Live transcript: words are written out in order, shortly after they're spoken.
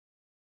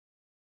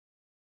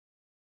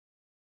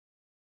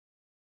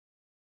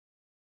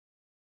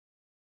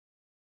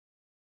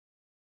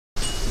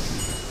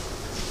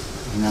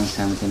එහෙනම්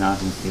සෑම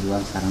දිනාටම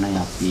සිරුවන් සරණයි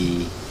අපි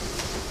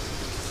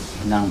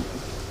එහෙනම්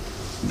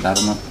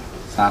ධර්ම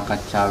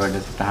සාකච්ඡා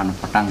වැඩසටහන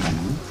පටන්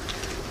ගමු.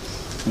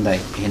 හොඳයි.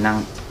 එහෙනම්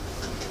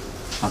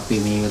අපි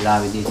මේ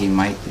වෙලාවේදී ඉතින්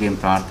මෛත්‍රියෙන්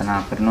ප්‍රාර්ථනා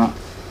කරනවා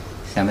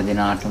සෑම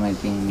දිනාටම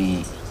ඉතින්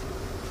මේ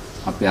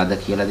අපි අද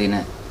කියලා දෙන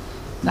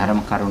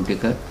ධර්ම කරුණු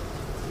ටික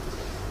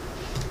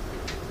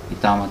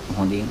ඉතාමත්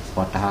හොඳින්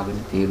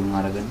වටහාගෙන තේරුම්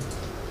අරගෙන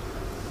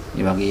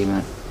ඒ වගේම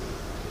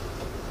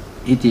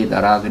ඉතිේ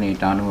දරාගෙන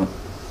ඊට අනුව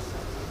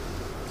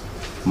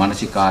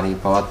මානසිකාරී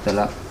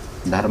පවත්තලා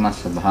ධර්ම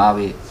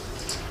ස්වභාවයේ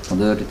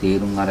හොඳට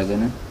තේරුම්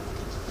අරගෙන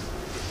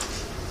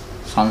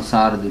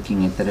සංසාර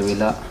දුකින් එතර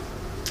වෙලා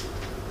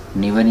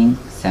නිවනින්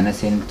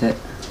සැනසෙන්න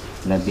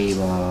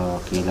ලැබේවා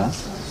කියලා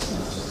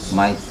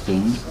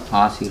මෛත්‍රියෙන්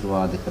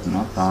ආශිර්වාද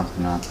කරනවා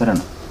ප්‍රාර්ථනා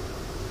කරනවා.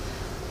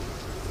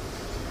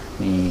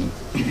 මේ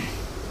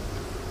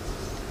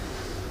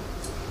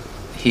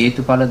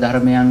හේතුඵල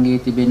ධර්මයන්ගේ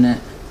තිබෙන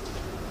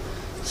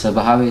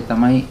ස්වභාවය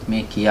තමයි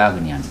මේ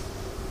කියාගෙන යන්නේ.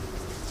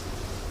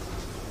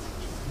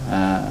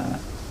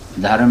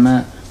 ධර්ම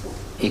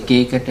එක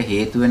එකට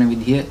හේතු වෙන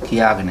විදිහ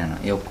කියාගෙන යනවා.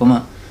 ඒ ඔක්කොම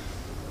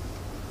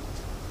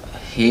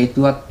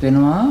හේතුවක්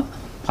වෙනවා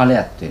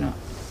ඵලයක් වෙනවා.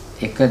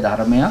 එක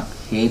ධර්මයක්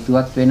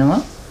හේතුවක් වෙනවා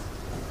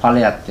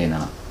ඵලයක්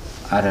වෙනවා.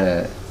 අර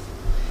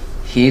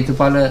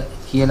හේතුඵල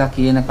කියලා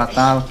කියන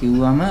කතාව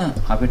කිව්වම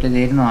අපිට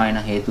තේරෙනවා ආයෙන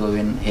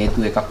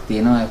හේතු එකක්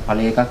තියෙනවා ඵල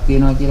එකක්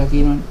තියෙනවා කියලා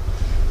කියනවනේ.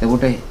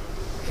 එතකොට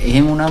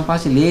එහෙම වුණාන්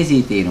පස්සේ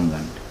ලේසි තේරුම්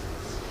ගන්න.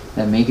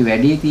 දැන් මේකේ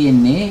වැඩි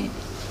තියෙන්නේ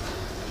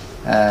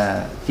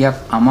ටිකක්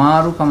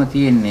අමාරුකම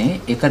තියෙන්නේ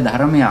එක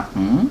ධර්මයක්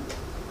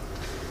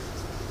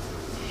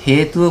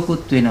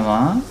හේතුවකුත්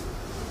වෙනවා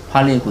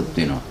ඵලයකුත්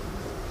වෙනවා.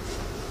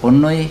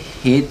 ඔන්න ඔය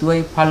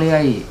හේතුවයි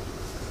ඵලයයි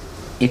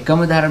එකම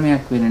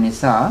ධර්මයක් වෙන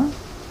නිසා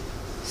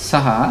සහ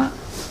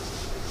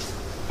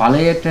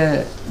ඵලයට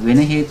වෙන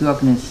හේතුවක්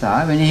නිසා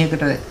වෙන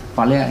එකකට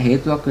ඵලය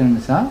හේතුවක් වෙන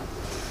නිසා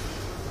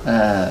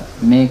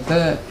මේක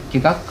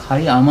ටිකක්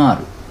හරි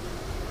අමාරු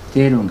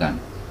තේරුම් ගන්න.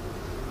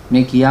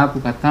 මේ කියාපු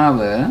කතාව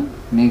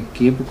මේ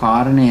කියපු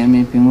කාරණය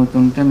මේ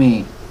පිමුතුන්ට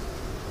මේ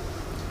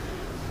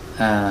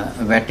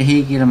වැටහි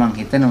කියලා මම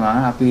හිතනවා.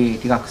 අපි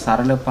ටිකක්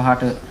සරල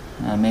පහට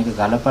මේක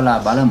ගලපලා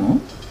බලමු.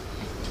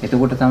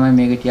 එතකොට තමයි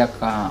මේක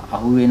ටිකක්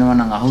අහු වෙනවා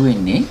නම් අහු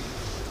වෙන්නේ.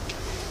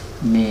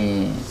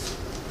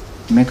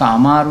 මේක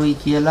අමාරුයි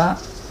කියලා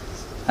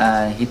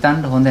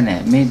හිතන්න හොඳ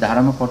නැහැ. මේ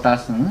ධර්ම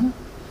කොටස්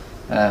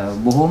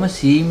බොහොම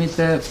සීමිත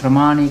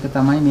ප්‍රමාණයක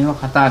තමයි මේවා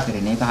කතා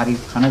කරන්නේ. ඒක හරි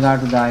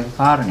කනගාටුදායක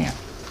කාරණයක්.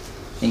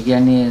 ඒ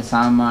කියන්නේ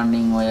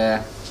සාමාන්‍යයෙන් ඔය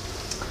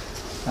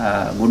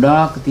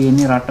ගොඩාක් තියෙන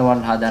රටවල්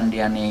හදන්න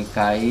යන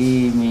එකයි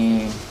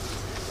මේ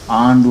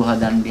ආණ්ඩු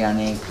හදන්න යන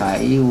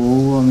එකයි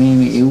ඕව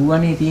මේ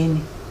එව්වනේ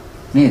තියෙන්නේ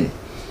නේද?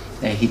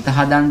 හිත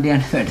හදන්න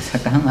යන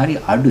වැඩසටහන් හරි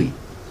අඩුයි.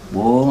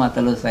 බොහොම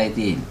අතලොස්සයි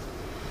තියෙන්නේ.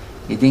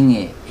 ඉතින්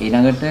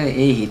ඊළඟට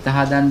ඒ හිත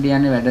හදන්න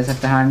යන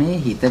වැඩසටහනේ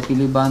හිත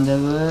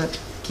පිළිබඳව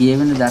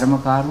කියවෙන ධර්ම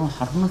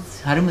කාරණා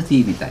හරිම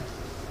සීමිතයි.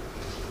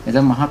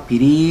 එතන මහා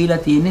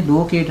පිරීලා තියෙන්නේ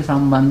ලෝකයට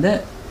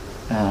සම්බන්ධ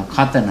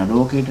කතන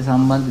ලෝකයට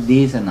සම්බන්ධ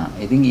දේශනා.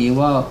 ඉතින්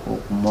ඒවා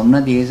මොන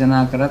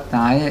දේශනා කරත්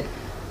ආයේ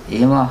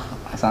ඒවා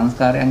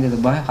සංස්කාරයන්ගේ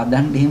ස්වභාවය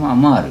හදන්න එහෙම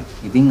අමාරුයි.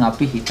 ඉතින්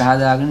අපි හිත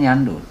හදාගෙන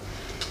යන්න ඕනේ.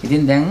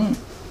 ඉතින් දැන්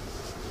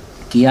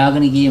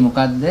කියාගෙන ගියේ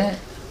මොකද්ද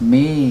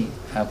මේ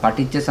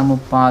පටිච්ච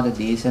සමුප්පාද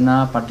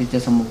දේශනා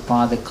පටිච්ච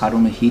සමුප්පාද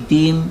කරුණ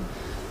හිතීම්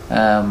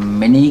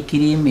මෙනෙහි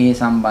කිරීම මේ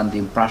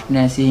සම්බන්ධයෙන් ප්‍රශ්න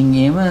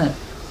ඇසීමේම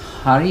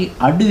හරි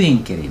අඩුවෙන්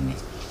කෙරෙන්නේ.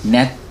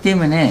 නැත්තේම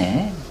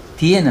නෑ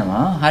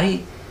තියෙනවා හරි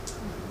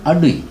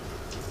අඩුයි.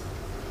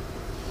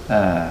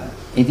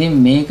 ඉතින්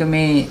මේක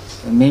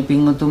මේ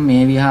පින්වතුන්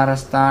මේ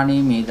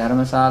විහාරස්ථානයේ මේ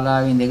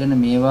ධර්මශාලාවේ ඉඳගෙන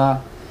මේවා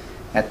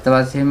ඇත්ත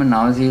වශයෙන්ම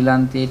නව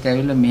ශ්‍රීලන්තයට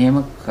ඇවිල්ලා මෙහෙම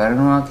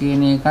කරනවා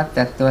කියන එකත්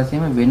ඇත්ත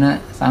වශයෙන්ම වෙන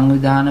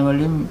සංවිධාන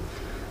වලින්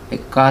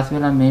එක්කාස්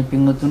වෙලා මේ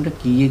පින්වතුන්ට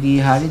කී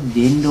හරි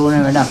දෙන්න ඕන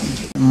වැඩක්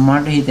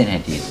මට හිතෙන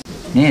හැටියට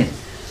නේද?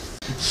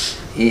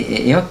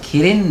 ඒක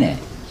කෙරෙන්නේ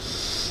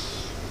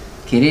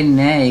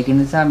නැහැ. ඒක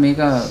නිසා මේක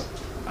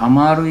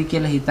අමාරුයි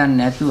කියලා හිතන්නේ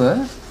නැතුව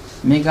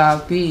මේක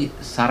අපි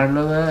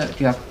සරලව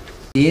ටිකක්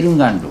තේරුම්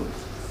ගන්න ඕනේ.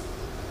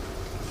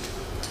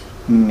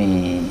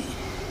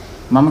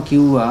 මම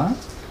කිව්වා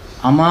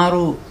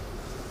අමාරු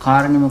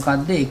කාරණේ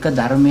මොකද්ද? එක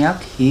ධර්මයක්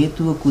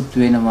හේතුවකුත්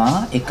වෙනවා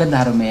එක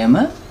ධර්මයම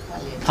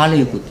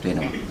ඵලයකුත්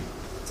වෙනවා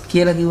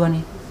කියලා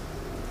කිව්වනේ.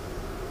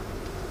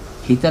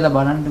 හිතලා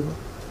බලන්නකෝ.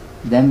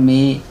 දැන්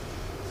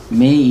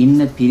මේ ඉන්න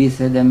පිරිස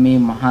දැන් මේ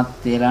මහත්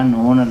වෙලා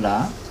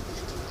නෝනලා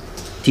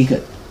ටික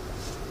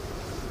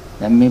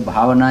දැන් මේ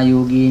භාවනා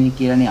යෝගීනි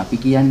කියලානේ අපි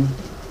කියන්නේ.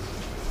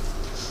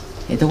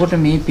 එතකොට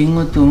මේ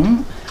පින්වතුන්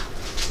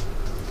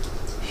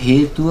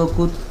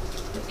හේතුවකුත්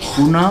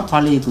වුණා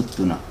ඵලයකුත්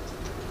වුණා.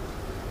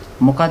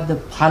 මොකද්ද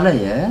ඵලය?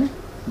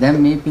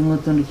 දැන් මේ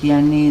පින්වතුන්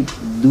කියන්නේ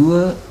දුව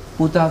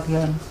පුතා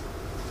කියන්නේ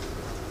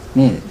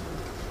නේද?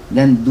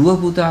 දැන් දුව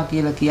පුතා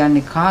කියලා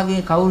කියන්නේ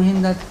කාගේ කවුරු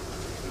හින්දාද?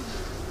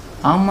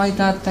 අම්මයි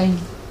තාත්තයි.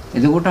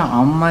 එතකොට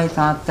අම්මයි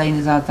තාත්තයි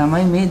නිසා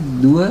තමයි මේ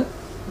දුව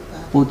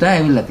පුතා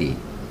ඇවිල්ලා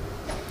තියෙන්නේ.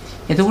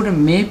 එතකොට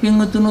මේ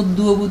පින්වතුන්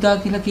දුව පුතා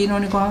කියලා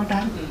කියනවනේ කොහොමද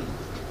හරි?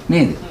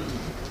 නේද?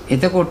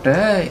 එතකොට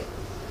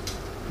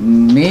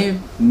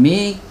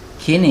මේ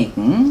කෙනෙක්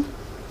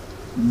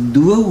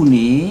දුව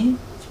උනේ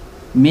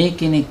මේ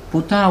කෙනෙක්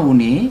පුතා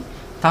උනේ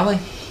තව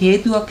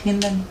හේතුවක්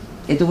හින්දානේ.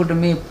 එතකොට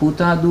මේ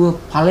පුතා දුව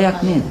ඵලයක්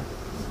නේද?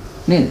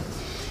 නේද?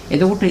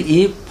 එතකොට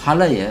ඒ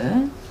ඵලය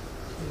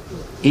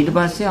ඊට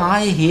පස්සේ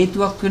ආයේ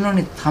හේතුවක්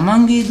වෙනවනේ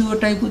තමන්ගේ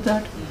දුවටයි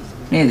පුතාට.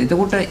 නේද?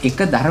 එතකොට එක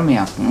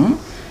ධර්මයක්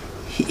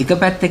එක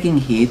පැත්තකින්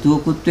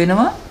හේතුවකුත්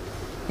වෙනවා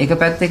එක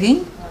පැත්තකින්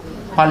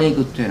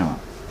ඵලයකුත් වෙනවා.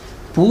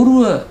 పూర్ව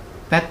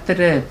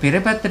පැත්තට පෙර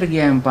පැත්තට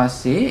ගියන්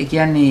පස්සේ ඒ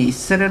කියන්නේ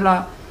ඉස්සරලා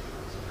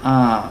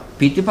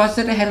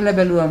පිටිපස්සට හැරලා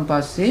බැලුවන්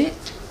පස්සේ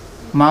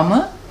මම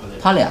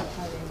ඵලයක්.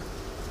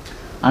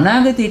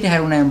 අනාගතයට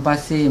හැරුණාන්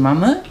පස්සේ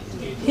මම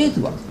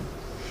හේතුවක්.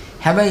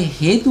 හැබැයි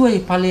හේතුවයි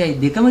ඵලයයි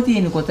දෙකම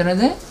තියෙන්නේ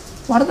කොතනද?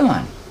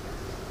 වර්තමානයේ.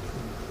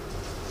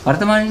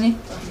 වර්තමානයේනේ.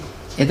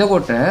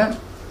 එතකොට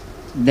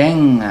දැන්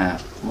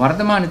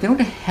වර්තමානයේ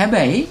තියෙනකොට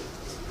හැබැයි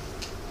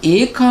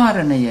ඒ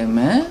කාරණයම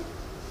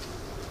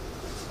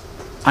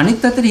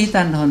අනිත් අතට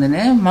හිතන්න හොඳ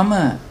නෑ. මම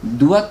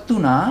දුවත්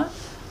උනා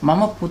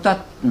මම පුතත්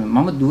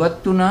මම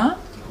දුවත් උනා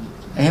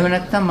එහෙම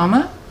නැත්නම් මම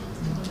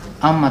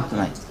අම්මත්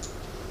උනායි.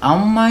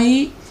 අම්මයි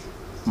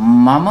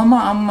මමම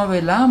අම්මා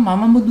වෙලා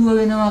මමම දුව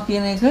වෙනවා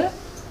කියන එක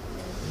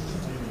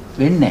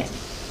වෙන්නේ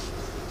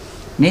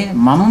නෑ.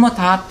 මමම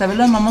තාත්තා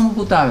වෙලා මමම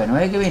පුතා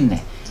වෙනවා. ඒක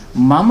වෙන්නේ නෑ.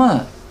 මම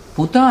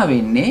පුතා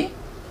වෙන්නේ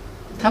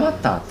තවත්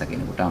තාත්තා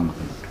කෙනෙකුට අම්මා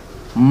කෙනෙකුට.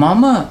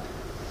 මම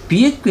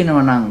පියෙක්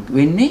වෙනවා නම්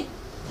වෙන්නේ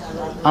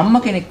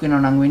අම්මා කෙනෙක්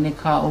වෙනවා නම් වෙන්නේ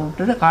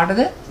කාටද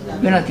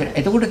වෙනත් කෙනෙක්.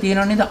 එතකොට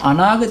තියෙනවා නේද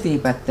අනාගතයේ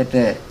පැත්තට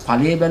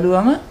ඵලයේ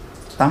බැලුවම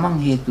තමන්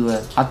හේතුව,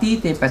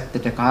 අතීතයේ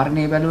පැත්තට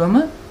කාරණේ බැලුවම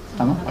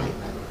තමන් ඵලය.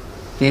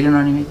 තේරෙනව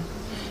නෙමෙයි.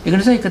 ඒක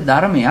නිසා එක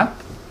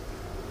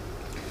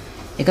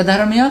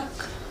ධර්මයක්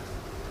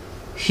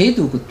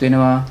හේතුකුත්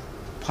වෙනවා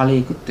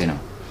ඵලයකුත්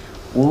වෙනවා.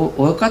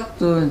 ඔයකත්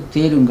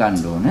තේරුම් ගන්න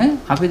ඕන.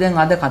 අපි දැන්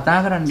අද කතා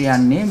කරන්න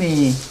යන්නේ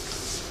මේ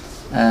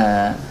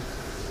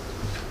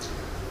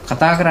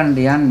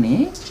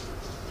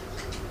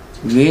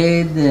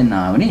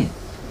වේදනාවනේ.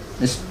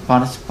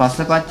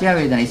 පස්සපච්චය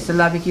වේදනා.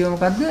 ඉස්සෙල්ලා අපි කිව්ව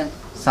මොකද්ද?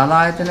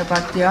 සලායතන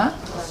පච්චය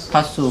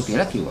පස්සෝ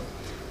කියලා කිව්වා.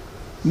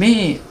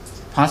 මේ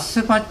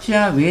පස්සපච්චය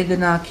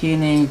වේදනා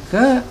කියන එක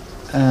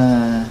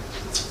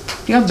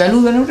ටිකක්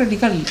බැලුවනකොට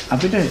ටිකක්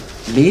අපිට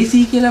ලේසි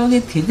කියලා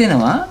වගේ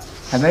හිතෙනවා.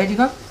 හැබැයි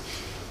ටිකක්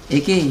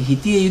ඒකේ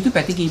හිතිය යුතු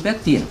පැති කීපයක්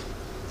තියෙනවා.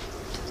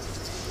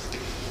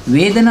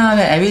 වේදනාව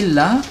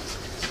ඇවිල්ලා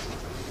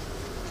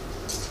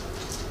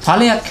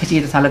ඵලයක්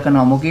හැටියට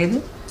සලකනවා මොකේද?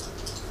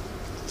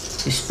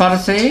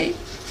 ස්පර්ශයේ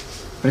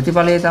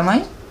ප්‍රතිඵලය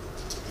තමයි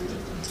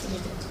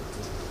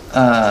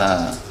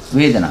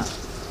වේදනාව.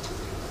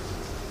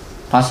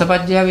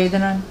 පස්සපච්චය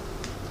වේදනානේ.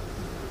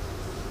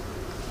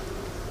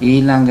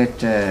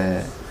 ඊළඟට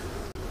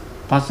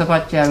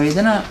පස්සපච්චය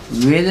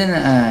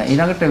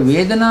ඊළඟට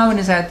වේදනාව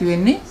නිසා ඇති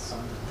වෙන්නේ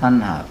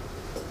සංහාව.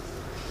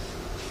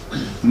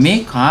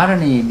 මේ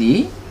කාරණේදී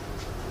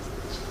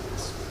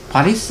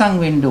පරිස්සම්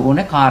වෙන්න ඕන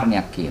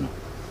කාරණයක් කියනවා.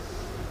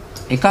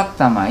 එකක්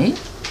තමයි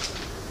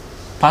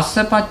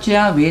පස්සපච්චය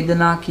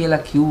වේදනා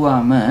කියලා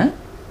කිව්වම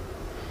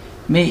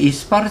මේ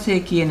ස්පර්ශය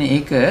කියන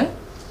එක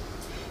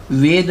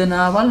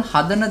වේදනාවල්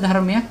හදන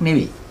ධර්මයක්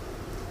නෙවෙයි.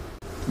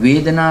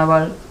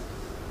 වේදනාවල්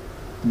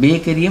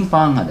බේකරියෙන්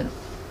පාන් හදනවා.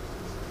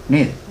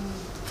 නේද?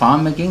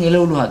 ෆාම් එකෙන්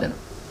එළවලු හදනවා.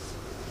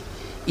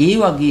 ඒ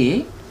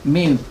වගේ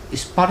මේ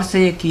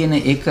ස්පර්ශය කියන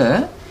එක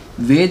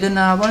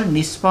වේදනාවල්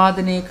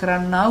නිෂ්පාදනය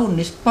කරන්නා වූ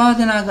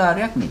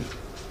නිෂ්පාදනාගාරයක් නෙවෙයි.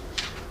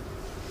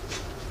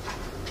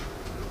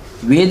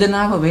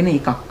 වේදනාව වෙන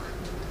එකක්.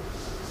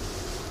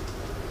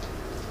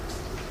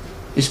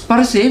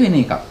 ස්පර්ශය වෙන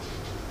එකක්.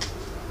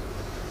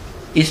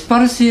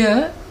 ස්පර්ශය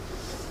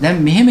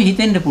දැන් මෙහෙම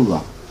හිතෙන්න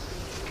පුළුවන්.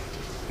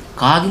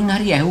 කාගෙන්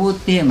හරි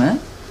ඇහුවොත් එහෙම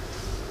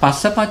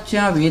පස්සපච්චය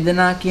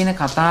වේදනා කියන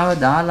කතාව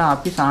දාලා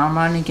අපි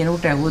සාමාන්‍ය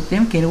කෙනෙකුට ඇහුවොත්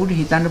එහෙම කෙනෙකුට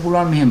හිතන්න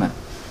පුළුවන් මෙහෙම.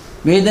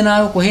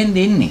 වේදනාව කොහෙන්ද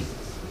එන්නේ?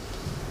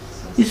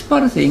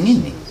 ස්පර්ශයෙන්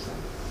එන්නේ.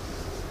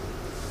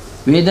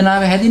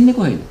 වේදනාව හැදින්නේ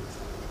කොහෙද?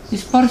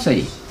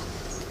 ස්පර්ශයෙන්.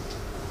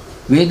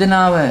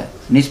 වේදනාව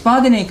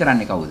නිෂ්පාදනය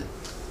කරන්නේ කවුද?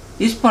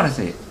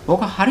 ස්පර්ශය.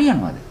 ඕක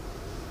හරියනවද?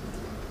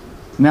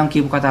 මම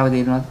කියපු කතාව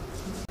තේරෙනවද?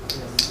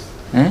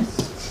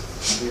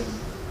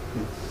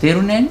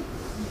 තේරුන්නේ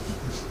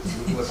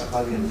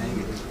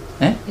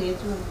නැහැ?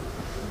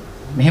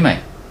 මෙහෙමයි.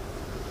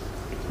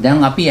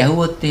 දැන් අපි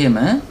ඇහුවොත් එහෙම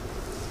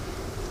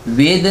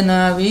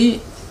වේදනාවේ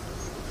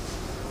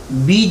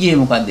බීජය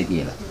මොකද්ද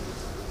කියලා.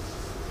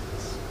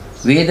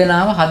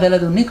 වේදනාව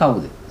හදලා දුන්නේ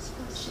කවුද?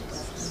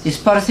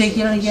 ස්පර්ශය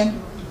කියලා කියන්නේ.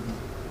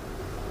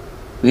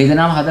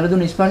 වේදනාව හදලා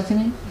දුන්නේ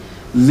ස්පර්ශනේ.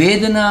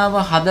 වේදනාව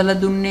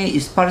හදලා දුන්නේ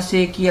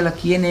ස්පර්ශය කියලා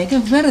කියන එක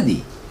වැරදි.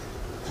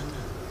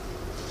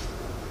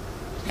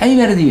 ඇයි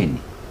වැරදි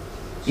වෙන්නේ?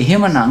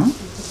 එහෙමනම්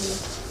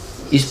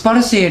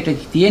ස්පර්ශයට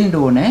තියෙන්න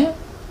ඕනේ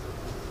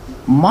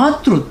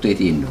මාතෘත්වයේ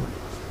තියෙන්න ඕනේ.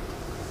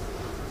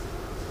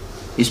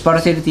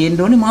 ස්පර්ශයට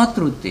තියෙන්න ඕනේ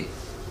මාතෘත්වයේ.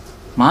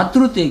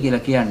 මාතෘත්වය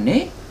කියලා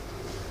කියන්නේ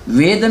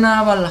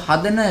වේදනාවල්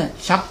හදන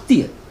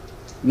ශක්තිය,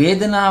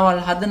 වේදනාවල්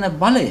හදන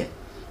බලය,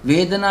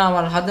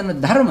 වේදනාවල් හදන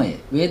ධර්මය,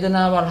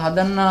 වේදනාවල්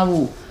හදන්නා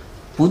වූ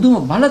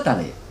පුදුම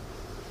බලතලය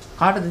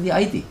කාටද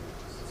අයිති?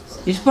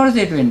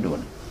 ස්පර්ශයට වෙන්න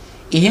ඕන.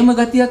 එහෙම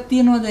ගතියක්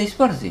තියනවාද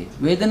ස්පර්ශේ?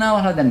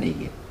 වේදනාවල් හදන්නේ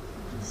කිය.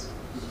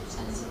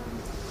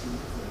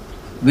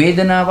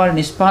 වේදනාවල්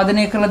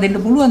නිෂ්පාදනය කරලා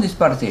දෙන්න පුළුවන්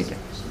ස්පර්ශයට?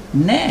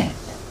 නෑ.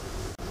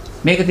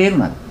 මේක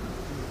තේරුණාද?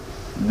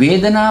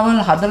 වේදනාවල්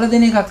හදලා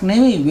දෙන එකක්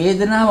නෙවෙයි,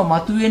 වේදනාව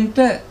මතුවෙන්න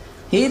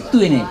හේතු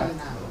වෙන එකක්.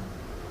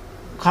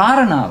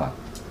 කාරණාවක්.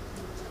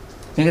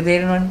 මේක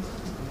තේරෙනවනේ.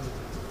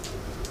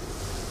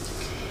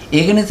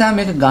 ඒක නිසා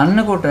මේක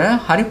ගන්නකොට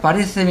හරි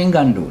පරිස්සමෙන්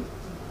ගන්න ඕනේ.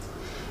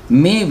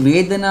 මේ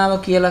වේදනාව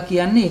කියලා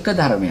කියන්නේ එක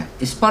ධර්මයක්.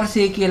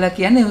 ස්පර්ශය කියලා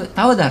කියන්නේ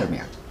තව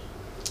ධර්මයක්.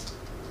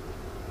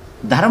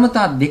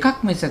 ධර්මතා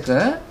දෙකක් මිසක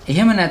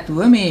එහෙම නැතුව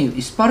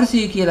මේ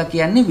ස්පර්ශය කියලා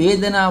කියන්නේ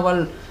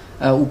වේදනාවල්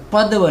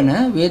උප්පදවන,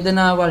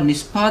 වේදනාවල්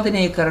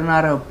නිෂ්පාදනය කරන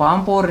අර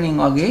පාම්පෝරණින්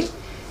වගේ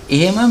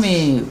එහෙම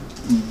මේ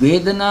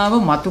වේදනාව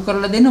මතු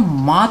කරලා දෙන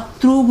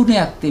මාතෘ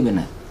ගුණයක් තිබෙන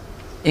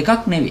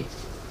එකක් නෙවෙයි.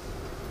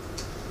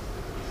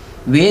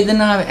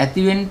 වේදනාව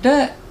ඇතිවෙන්න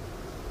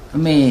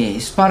මේ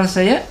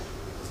ස්පර්ශය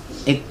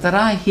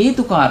එක්තරා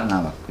හේතු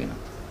කාරණාවක් වෙනවා.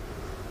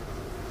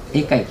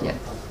 ඒකයි කියන්නේ.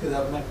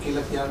 ප්‍රතිධර්මයක්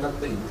කියලා කියන්නත්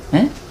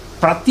බැහැ.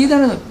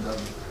 ප්‍රතිධර්ම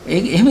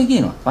එහෙම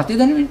කියනවා.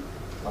 ප්‍රතිධර්ම වෙන්නේ.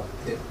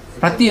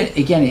 ප්‍රති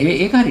ඒ කියන්නේ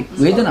ඒක හරි.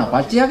 වේදනා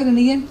පත්‍ය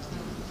කියන්නේ කියන්නේ.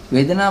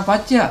 වේදනා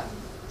පත්‍ය.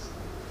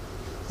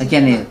 ඒ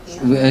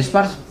කියන්නේ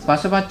ස්පර්ශ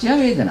පස්සපත්‍ය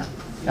වේදනා.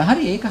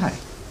 හරි ඒක හරි.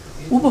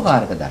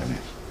 උපකාරක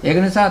ධර්මයක්. ඒක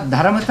නිසා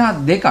ධර්මතා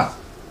දෙකක්.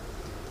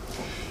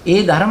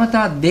 ඒ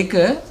ධර්මතා දෙක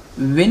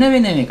වෙන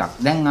වෙන එකක්.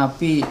 දැන්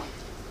අපි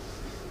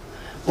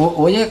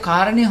ඔය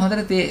කාරණේ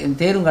හොඳට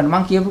තේරුම් ගන්න.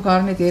 මම කියපු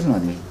කාරණේ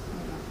තේරෙනවද මේ?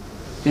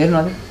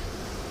 තේරෙනවද?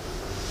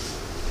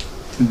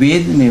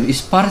 මේ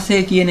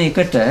ස්පර්ශය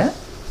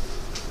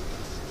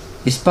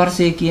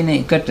කියන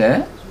එකට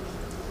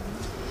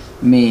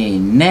මේ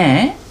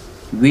නෑ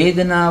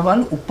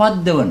වේදනාවල්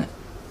උපද්දවන,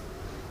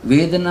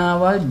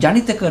 වේදනාවල්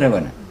ජනිත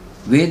කරවන,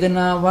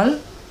 වේදනාවල්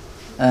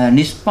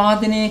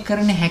නිෂ්පාදනය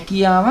කරන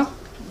හැකියාවක්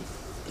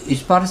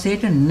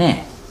ස්පර්ශයට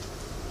නෑ.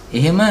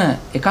 එහෙම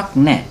එකක්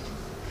නෑ.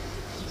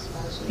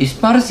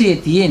 ස්පර්ශයේ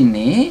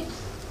තියෙන්නේ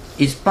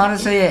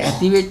ස්පර්ශය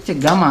ඇති වෙච්ච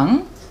ගමන්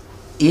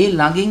ඒ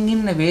ළඟින්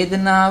ඉන්න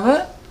වේදනාව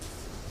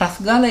ටස්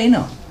ගාලා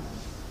එනවා.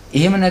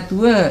 එහෙම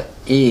නැතුව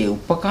ඒ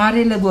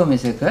උපකාරය ලැබුව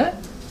මිසක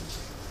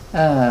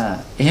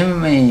එහෙම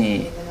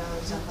මේ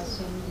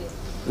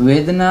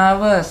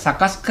වේදනාව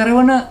සකස්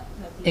කරන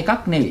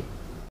එකක් නෙවෙයි.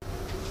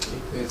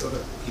 ඒකට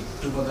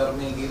කිට්ටුම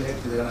ධර්මයේ කියලා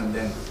හිතද ගන්න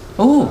දැන්.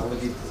 ඔව්.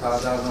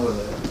 සාධාරණ වල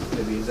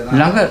වේදනාව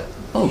ළඟ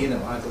ඔව්.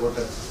 කියනවා. ඒකට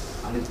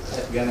අනිත්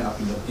ගැන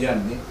අපි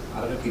කියන්නේ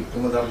අර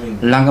කිට්ටුම ධර්මයෙන්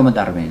ළඟම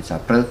ධර්මය නිසා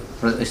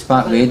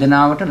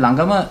වේදනාවට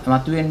ළඟම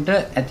මතුවෙන්න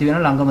ඇති වෙන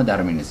ළඟම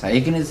ධර්ම නිසා.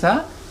 ඒක නිසා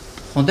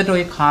හොඳට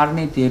ওই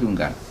කාරණේ තේරුම්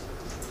ගන්න.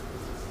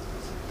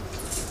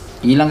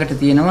 ඊළඟට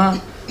තියෙනවා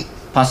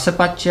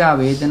පස්සපච්චා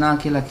වේදනා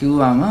කියලා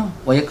කිව්වම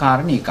ওই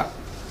කාරණේ එකක්.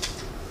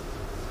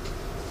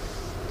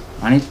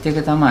 අනිත් එක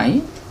තමයි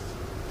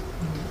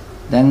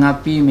දැන්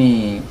අපි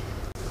මේ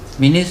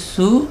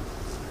මිනිස්සු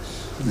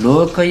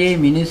ලෝකයේ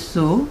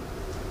මිනිස්සු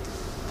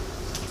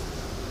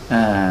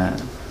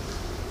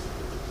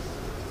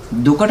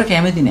දුකට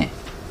කැමති නැහැ.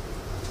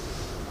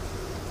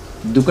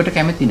 දුකට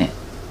කැමති නැහැ.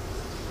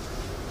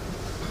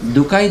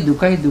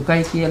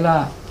 දුකයි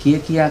කියලා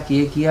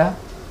කිය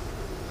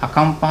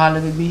අකම්පහල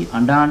වෙවි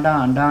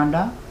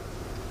අඬා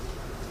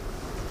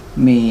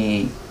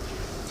මේ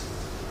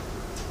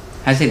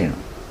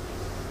හැසිරෙනවා.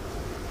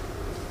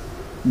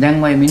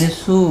 දැන් ওই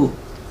මිනිස්සු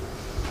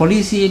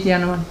පොලිසියට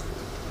යනවනේ.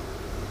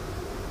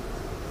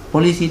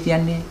 පොලිසියට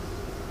යන්නේ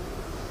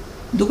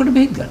දුකට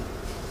බෙහෙත් ගන්න.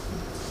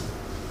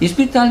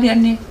 ඉස්පිරිතාලෙට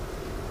යන්නේ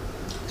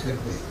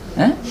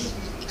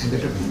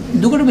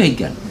දුකට බෙහෙත්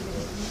ගන්න.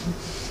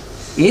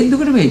 ඒත්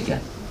දුකට බෙහෙත්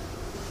ගන්න.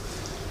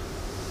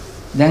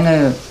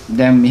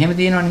 දැන් මෙහෙම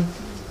තියෙනවනේ.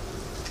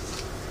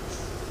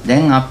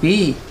 දැන්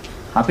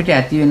අපිට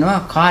ඇති වෙනවා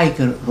කායික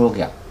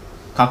රෝගයක්.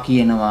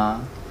 කකියනවා,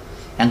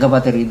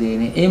 ඇඟපත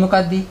රිදෙන්නේ. ඒ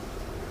මොකද්ද?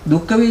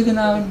 දුක්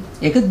වේදනාවනේ.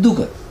 ඒක දුක.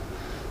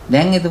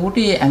 දැන් එතකොට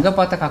මේ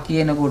ඇඟපත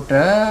කකියනකොට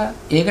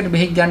ඒකට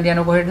බෙහෙත් ගන්න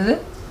යන කොහෙටද?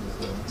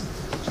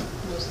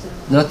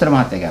 දොස්තර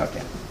මහත්තයා ගාවට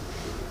යනවා.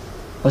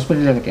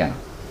 හොස්පිටල් එකට යනවා.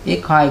 ඒ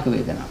කායික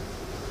වේදනාව.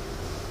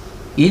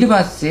 ඊට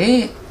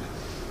පස්සේ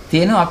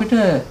තියෙනවා අපිට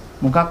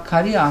මොකක්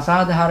හරි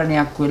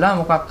අසාධාරණයක් වෙලා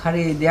මොකක්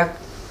හරි දෙයක්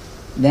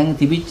දැන්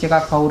තිබිච්ච එකක්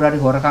කවුරු හරි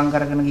හොරකම්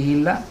කරගෙන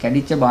ගිහිල්ලා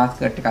කැඩිච්ච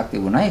බාස්කට් එකක්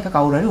තිබුණා. ඒක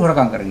කවුරු හරි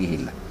හොරකම් කරගෙන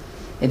ගිහිල්ලා.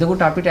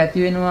 එතකොට අපිට ඇති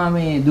වෙනවා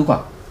මේ දුක.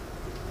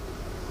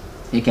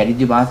 ඒ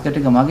කැඩිච්ච බාස්කට්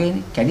එක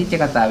මගේනේ. කැඩිච්ච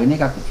කතාව වෙන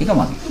එකක් ඒක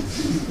මගේ.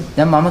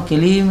 දැන් මම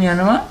කෙලිම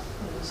යනවා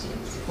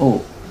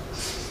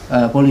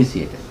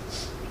පොලිසියට.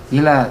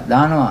 ගිහලා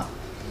දානවා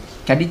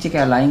කැඩිච්ච එක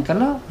ලයින්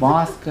කරලා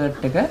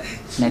බාස්කට් එක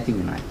නැති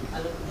වුණා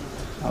කියලා.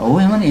 ඔව්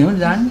එහෙම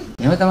දාන්නේ.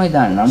 එහෙම තමයි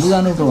දාන්නේ. නඩු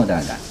දාන උටම තමයි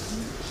දාන්නේ.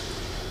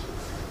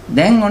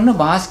 දැන් ඔන්න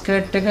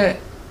බාස්කට් එක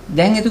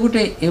දැන් එතකොට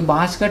ඒ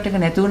බාස්කට් එක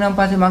නැති වුණාන්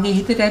පස්සේ මගේ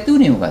හිතට ඇති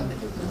උනේ මොකද්ද?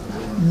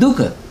 දුක.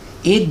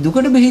 ඒ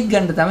දුකට බෙහෙත්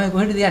ගන්න තමයි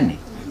කොහෙටද යන්නේ?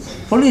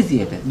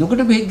 පොලිසියට.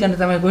 දුකට බෙහෙත් ගන්න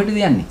තමයි කොහෙටද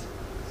යන්නේ?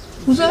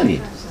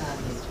 උසාවියට.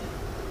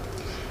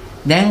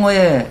 දැන් ඔය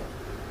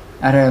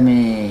අර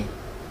මේ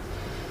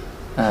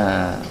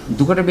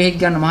දුකට බෙහෙත්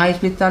ගන්න මහා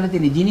ස්පිතාලේ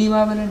තියෙන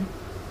ජිනීවා වලනේ.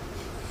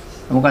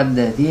 මොකද්ද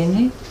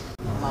තියෙන්නේ?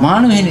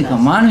 මානව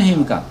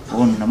හිමිකම්.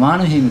 ඕන්න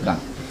මානව හිමිකම්.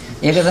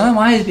 ඒක තමයි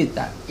මහා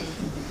ස්පිතාලේ.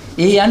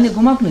 ඒ යන්නේ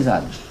කුමක්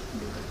නිසාද?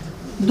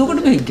 දුකට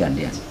බෙහෙත් ගන්න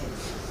යන්නේ.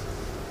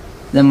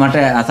 දැන් මට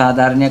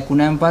අසාධාරණයක්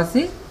වුණාන්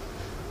පස්සේ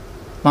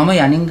මම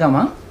යනින්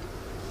ගමන්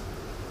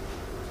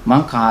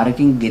මං කාර්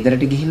එකකින්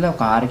ගෙදරට ගිහිල්ලා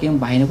කාර් එකෙන්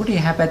බහිනකොට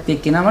එහා පැත්තේ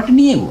එක්කෙනා මට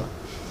නියෙව්වා.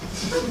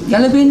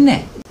 ගැලපෙන්නේ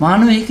නැහැ.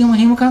 මානව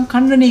හිමිකම්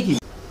ඛණ්ඩනය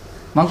කිව්වා.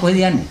 මං කොහෙද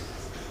යන්නේ?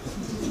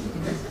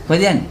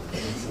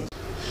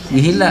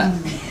 ගිහිල්ලා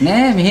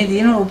නෑ මෙහෙ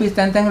තියෙන ඔෆිස්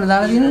තැන් වල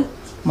දාලා තියෙන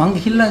මං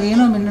ගිහිල්ලා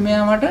කියනවා මෙන්න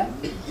මෙයා මට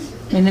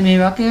මෙන්න මේ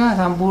වගේ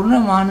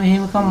සම්පූර්ණ මානව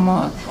හිමිකම්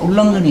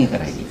උල්ලංඝනය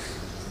කරයි කියලා.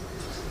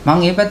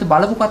 මං ඒ පැත්ත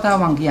බලපු කතාව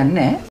මං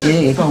කියන්නේ නෑ.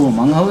 ඒක හුව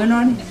මං අහුව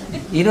වෙනවනේ.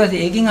 ඊට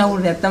පස්සේ ඒකෙන්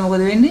අහුවුනේ නැත්තම්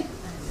මොකද වෙන්නේ?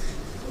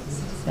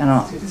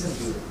 යනවා.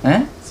 ඈ?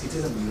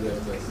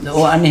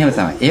 ඔව් අන්න එහෙම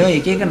තමයි. ඒවා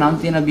එක එක නම්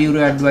තියෙන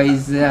බියුරෝ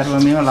ඇඩ්වයිස් අරව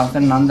මේවා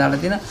ලස්සන නම්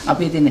දාලා තියෙන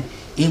අපි හිතන්නේ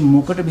ඒ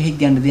මොකට බෙහෙත්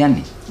ගන්නද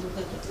යන්නේ?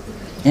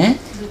 ඈ?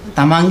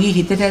 තමන්ගේ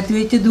හිතට ඇති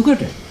වෙච්ච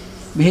දුකට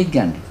බෙහෙත්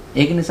ගන්න.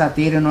 ඒක නිසා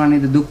තේරෙනවා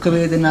නේද දුක්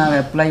වේදනාව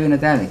ඇප්ලයි වෙන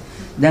තැන.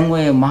 දැන්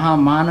ඔය මහා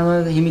මානව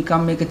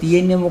හිමිකම් එක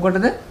තියෙන්නේ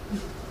මොකටද?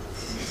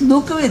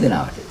 දුක්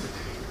වේදනාවට.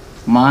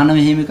 මානව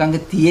හිමිකම්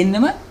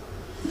තියෙන්නම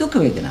දුක්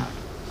වේදනාවට.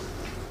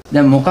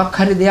 දැන් මොකක්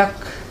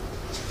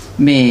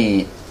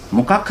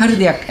හරි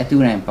දෙයක් ඇති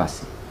වුණාන්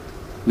පස්සේ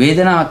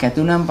වේදනාවක් ඇති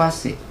වුණාන්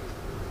පස්සේ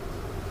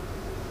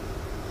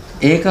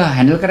ඒක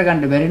හැන්ඩල්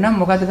කරගන්න බැරි නම්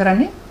මොකද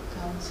කරන්නේ?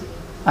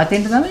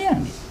 අතෙන්ට තමයි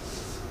යන්නේ.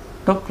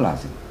 টොප්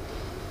ක්ලාස් එක.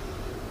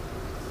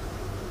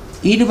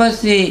 ඊට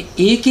පස්සේ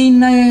ඒකේ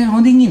ඉන්න අය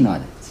හොඳින්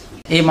ඉන්නවද?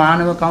 ඒ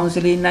මානව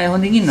කවුන්සලේ ඉන්න අය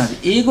හොඳින් ඉන්නවද?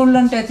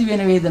 ඒගොල්ලන්ට ඇති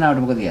වෙන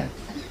වේදනාවට මොකද කියන්නේ?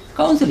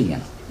 කවුන්සලින්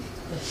යනවා.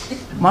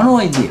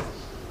 මනෝවෛද්‍ය.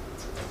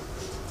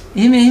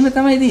 එහෙම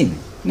තමයි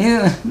තියෙන්නේ.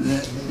 නේද?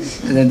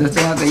 දැන්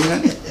දොස්තරලා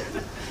තියෙනනේ.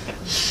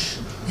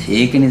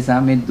 ඒක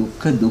නිසා මේ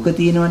දුක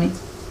තියෙනවනේ.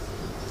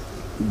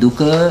 දුක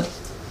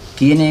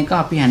කියන එක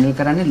අපි හැන්ඩල්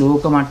කරන්නේ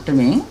ලෝක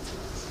මට්ටමින්.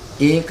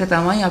 ඒක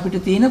තමයි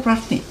අපිට තියෙන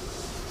ප්‍රශ්නේ.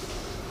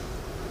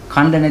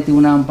 ඛණ්ඩ නැති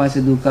වුණාන්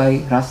පස්සේ දුකයි,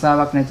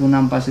 රස්සාවක් නැති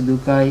වුණාන් පස්සේ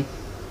දුකයි.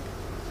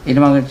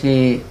 ඊළඟට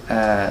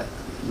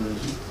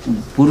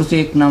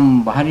පුරුෂයෙක් නම්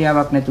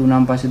භාර්යාවක් නැති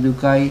වුණාන් පස්සේ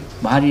දුකයි.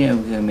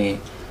 මේ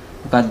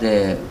මොකද්ද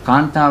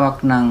කාන්තාවක්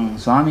නම්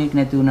ස්වාමියෙක්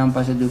නැති වුණාන්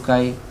පස්සේ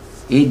දුකයි.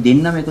 ඒ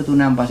දෙන්නම එකතු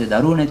වුණාන් පස්සේ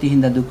දරුවෝ නැති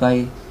හින්දා දුකයි.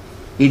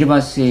 ඊට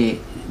පස්සේ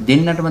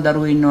දෙන්නටම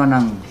දරුවෝ ඉන්නවා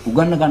නම්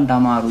උගන්න ගන්න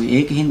අමාරුයි.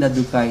 ඒකින් හින්දා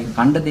දුකයි.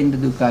 ඛණ්ඩ දෙන්න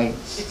දුකයි.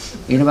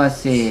 ඊට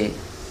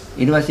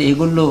පස්සේ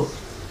ඒගොල්ලෝ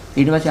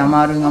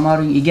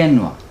අමාරුවෙන්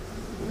ඉගෙනනවා.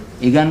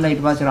 ඉගෙනලා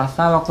ඊට පස්සේ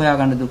රස්සාවක්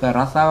හොයාගන්න දුකයි.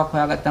 රස්සාවක්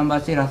හොයාගත්තාන්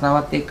පස්සේ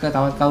රස්සාවත් එක්ක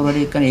තවත් කවුරු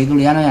හරි එක්කන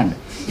ඒගොල්ලෝ යන්න.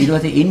 ඊට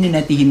පස්සේ ඉන්නේ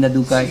නැති හින්දා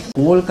දුකයි.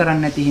 කෝල්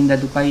කරන්නේ නැති හින්දා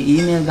දුකයි.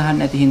 ඊමේල් ගහන්න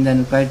නැති හින්දා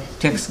දුකයි.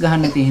 ටෙක්ස්ට්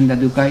ගහන්න නැති හින්දා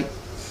දුකයි.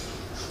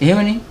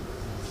 එහෙමනේ.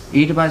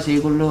 ඊට පස්සේ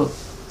ඒගොල්ලෝ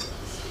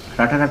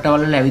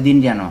රටවල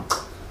ඇවිදින්න යනවා.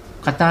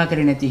 කතා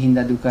කරේ නැති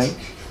හින්දා දුකයි.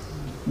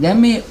 දැන්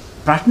මේ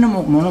ප්‍රශ්න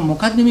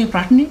මොකද්ද මේ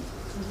ප්‍රශ්නේ?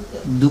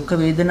 දුක්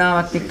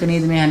වේදනාවත් එක්ක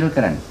නේද මේ හැන්ඩල්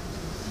කරන්නේ.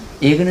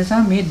 ඒක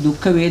නිසා මේ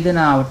දුක්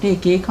වේදනාවට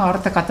එක එක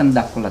අර්ථකථන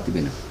දක්වලා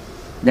තිබෙනවා.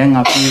 දැන්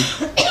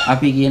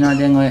අපි කියනවා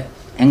දැන් ඔය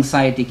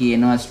ඇන්සයිටි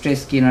කියනවා,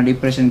 ස්ට්‍රෙස් කියනවා,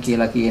 ડિප්‍රෙෂන්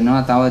කියලා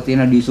කියනවා, තව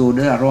තියෙන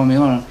ඩිසෝඩර් අරෝ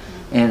මේවා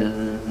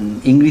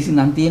ඉංග්‍රීසි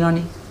නම්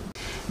තියෙනවනේ.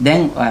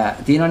 දැන්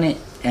තියෙනවනේ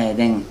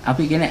දැන්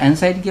අපි කියන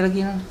ඇන්සයිටි කියලා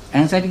කියනවා.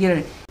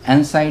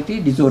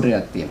 ඇන්සයිටි ඩිසෝඩර්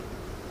එකක් තියෙනවා.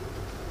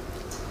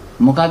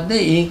 මොකද්ද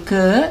ඒක?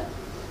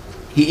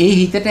 ඒ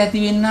හිතට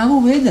ඇතිවෙනා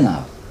වූ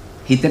වේදනාව.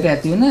 හිතට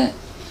ඇතිවෙන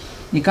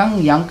නිකන්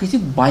යම්කිසි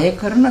බය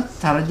කරන,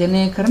 තර්ජනය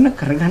කරන,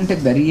 කරගන්න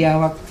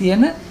බැරියාවක්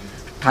තියෙන,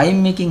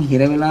 ටයිම් එකකින්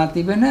හිර වෙලා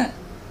තිබෙන,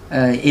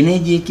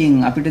 එනර්ජි එකකින්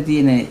අපිට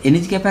තියෙන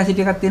එනර්ජි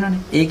කැපැසිටි එකක්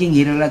තියෙනවනේ. ඒකෙන්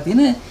හිර වෙලා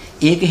තියෙන,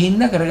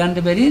 ඒකින්ද කරගන්න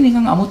බැරි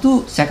නිකන් අමුතු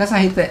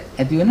සැකසහිත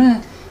ඇති වෙන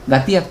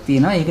ගතියක්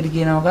තියෙනවා. ඒකට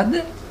කියනවා මොකද්ද?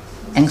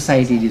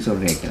 ඇන්සයිටි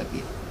ඩිසෝඩර් එක කියලා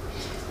කියනවා.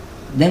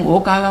 දැන්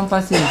ඕක ආවන්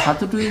පස්සේ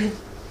සතුටුයිද?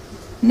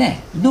 නෑ,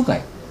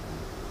 දුකයි.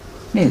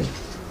 නේද?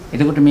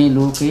 එතකොට මේ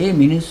ලෝකයේ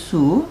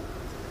මිනිස්සු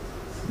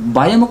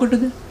බය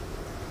මොකටද?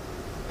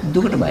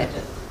 දුකට බයයි.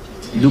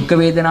 දුක්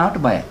වේදනාවට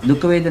බයයි.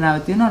 දුක් වේදනාව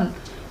තියෙනවා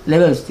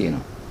ලෙවල්ස්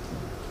තියෙනවා.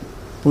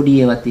 පොඩි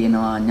ඒවා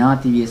තියෙනවා,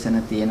 ඥාති ව්‍යසන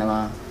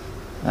තියෙනවා,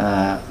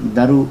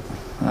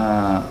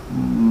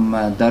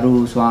 දරු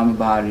ස්වාමි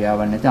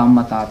භාර්යාවන් නැති,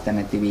 අම්මා තාත්තා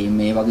නැති වීම,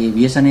 මේ වගේ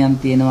ව්‍යසනයන්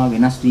තියෙනවා,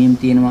 වෙනස් වීම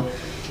තියෙනවා.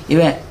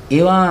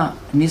 ඒවා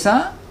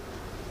නිසා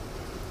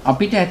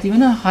අපිට ඇති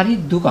වෙන හරි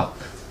දුකක්.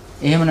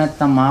 එහෙම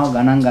නැත්නම් මාව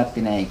ගණන්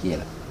ගත්තේ නැහැ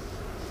කියලා.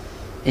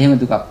 එහෙම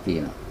දුකක්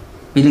තියෙනවා.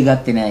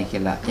 පිළිගත්තේ නැහැ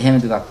කියලා. එහෙම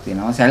දුකක්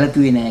තියෙනවා.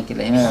 සැලකුවේ නැහැ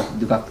කියලා. එහෙම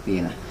දුකක්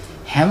තියෙනවා.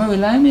 හැම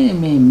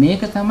වෙලාවෙම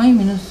මේක තමයි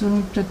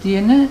මිනිස්සුන්ට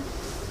තියෙන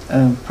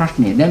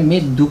ප්‍රශ්නේ. දැන්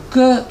මේ දුක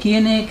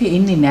කියන එක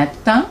ඉන්නේ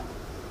නැත්තම්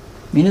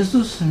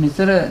මිනිස්සු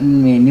නිතර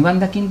මේ නිවන්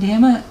දකින්න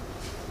එහෙම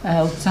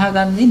උත්සාහ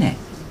ගන්නේ නැහැ.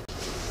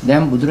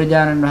 දැන්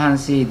බුදුරජාණන්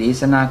වහන්සේ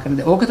දේශනා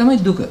කරන ඕක තමයි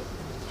දුක.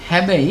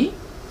 හැබැයි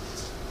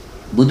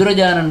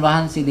බුදුරජාණන්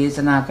වහන්සේ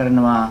දේශනා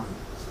කරනවා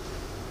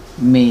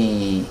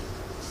මේ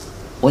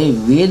ওই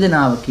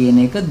වේදනාව කියන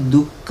එක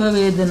දුක්ඛ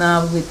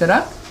වේදනාව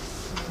විතරක්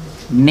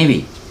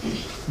නෙවෙයි.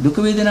 දුක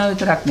වේදනාව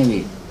විතරක්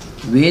නෙවෙයි.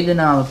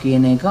 වේදනාව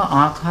කියන එක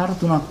ආකාර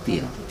තුනක්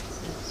තියෙනවා.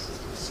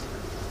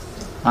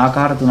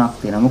 ආකාර තුනක්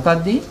තියෙනවා.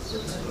 මොකද්ද?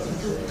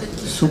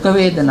 සුඛ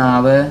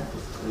වේදනාව,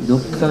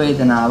 දුක්ඛ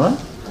වේදනාව,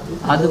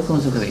 අදුක්ඛම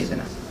සුඛ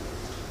වේදනාව.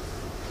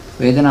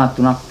 වේදනා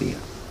තුනක්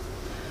තියෙනවා.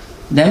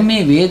 දැන්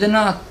මේ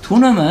වේදනා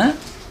තුනම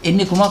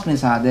එන්නේ කුමක්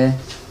නිසාද?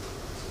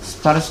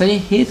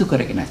 ස්පර්ශය හේතු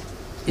කරගෙනයි.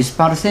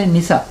 ස්පර්ශය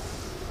නිසා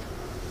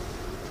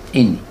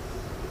එන්නේ.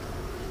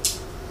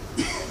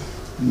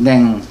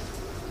 දැන්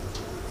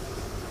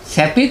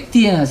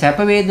සැප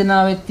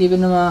වේදනාවෙත්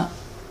තිබෙනවා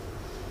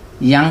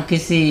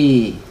යම්කිසි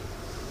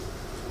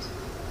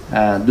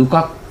දුකක්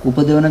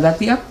උපදවන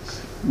ගතියක්,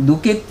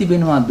 දුකෙත්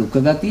තිබෙනවා දුක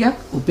ගතියක්,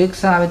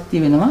 උපේක්ෂාවෙත්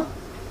තිබෙනවා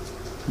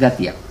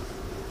ගතියක්.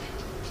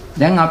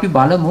 දැන් අපි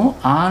බලමු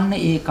ආන්න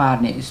ඒ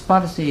කාරණේ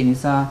ස්පර්ශය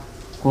නිසා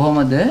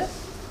කොහොමද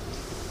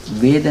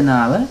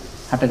වේදනාව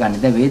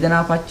හටගන්නේ. දැන්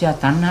වේදනා පත්‍ය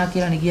තණ්හා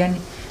කියලානේ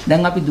කියන්නේ.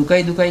 දැන් අපි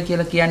දුකයි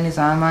කියලා කියන්නේ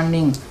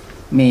සාමාන්‍යයෙන්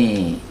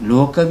මේ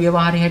ලෝක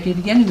ව්‍යවහාරය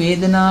හැටියට කියන්නේ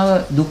වේදනාව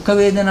දුක්ඛ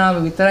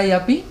වේදනාව විතරයි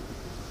අපි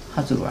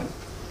හසුරුවන්නේ.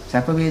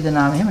 සැප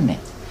වේදනාව එහෙම නැහැ.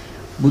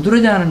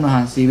 බුදුරජාණන්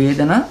වහන්සේ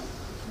වේදනා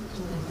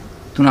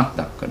තුනක්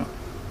දක්වනවා.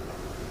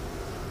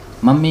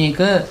 මම මේක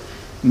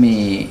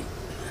මේ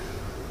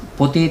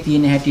පොතේ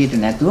තියෙන හැටියට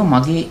නැතුව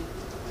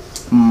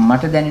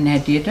මට දැනෙන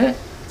හැටියට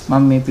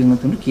මම මේ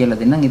පින්වතුන්ට කියලා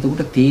දෙන්නම්.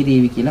 එතකොට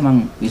තේරෙවි කියලා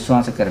මම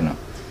විශ්වාස කරනවා.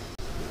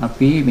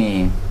 අපි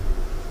මේ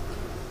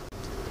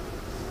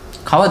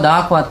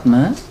කවදාකවත්ම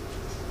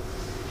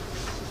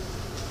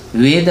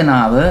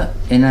වේදනාව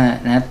එන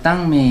නැත්තම්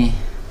මේ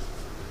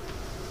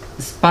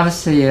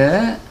ස්පර්ශය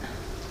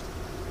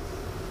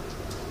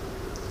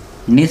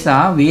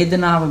නිසා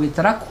වේදනාව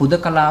විතරක්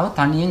හුදකලාව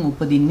තනියෙන්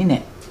උපදින්නේ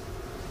නැහැ.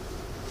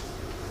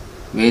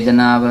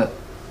 වේදනාව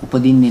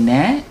උපදින්නේ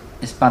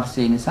නැහැ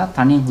ස්පර්ශය නිසා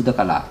තනියෙන්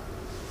හුදකලාව.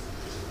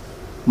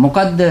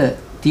 මොකද්ද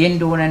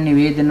තියෙන්න ඕනන්නේ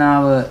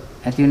වේදනාව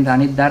ඇති වෙන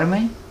අනිත්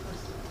ධර්මයි?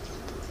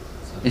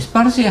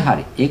 ස්පර්ශය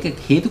හරි. ඒක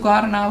හේතු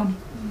කාරණාවනේ.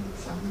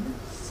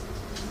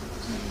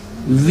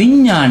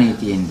 විඥාණය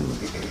තියෙන්න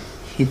ඕනේ.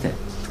 හිත.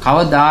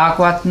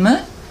 කවදාකවත්ම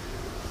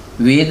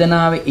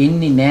වේදනාව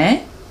එන්නේ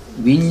නැහැ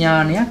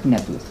විඥානයක්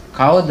නැතුව.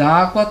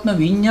 කවදාකවත්ම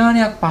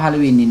විඥානයක් පහළ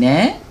වෙන්නේ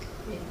නැහැ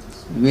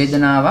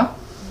වේදනාවක්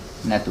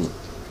නැතුව.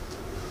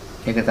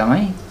 ඒක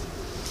තමයි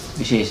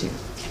විශේෂය.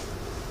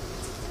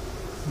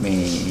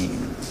 මේ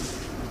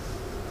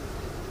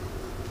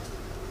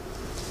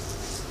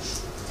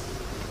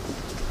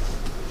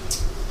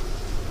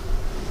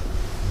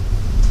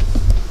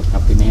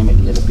අපි මෙහෙම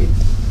ලියලා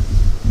බලමු.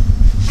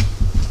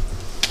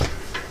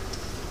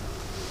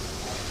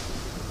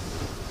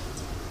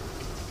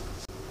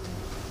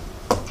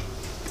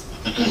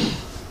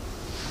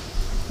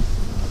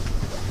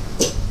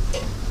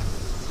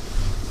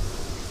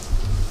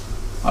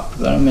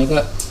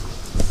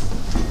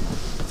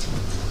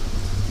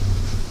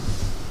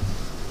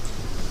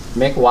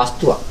 මේක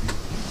වස්තුවක්.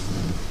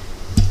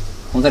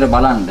 හොඳට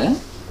බලන්න.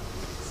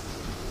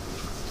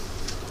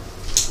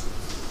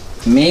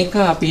 මේක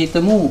අපි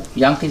හිතමු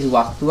යම්කිසි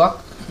වස්තුවක්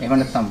එහෙම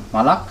නැත්නම්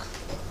මලක්.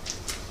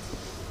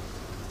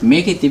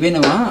 මේකේ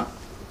තිබෙනවා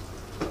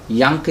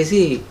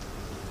යම්කිසි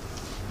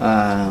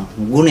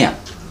ගුණයක්.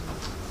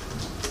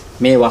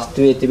 මේ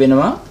වස්තුවේ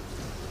තිබෙනවා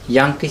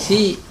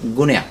යම්කිසි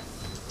ගුණයක්.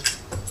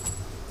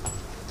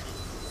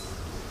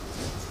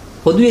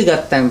 පොදුවේ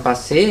ගත්තයින්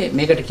පස්සේ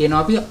මේකට කියනවා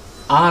අපි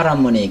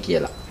ආරම්මණය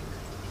කියලා.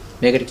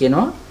 මේකට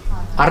කියනවා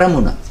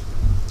අරමුණ.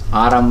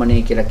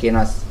 ආරම්මණය කියලා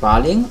කියනවා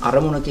පාලියෙන්,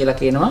 අරමුණ කියලා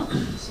කියනවා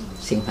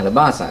සිංහල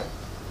භාෂාවේ.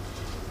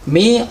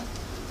 මේ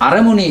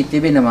අරමුණේ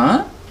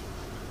තිබෙනවා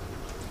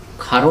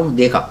කරුණු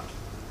දෙකක්.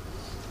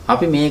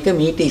 අපි මේක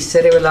මීට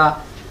ඉස්සර වෙලා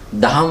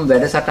දහම්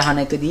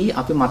වැඩසටහනකදී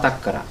අපි මතක්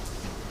කරා.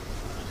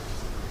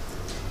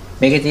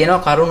 මේකේ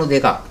තියෙනවා කරුණු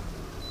දෙකක්.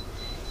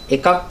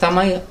 එකක්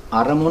තමයි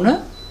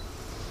අරමුණ,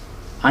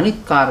 අනිත්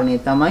කාරණේ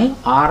තමයි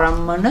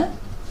ආරම්මන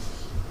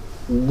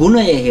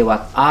ගුණය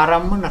හේවත්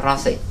ආරම්මන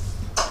රසය.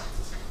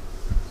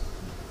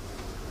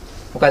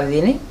 මොකද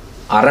තියෙන්නේ?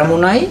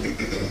 අරමුණයි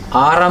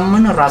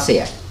ආරම්මන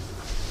රසයයි.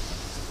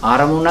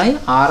 අරමුණයි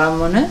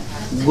ආරම්මන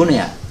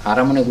ගුණයයි.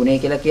 අරමුණේ ගුණය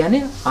කියලා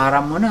කියන්නේ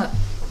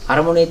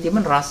අරමුණේ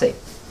තිබෙන රසය.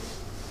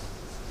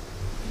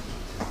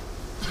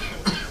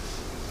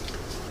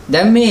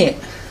 දැන් මේ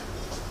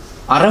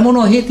අරමුණ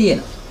ඔහි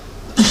තියෙනවා.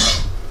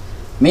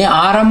 මේ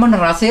ආරම්මන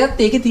රසයත්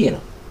ඒකේ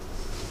තියෙනවා.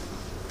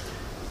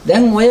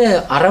 දැන් ඔය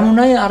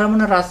අරමුණයි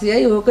අරමුණ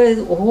රසයයි ඕක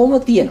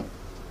ඔහොම තියෙනවා.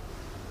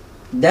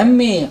 දැන්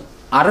මේ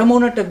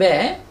අරමුණට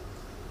බෑ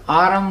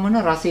ආරම්මන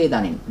රසය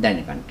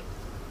දැනගන්න.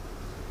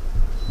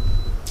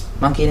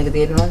 මං කියන එක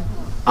තේරෙනවද?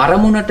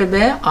 අරමුණට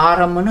බෑ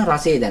ආරම්මන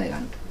රසය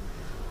දැනගන්න.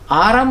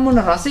 ආරම්මන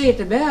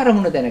රසයට බෑ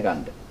අරමුණ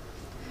දැනගන්න.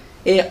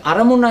 ඒ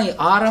අරමුණයි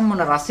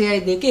ආරම්මන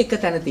රසයයි දෙක එක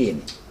තැන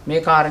තියෙන්නේ.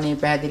 මේ කාරණේ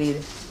පැහැදිලිද?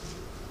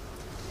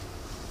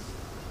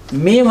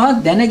 මේවා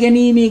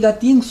දැනගැනීමේ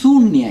ගතියෙන්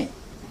ශූන්‍යයි.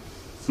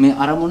 මේ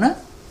අරමුණ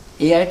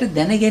ඒ අයට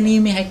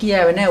දැනගැනීමේ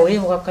හැකියාව නැහැ. ඔය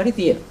මොකක් හරි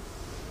තියෙනවා.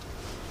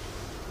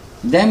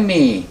 දැන්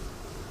මේ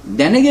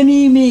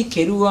දැනගැනීමේ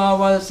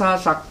කෙරුවාවල් සහ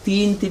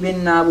ශක්තියින්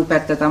තිබෙන්නා වූ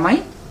පැත්ත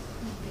තමයි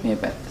මේ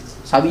පැත්ත.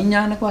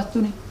 සවිඥානික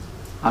වස්තුනේ.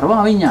 අරව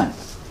අවිඥානික.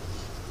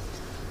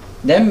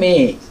 දැන්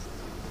මේ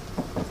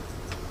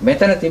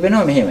මෙතන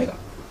තිබෙනවා මෙහෙම එකක්.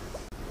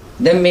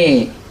 දැන්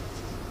මේ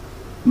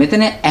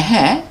මෙතන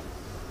ඇහැ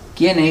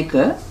කියන එක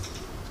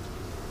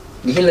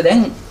ගිහිල්ලා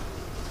දැන්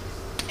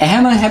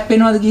ඇහැම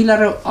හැප්පෙනවද ගිහිල්ලා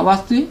අර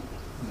අවස්ථුවේ?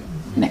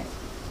 නැහැ.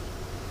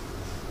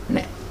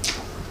 නැහැ.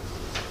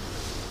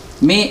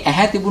 මේ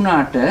ඇහැ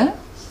තිබුණාට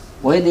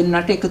ඔය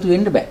දෙන්නට එකතු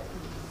වෙන්න බෑ.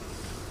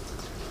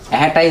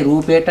 ඇහැටයි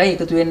රූපයටයි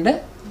එකතු වෙන්න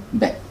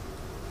බෑ.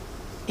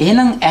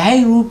 එහෙනම්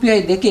ඇහැයි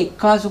රූපයයි දෙක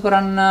එක්කාසු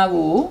කරන්නා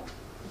වූ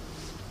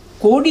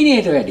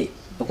කෝඩිනේටර් වැඩි.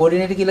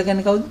 කෝඩිනේටර් කියලා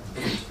කියන්නේ කවුද?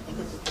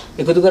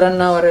 එකතු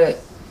කරන්නා වර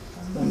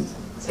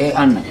ඒ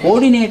අන්න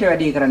කෝඩිනේටර්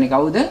වැඩි කරන්නේ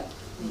කවුද?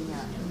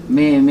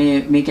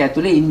 මේක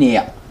ඇතුලේ ඉන්නේ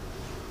යා.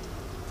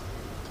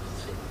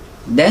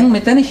 දැන්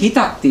මෙතන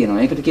හිතක්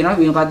තියෙනවා. ඒකට කියනවා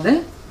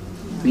මොකද්ද?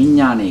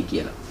 විඥානය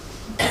කියලා.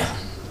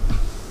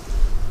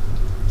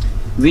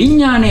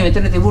 විඥානය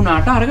මෙතන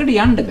තිබුණාට අරකට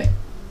යන්න බෑ.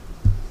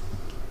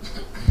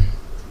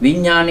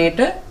 විඥාණයට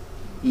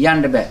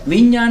යන්න බෑ.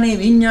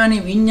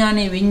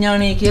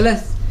 විඥානේ කියලා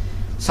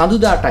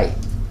සඳුදාටයි,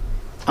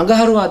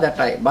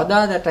 අඟහරුවාදටයි,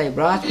 බදාදටයි,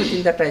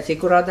 බ්‍රහස්පතින්දටයි,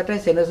 සිකුරාදටයි,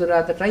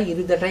 සෙනසුරාදටයි,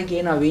 ඉරිදටයි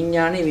කියන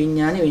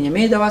විඥානේ.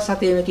 මේ දවස්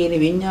 7ෙම කියන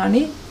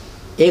විඥානේ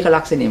ඒක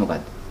ලක්ෂණය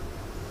මොකද්ද?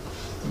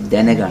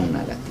 දැනගන්න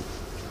ගතිය.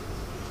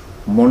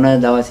 මොන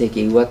දවසේ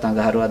කිව්වත්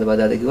අඟහරුවාද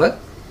බදාද කිව්වත්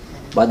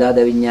බදාද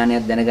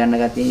විඥානයක් දැනගන්න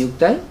ගතිය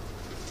යුක්තයි.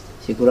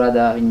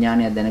 සිකුරාදා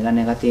විඥානයක්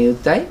දැනගන්න ගතිය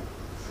යුක්තයි.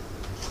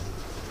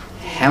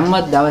 හැම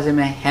දවසෙම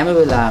හැම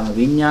වෙලාවෙම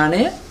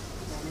විඥානය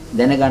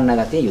දැනගන්න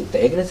ගතිය යුක්තයි.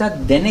 ඒක නිසා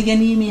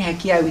දැනගැනීමේ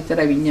හැකියාව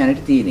විතරයි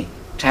විඥාණයට තියෙන්නේ.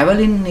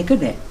 ට්‍රැවලින් එක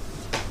නෑ.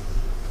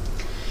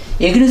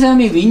 ඒක නිසා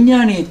මේ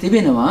විඥානයේ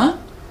තිබෙනවා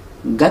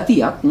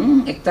ගතියක්,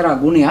 එක්තරා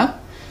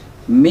ගුණයක්.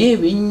 මේ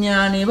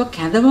විඥානයව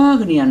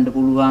කැඳවාගෙන යන්න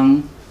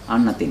පුළුවන්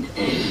අන්න අතින්.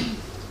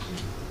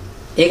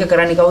 ඒක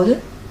කරන්නේ කවුද?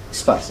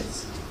 ස්පර්ශය.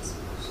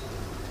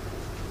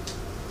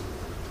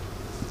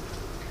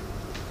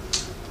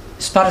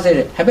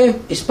 ස්පර්ශය. හැබැයි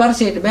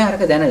ස්පර්ශයට බෑ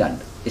අරක දැනගන්න.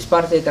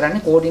 ස්පර්ශය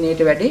කරන්නේ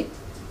කෝඩිනේටර් වැඩේ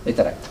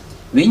විතරයි.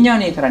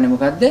 විඥානය කරන්නේ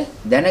මොකද්ද?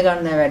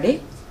 දැනගන්න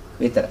වැඩේ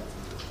විතරයි.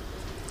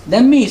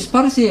 දැන් මේ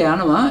ස්පර්ශය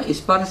යනවා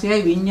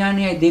ස්පර්ශයයි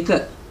විඥානයයි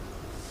දෙක.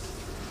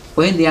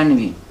 කොහෙන්ද යන්නේ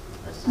මේ?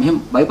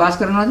 මෙහෙම බයිපාස්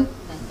කරනවද?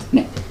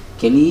 නෑ.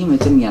 කෙලී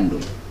මෙතන යන්න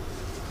ඕනේ.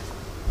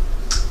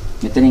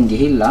 මෙතනින්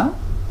ගිහිල්ලා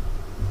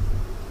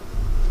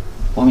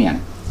කොහොම යන්නේ?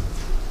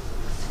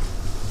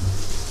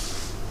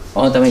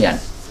 ඔහොම තමයි යන්නේ.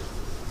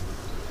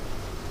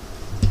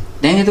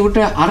 දැන් එතකොට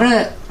අර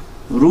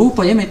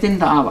රූපය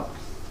මෙතෙන්ට ආවා.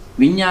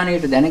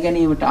 විඥාණයට දැන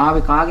ගැනීමට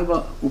ආවේ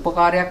කාගේ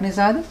උපකාරයක්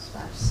නිසාද?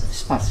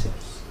 ස්පර්ශය.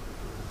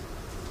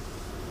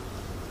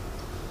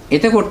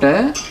 එතකොට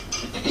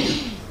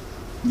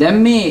දැන්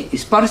මේ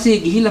ස්පර්ශයේ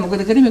ගිහිල්ලා මොකද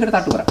කරන්නේ? මේකට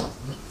තට්ටු කරා.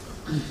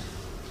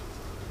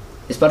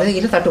 ස්පර්ශයේ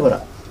ගිහිල්ලා තට්ටු කරා.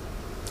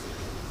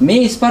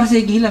 මේ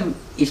ස්පර්ශයේ ගිහිල්ලා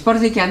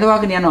ස්පර්ශයේ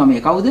කැඳවාගෙන යනවා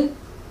මේ කවුද?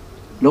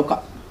 ලෝක.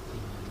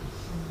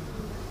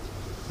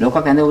 ලෝක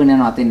කැඳවගෙන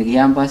යනවා අතෙන්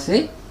ගියාන්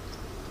පස්සේ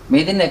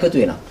මේ දෙන්න එකතු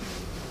වෙනවා.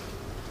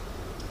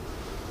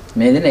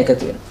 මේ දෙන්න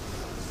එකතු වෙනවා.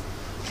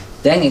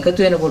 දැන් එකතු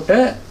වෙනකොට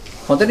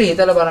හොඳට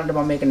හිතලා බලන්න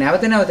මම මේක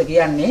නැවත නැවත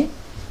කියන්නේ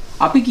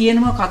අපි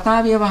කියනවා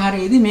කතා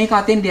ව්‍යවහාරයේදී මේක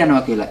අතෙන්ට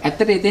යනවා කියලා.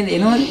 ඇත්තට එතෙන්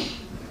එනවද?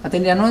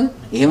 අතෙන්ට යනවද?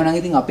 එහෙමනම්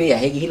ඉතින් අපේ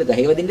ඇහැ ගිහිල්ලා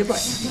ගහේ වදින්න එපා.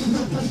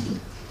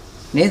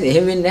 නේද?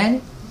 එහෙම වෙන්නේ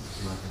නැහනේ.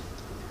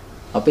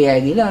 අපේ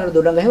ඇහැ ගිහිල්ලා අර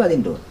දොඩම් ගහේ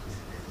වදින්න ඕන.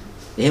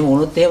 එහෙම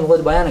වුණොත් එහෙම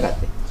මොකද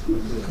භයානකත්වය?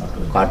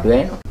 කාටු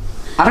වෙනවා.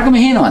 අරක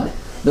මෙහෙනවද?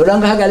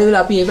 දොඩම් ගහ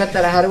ගැලවිලා අපි මේ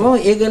පැත්තට හරවම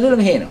ඒ ගැලවිලා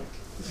මෙහෙනවා.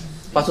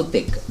 පසුත්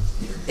එක්ක.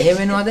 එහෙම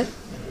වෙනවද?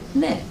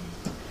 නෑ.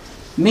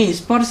 මේ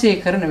ස්පර්ශය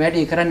කරන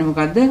වැඩේ කරන්නේ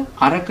මොකද්ද?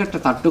 අරකට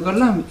තට්ටු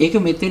කරලා ඒක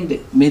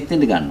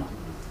මෙතෙන්ට ගන්නවා.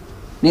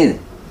 නේද?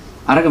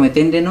 අරක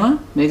මෙතෙන්ට එනවා,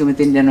 මේක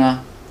මෙතෙන්ට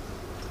යනවා.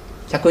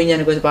 චක්කු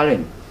විඤ්ඤාණය කොහෙද පාල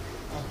වෙන්නේ?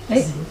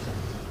 ඇයි?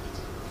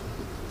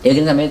 ඒක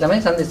නිසා මේ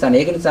තමයි සම්දිස්ථාන.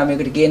 ඒක නිසා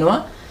මේකට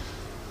කියනවා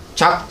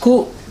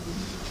චක්කු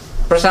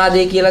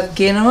ප්‍රසාදේ කියලා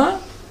කියනවා.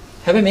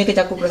 හැබැයි මේක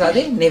චක්කු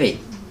ප්‍රසාදේ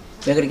නෙවෙයි.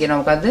 මේකට කියනවා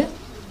මොකද්ද?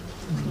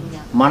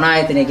 මන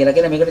ආයතනය කියලා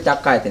කියන මේකට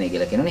චක්ක ආයතනය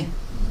කියලා කියනනේ.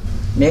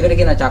 මේකට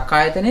කියනවා චක්ක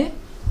ආයතනය,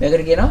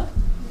 මේකට කියනවා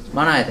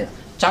මන ආයතනය.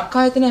 චක්ක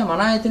ආයතනය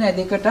මන ආයතනය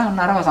දෙකට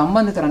අරව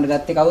සම්බන්ධ කරන්න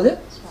ගත්තේ කවුද?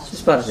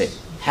 ස්පර්ශය.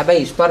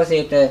 හැබැයි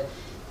ස්පර්ශයට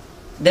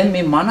දැන්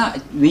මේ මන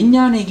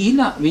විඥානේ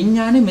ගිහිල්ලා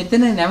විඥානේ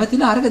මෙතන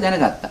නැවතිලා අරක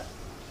දැනගත්තා.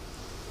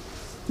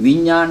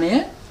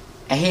 විඥාණය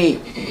ඇහි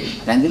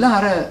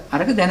රැඳිලා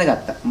අරක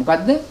දැනගත්තා.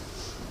 මොකද්ද?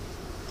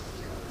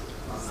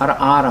 අර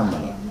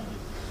ආරම්භණය.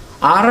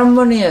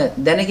 ආරම්භණය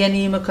දැන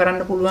ගැනීම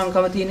කරන්න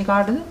පුළුවන්කම තියෙන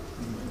කාටද?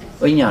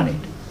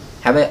 විඥාණයට.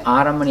 හැබැයි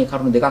ආරම්භණයේ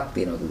කරුණු දෙකක්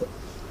තියෙනවා දුක.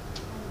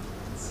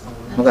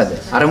 මොකද්ද?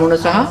 අරමුණ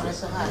සහ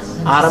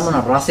ආරම්භන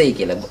රසය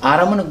කියලා.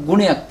 ආරම්භන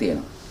ගුණයක්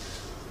තියෙනවා.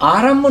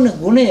 ආරම්භන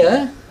ගුණය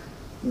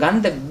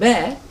ගන්න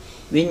බෑ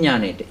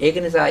විඥාණයට. ඒක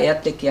නිසා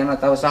එයත් එක්ක යන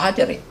තව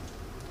සහචරේ.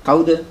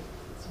 කවුද?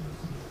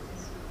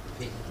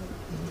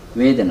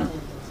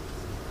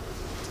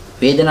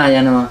 වේදනා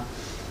යනවා.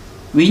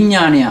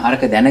 විඥාණය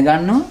අරක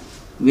දැනගන්නවා.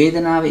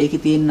 වේදනාව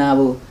ඒකේ තියෙනා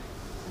වූ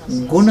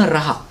ගුණ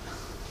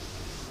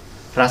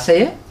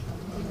රසය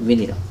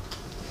විඳිනවා.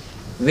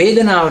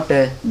 වේදනාවට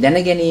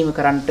දැන ගැනීම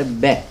කරන්නට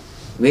බෑ.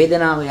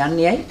 වේදනාව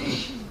යන්නේ ඇයි?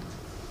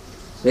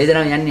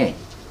 වේදනාව යන්නේ ඇයි?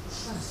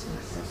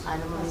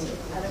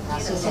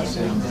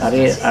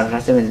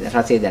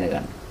 රසය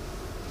දැනගන්න.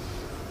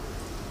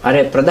 අර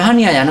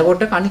ප්‍රධානියා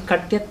යනකොට අනික්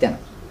කට්ටියත් යනවා.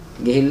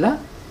 ගිහිල්ලා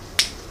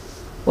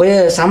ඔය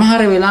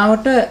සමහර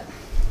වෙලාවට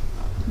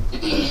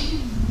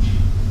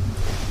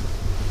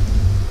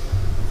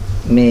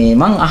මේ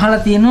මං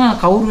අහලා තියෙනවා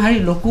කවුරු හරි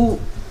ලොකු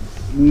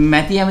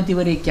මැති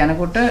ඇමතිවරයෙක්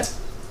යනකොට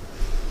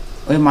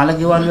ඔය මල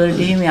ගෙවල් වලට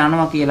එහෙම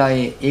යනවා කියලා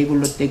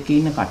ඒගොල්ලොත් එක්ක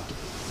ඉන්න කට්ටිය.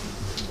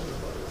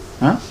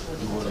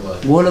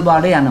 ගෝල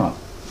බාලේ යනවා.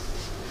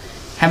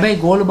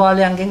 හැබැයි ගෝල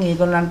බාලයන්ගෙන්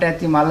ඒගොල්ලන්ට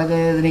ඇති මල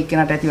ගෙදරේ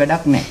කෙනාට ඇති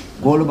වැඩක් නැහැ.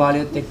 ගෝල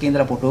බාලියොත් එක්ක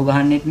ඉඳලා ෆොටෝ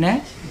ගහන්නෙත්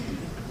නැහැ.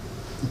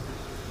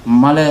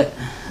 මල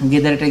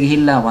ගෙදරට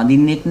ගිහිල්ලා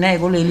වඳින්නෙත් නැහැ.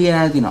 ඒගොල්ලෝ එළිය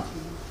නැතිනවා.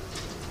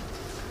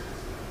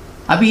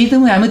 අපි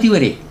හිතමු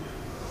ඇමතිවරේ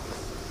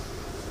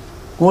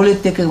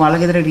ගෝලෙත් එක්ක මල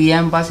ගෙදරට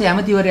ගියාන් පස්සේ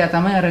ඇමතිවරයා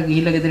තමයි අර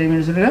ගිහිල්ලා ගෙදර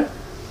මිනිස්සුන්ට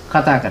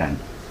කතා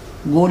කරන්නේ.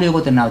 ගෝලිය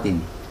කොතන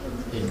නවතින්නේ?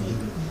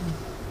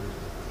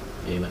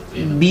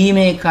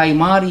 බීමේකයි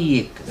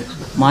මාරියෙක්.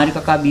 මාරි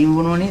කකා බීම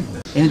බොනව නේද?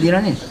 එහෙම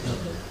දිනන නේද?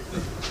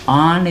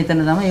 ආන්න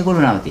එතන තමයි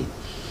ඒගොල්ලෝ නවතින්නේ.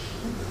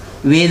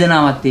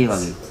 වේදනාවත් ඒ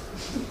වගේ.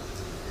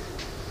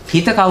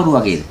 හිත කවුරු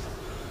වගේද?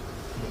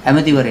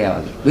 ඇමතිවරයා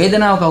වගේ.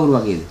 වේදනාව කවුරු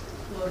වගේද?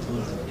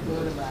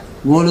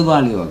 ගෝලු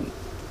බාලිය වගේ.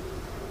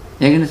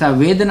 ඒක නිසා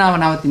වේදනාව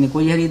නවතින්නේ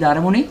කොයි හරිද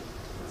අරමුණේ?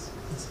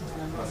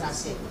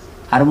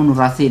 අරමුණු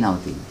රසේ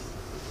නවතින්නේ.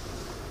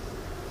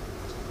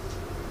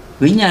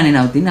 විඥානේ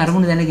නවතින්නේ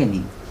අරමුණ දැන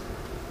ගැනීම.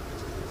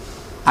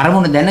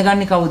 අරමුණ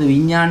දැනගන්නේ කවුද?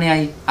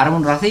 විඥානයයි.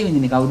 අරමුණු රසය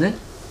විඳින්නේ කවුද?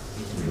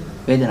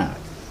 වේදනාව.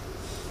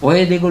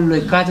 ඔය දෙගොල්ලෝ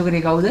එකාතු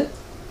කරේ කවුද?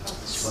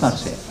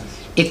 ස්පර්ශය.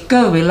 එක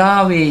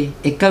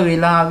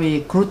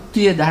වෙලාවේ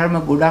කෘත්‍ය ධර්ම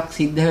ගොඩක්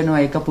සිද්ධ වෙනවා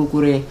එක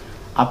පුකුරේ.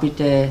 අපිට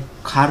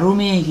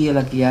කර්මය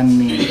කියලා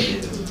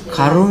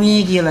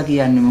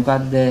කියන්නේ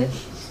මොකද්ද?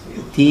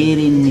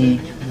 තේරෙන්නේ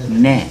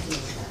නැහැ.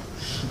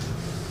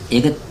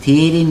 ඒක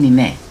තේරෙන්නේ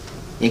නැහැ.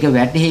 ඒක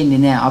වැටහෙන්නේ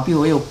නැහැ. අපි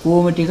ඔය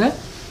ඔක්කොම ටික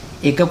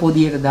එක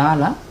පොදියට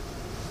දාලා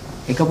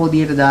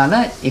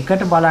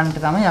එකට බලන්න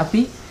තමයි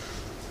අපි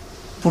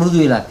පුරුදු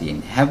වෙලා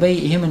තියෙන්නේ.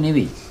 හැබැයි එහෙම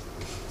නෙවෙයි.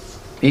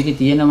 ඒකේ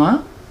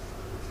තියෙනවා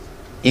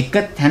එක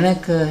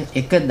තැනක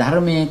එක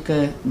ධර්මයක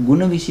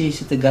ಗುಣ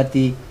විශේෂිත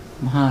ගති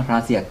මහා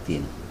රාශියක්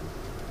තියෙනවා.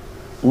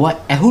 ඔය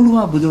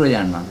ඇහුලුවා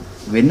බුදුරජාණන්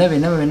වහන්සේ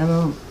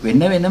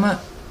වෙනම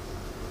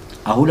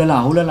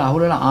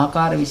අහුලලා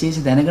ආකාර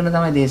විශේෂ දැනගෙන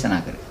තමයි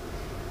දේශනා කරේ.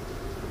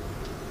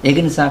 ඒක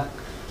නිසා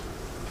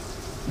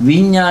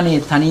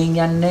විඥානයේ තනියෙන්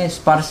යන්නේ,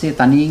 ස්පර්ශයේ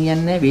තනියෙන්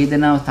යන්නේ,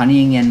 වේදනාව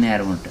තනියෙන් යන්නේ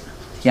අරමුණට.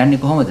 යන්නේ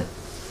කොහොමද?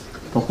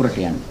 පොකුරට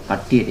යන්නේ,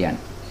 කට්ටියට යන්නේ.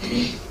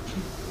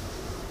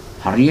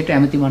 හරියට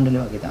ඇමති මණ්ඩලය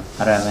වගේ තමයි.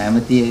 අර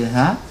ඇමති සහ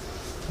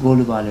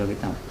ගෝලු බාලය වගේ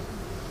තමයි.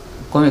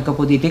 ඔක්කොම එක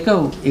පොදියට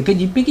එක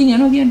ජිප් එකකින්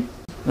යනවා කියන්නේ.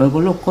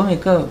 ඔයගොල්ලෝ ඔක්කොම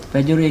එක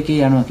පැජරෝ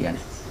එකේ යනවා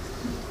කියන්නේ.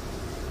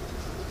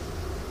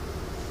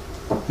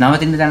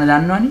 නවතින්න තැන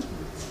දන්නවනේ.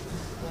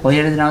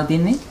 කොහෙද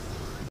නවතින්නේ?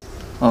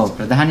 ඔව්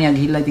ප්‍රධානියා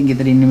ගිහිල්ලා ඉතින්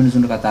ගෙදර ඉන්න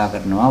මිනිස්සුන්ට කතා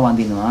කරනවා,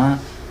 වඳිනවා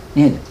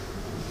නේද?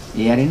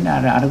 ඒ අරින්න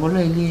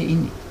අරගොල්ලෝ එළියේ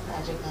ඉන්නේ.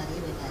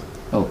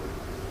 ඔව්.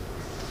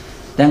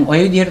 දැන් ওই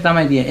විදිහට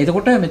තමයි තියෙන්නේ.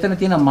 එතකොට මෙතන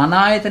තියෙන මන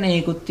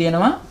ආයතනයකුත්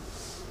තියෙනවා,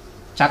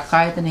 චක්ක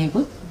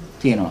ආයතනයකුත්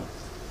තියෙනවා.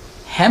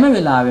 හැම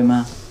වෙලාවෙම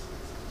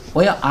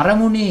ඔය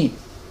අරමුණේ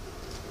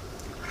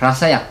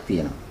රසයක්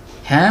තියෙනවා.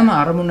 හැම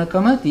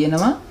අරමුණකම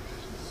තියෙනවා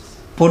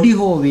පොඩි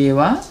හෝ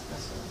වේවා,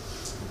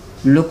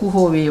 ලොකු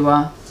හෝ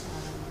වේවා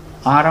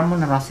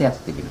ආරම්මන රසයක්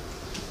තිබෙනවා.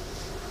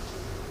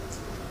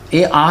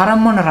 ඒ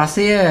ආරම්මන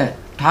රසය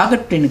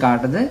ටාගට් වෙන්නේ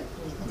කාටද?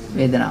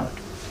 වේදනාවට.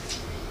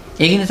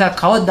 ඒක නිසා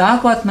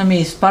කවදාකවත්ම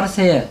මේ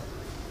ස්පර්ශය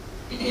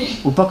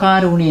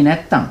උපකාර වුණේ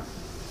නැත්තම්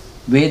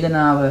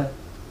වේදනාව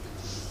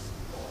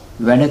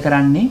වැඩ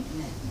කරන්නේ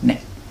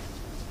නැහැ.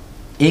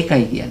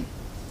 ඒකයි කියන්නේ.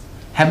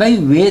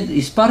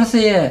 හැබැයි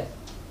ස්පර්ශය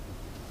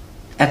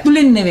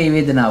ඇතුළෙන් නෙවෙයි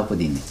වේදනාව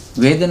උපදින්නේ.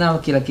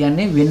 වේදනාව කියලා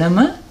කියන්නේ වෙනම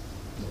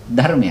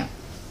ධර්මයක්.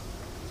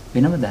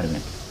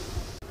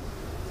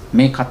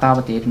 මේ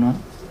කතාව තේරෙනවද?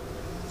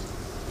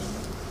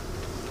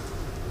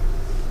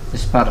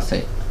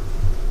 ස්පර්ශය.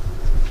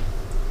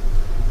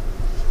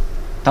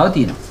 තව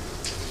තියෙනවා.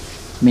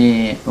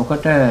 මේ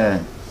ඔකට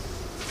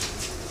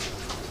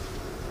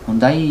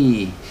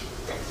හොඳයි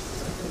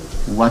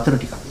වතුර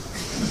ටිකක්.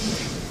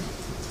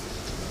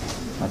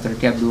 වතුර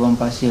ටිකක් දුවන්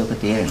පස්සේ ඔක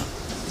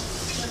තේරෙනවා.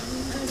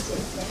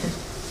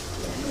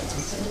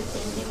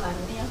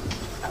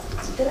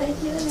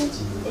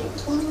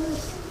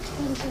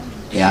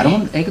 ඒ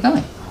අරමුණ ඒක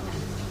තමයි.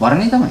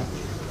 වර්ණය තමයි.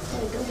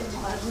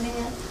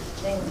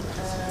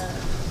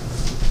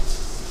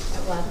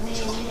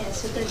 වර්ණයේ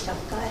ඇසුර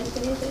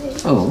චක්කායතනයේ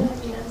ඔව්.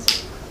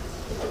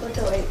 එතකොට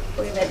ඔය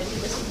වැඩ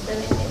ටික සිද්ධ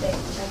වෙන්නේ දැන්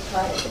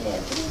චක්කායතනයේ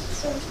ඇතුලේ.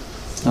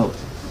 ඔව්.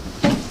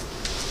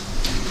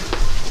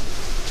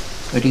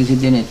 ඔය ටික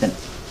සිද්ධ වෙන්නේ එතන.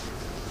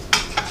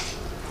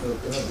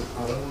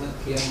 අරමුණ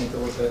කියන්නේ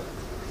එතකොට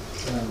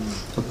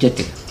ඔබ්ජෙක්ට්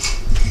එක.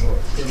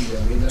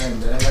 වේදනාවෙන්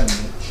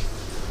දැනගන්නේ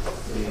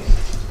ඒ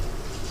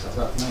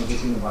සසක්නා එකේ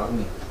තියෙන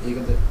වර්ණය.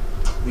 ඒකද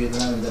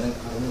වේදනාවෙන් දැන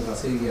අරමුණු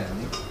රසය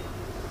කියන්නේ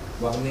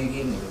වර්ණය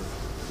කියන්නේ.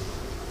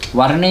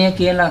 වර්ණය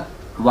කියලා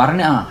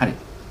වර්ණ හරි.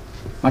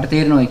 මට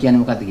තේරෙනවා ඒ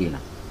කියන්නේ මොකද්ද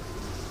කියලා.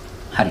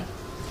 හරි.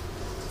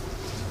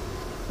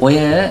 ඔය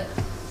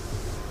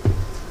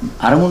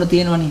අරමුණ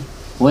තියෙනවනේ.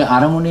 ඔය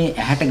අරමුණේ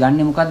ඇහැට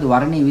ගන්නෙ මොකද්ද?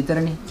 වර්ණය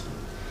විතරනේ.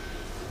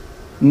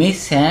 මේ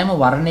සෑම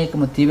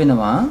වර්ණයකම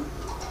තිබෙනවා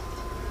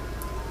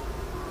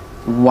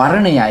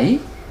වර්ණයයි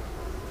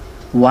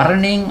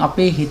වර්ණයෙන්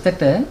අපේ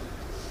හිතට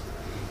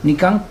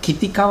නිකන්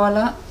කිති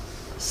කවලා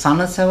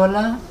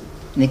සනසවලා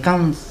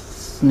නිකන්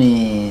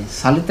මේ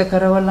සලිත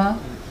කරවලා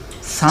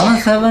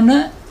සනසවන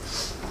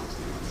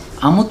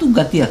අමුතු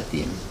ගතියක්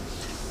තියෙනවා.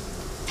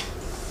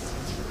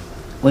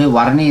 ඔය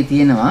වර්ණයේ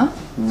තියෙනවා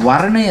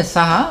වර්ණය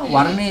සහ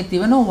වර්ණයේ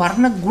තිබෙන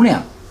වර්ණ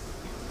ගුණයක්.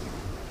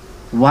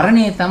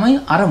 වර්ණය තමයි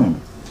අරමුණ.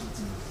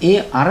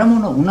 ඒ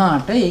අරමුණ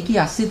උනාට ඒකේ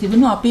ඇස්සේ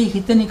තිබෙන අපේ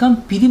හිත නිකන්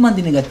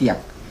පිරිමදින ගතියක්.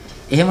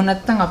 එහෙම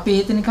නැත්නම් අපේ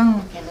හිත නිකන්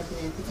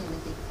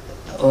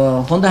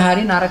හොඳ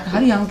හරි නරක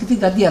හරි යම්කිසි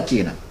ගතියක්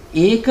තියෙනවා.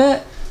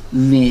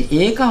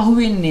 ඒක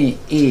අහුවෙන්නේ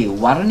ඒ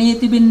වර්ණයේ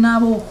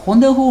තිබෙනා වූ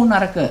හොඳ හෝ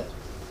නරක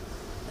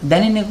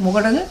දැනෙන්නේ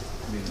මොකටද?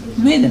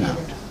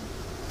 වේදනාවට.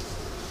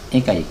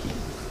 ඒකයි කියන්නේ.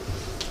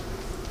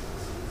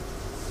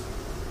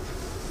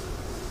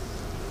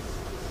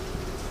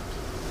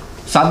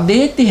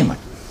 සද්දේත් එහෙමයි.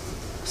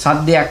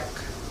 සද්දයක්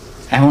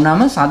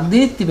ඇහුනම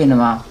සද්දේත්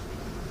තිබෙනවා.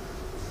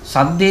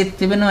 සද්දේත්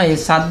තිබෙනවා. ඒ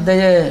සද්දය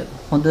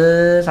හොඳ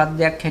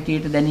සද්දයක්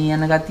හැටියට දැනී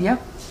යන ගතියක්.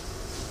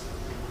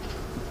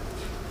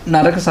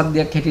 නරක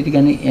සද්දයක් හැටියට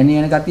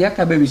යන ගතියක්.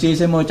 හැබැයි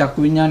විශේෂයෙන්ම ඔය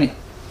චක්කු විඥානේ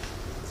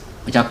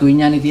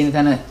තියෙන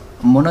තැන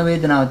මොන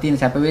වේදනාවක් තියෙන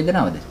සැප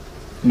වේදනාවද?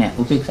 නෑ,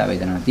 උපේක්ෂා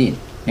වේදනාවක් තියෙන.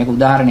 මේක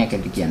උදාහරණයක්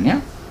ඇටියට කියන්නේ.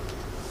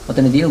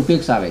 ඔතන තියෙන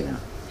උපේක්ෂා වේදනාව.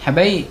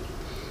 හැබැයි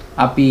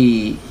අපි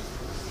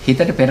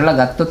හිතට පෙරලා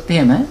ගත්තොත්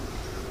එහෙම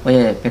ඔය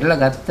පෙරලා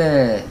ගත්ත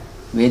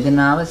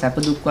වේදනාව සැප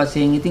දුක්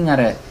වශයෙන් ඉතින්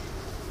අර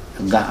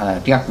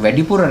ටිකක්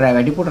වැඩිපුර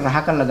රහ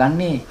කරලා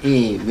ගන්නේ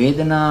ඒ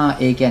වේදනා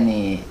ඒ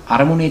කියන්නේ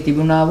අරමුණේ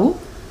තිබුණා වූ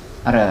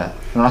අර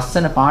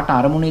ලස්සන පාට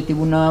අරමුණේ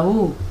තිබුණා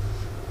වූ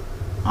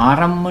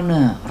ආරම්මන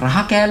රහ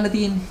කෑල්ල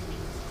තියෙන්නේ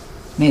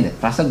නේද?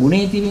 රස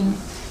ගුණේ තිබෙන්නේ.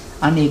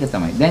 අන්න ඒක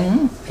තමයි.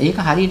 දැන් ඒක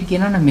හරියට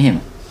කියනවා නම් මෙහෙම.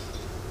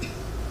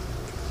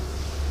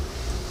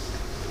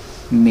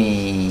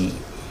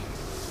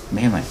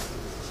 මෙහෙමයි.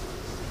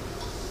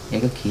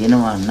 ඒක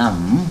කියනවා නම්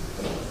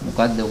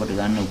මොකද්ද ඔකට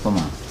ගන්න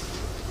උපමා?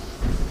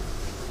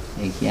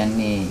 ඒ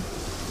කියන්නේ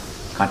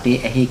කටේ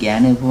ඇහි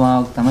ගෑන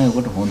උපමාවක් තමයි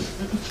ඔකට හොඳ.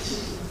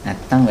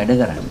 නැත්තම් වැඩ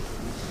කරන්නේ.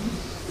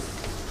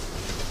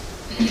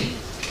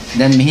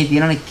 දැන් මෙහි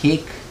තියෙනනේ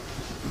කේක්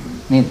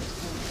නේද?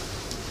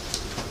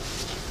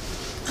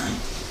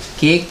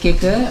 කේක්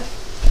එක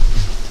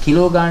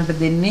කිලෝ ගානට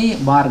දෙන්නේ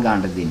බාර්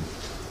ගානට දෙන්නේ.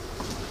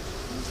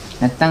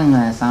 නැත්තම්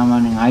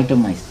සාමාන්‍යයෙන්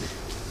අයිටමයිස්ද?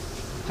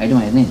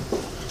 අයිටමයිස් නේද?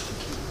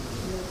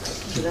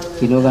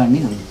 කිලෝ ගාන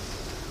නේද?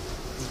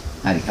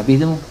 හරි අපි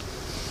හිතමු.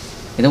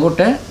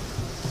 එතකොට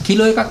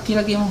කිලෝ එකක්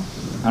කියලා කියමු.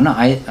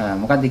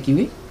 මොකද්ද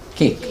කිව්වේ?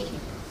 කේක්.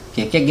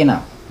 කේක් එක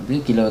ගෙනාව.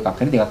 අපි කිලෝ එකක්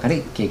හරි දෙකක් හරි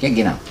කේක් එක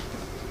ගෙනාව.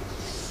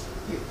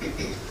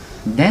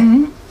 දැන්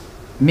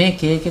මේ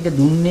කේක් එක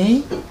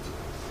දුන්නේ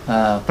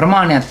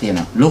ප්‍රමාණයක්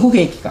තියෙනවා. ලොකු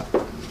කේක් එකක්.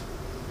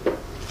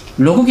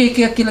 ලොකු කේක්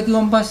එකක් කියලා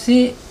කිව්වන්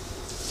පස්සේ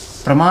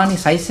ප්‍රමාණි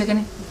සයිස්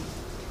එකනේ.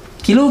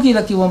 කිලෝ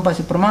කියලා කිව්වන්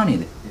පස්සේ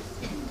ප්‍රමාණයද?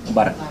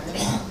 බර.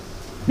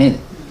 නේද?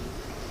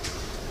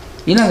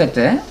 ඊළඟට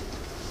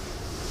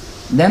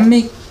දැන්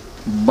මේ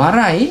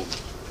බරයි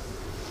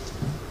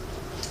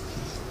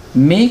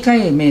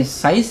මේකයි මේ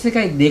සයිස්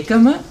එකයි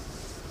දෙකම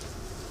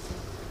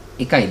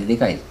එකයිද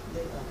දෙකයිද?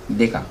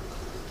 දෙකක්.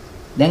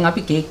 දැන්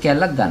අපි කේක්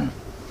කෑල්ලක් ගන්නවා.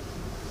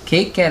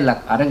 කේක් කෑල්ලක්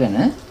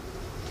අරගෙන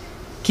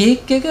කේක්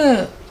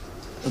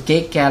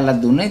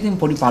කෑල්ලක් දුන්නා. ඉතින්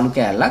පොඩි පළු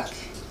කෑල්ලක්.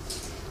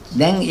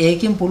 දැන්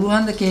ඒකෙන්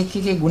පුළුවන් ද කේක්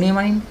එකේ ගුණය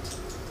මනින්න?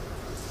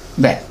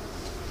 බෑ.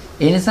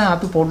 ඒ නිසා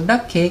අපි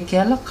පොඩ්ඩක් කේක්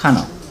කෑල්ලක්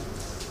කනවා.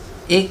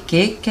 ඒ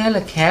කේක් කෑල්ල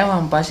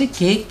කෑවන් පස්සේ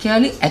කේක්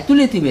කෑල්ලේ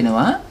ඇතුලේ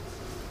තිබෙනවා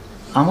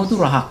අමුතු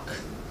රහක්.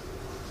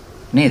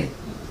 නේද?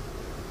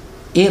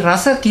 ඒ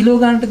රස කිලෝ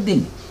ගන්නට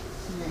දෙන්නේ.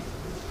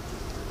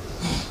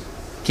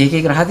 කේක්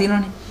එකේ රහ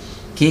තියෙනවනේ.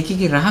 කේක්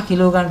එකේ රහ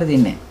කිලෝ ගන්නට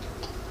දෙන්නේ නැහැ.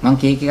 මම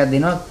කේක් එකක්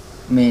දෙනවා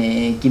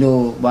මේ කිලෝ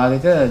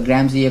භාගයක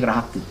ග්‍රෑම් 100ක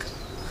රහක් එක්ක.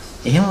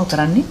 එහෙම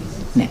කරන්නේ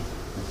නැහැ.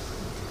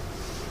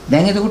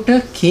 දැන් එතකොට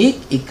කේක්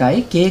එකයි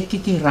කේක්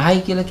එකේ රහයි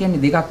කියලා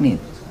කියන්නේ දෙකක් නේද?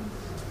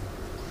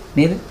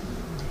 නේද?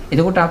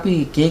 එතකොට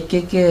අපි කේක්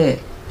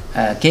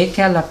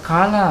කෑල්ලක්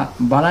කාලා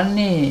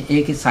බලන්නේ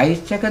ඒකේ සයිස්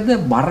එකද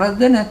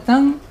බරද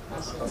නැත්නම්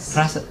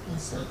රස.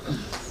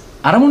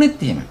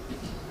 අරමුණෙත් එහෙම.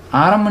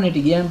 ආරම්භණයට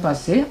ගියන්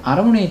පස්සේ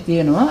අරමුණේ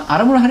තියෙනවා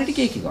අරමුණ හරියට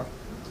කේක් එකක්.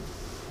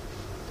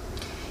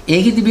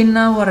 ඒකේ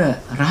තිබෙනා වූ අර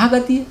රහ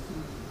ගතිය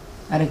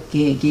අර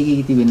කේක්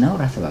එකේ තිබෙනා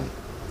වූ රස වගේ.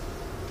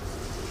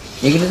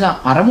 ඒක නිසා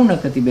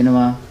අරමුණක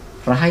තිබෙනවා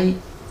රහයි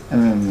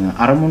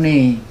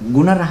අරමුණේ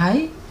ಗುಣ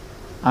රහයි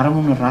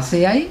අරමුණ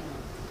රසයයි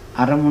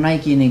අරමුණයි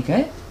කියන එක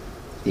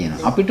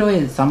තියෙනවා. අපිට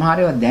ඔය සමහර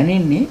ඒවා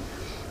දැනෙන්නේ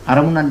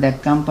අරමුණක්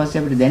දැක්කන්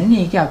පස්සේ අපිට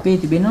දැනෙන්නේ ඒකේ අපේ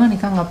තිබෙනවා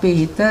නිකන් අපේ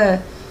හිත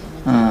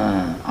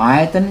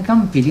ආයතන නිකන්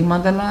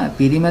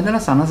පිරිමැදලා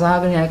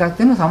සනසාගෙන එකක්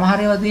තියෙනවා. සමහර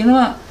ඒවා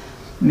තියෙනවා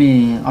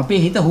මේ අපේ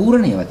හිත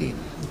හූරන ඒවා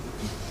තියෙනවා.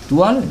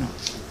 තුවාල වෙනවා.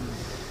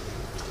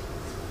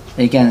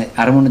 ඒ කියන්නේ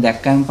අරමුණ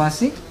දැක්කන්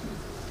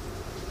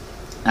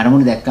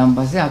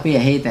පස්සේ අපි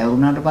ඇහි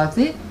තැවුරුනාට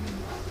පස්සේ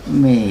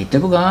මේ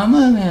හිටපු ගාම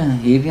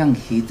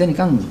හිත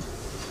නිකන්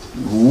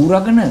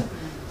හූරගෙන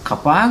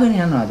කපාගෙන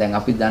යනවා. දැන්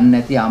අපි දන්නේ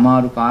නැති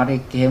අමාරු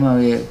කාර්යයක් එහෙම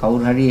ඔය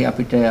කවුරු හරි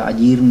අපිට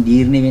ජීර්ණ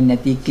වෙන්නේ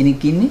නැති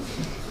කෙනෙක් ඉන්නේ.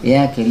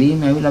 එයා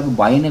කෙලින්ම ඇවිල්ලා අපි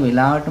බයින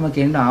වෙලාවටම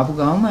කෙන්න ආපු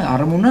ගාම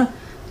අරමුණ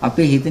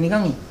අපේ හිත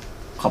නිකන්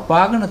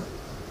කපාගෙන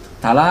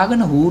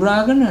තලාගෙන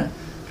හූරාගෙන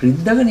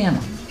රිද්දගෙන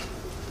යනවා.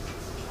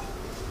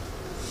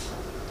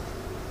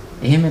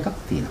 එහෙම එකක්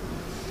තියෙනවා.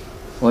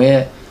 ඔය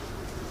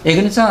ඒක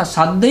නිසා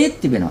සද්දේත්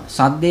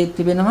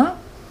තිබෙනවා.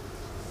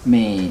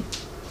 මේ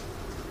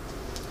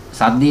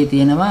සද්දේ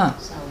තියෙනවා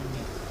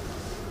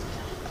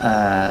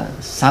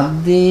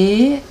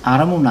සද්දේ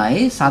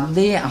අරමුණයි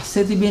සද්දේ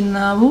ඇස්සේ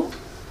තිබෙන්නා වූ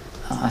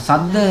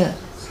සද්ද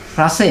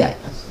රසයයි.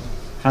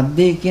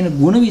 සද්දේ කියන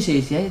ගුණ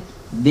විශේෂයයි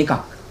දෙකක්.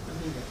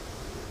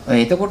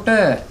 එතකොට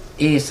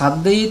ඒ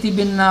සද්දේ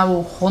තිබෙන්නා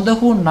වූ හොඳ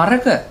හෝ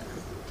නරක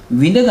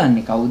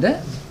විඳගන්නේ කවුද?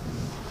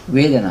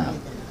 වේදනාව.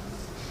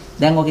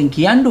 දැන් ඔකෙන්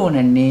කියන්න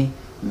ඕනන්නේ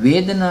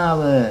වේදනාව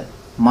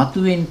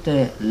මතුවෙන්න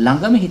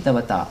ළඟම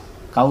හිතවතා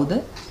කවුද?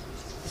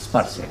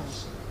 ස්පර්ශය.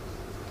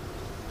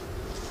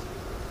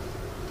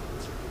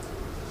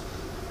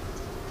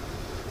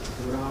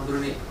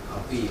 උදාහරණයක්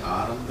අපි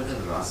ආරම්භන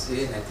රසය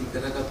නැති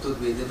කරගත්තොත්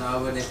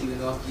වේදනාව නැති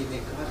වෙනවා කියන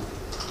එක හරිද?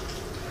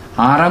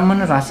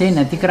 ආරම්භන රසය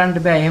නැති කරන්න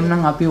බෑ.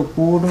 එහෙමනම් අපි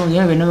ඔක්කොටම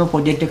ගියා වෙනම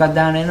ප්‍රොජෙක්ට් එකක්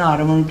දාන්න යනවා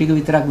අරමුණු ටික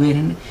විතරක්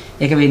වෙන්නේ.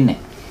 ඒක වෙන්නේ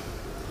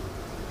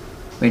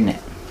නැහැ.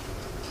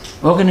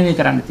 ඕක නෙවෙයි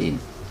කරන්න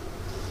තියෙන්නේ.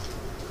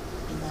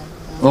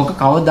 ඕක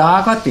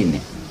කවදාකවත්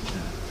වෙන්නේ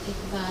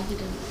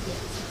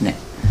නැහැ.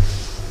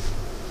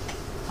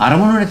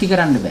 අරමුණු නැති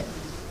කරන්න බෑ.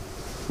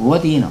 ඕවා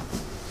තියෙනවා.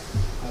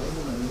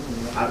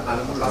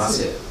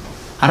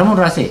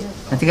 අරමුණු රසය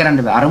නැති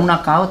කරන්න බෑ.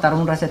 අරමුණක් ආවොත්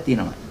අරමුණු රසයක්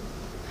තියෙනවා.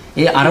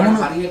 ඒ අරමුණු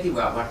හරියට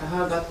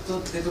වටහා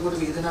ගත්තොත් එතකොට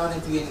වේදනාවක්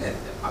නැති වෙන්නේ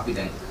නැද්ද? අපි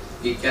දැන්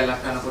කේක්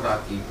කෑල්ලක්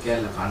කනකොට කේක්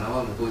කෑල්ල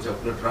කනවා මොකෝ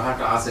චොක්ලට්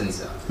රහට ආස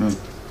නිසා.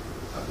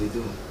 අපි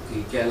දුමු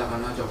කේක් කෑල්ල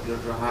කනවා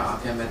චොක්ලට් රහ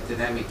අකමැත්තේ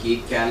නැහැ මේ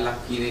කේක් කෑල්ලක්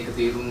කියන එක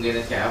තේරුම්ගෙන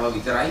කෑවා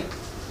විතරයි.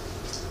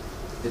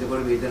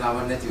 එතකොට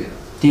වේදනාවක් නැති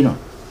වෙනවා. තියෙනවා.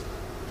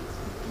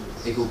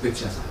 ඒක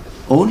උපේක්ෂා සහගත.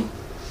 ඕනේ.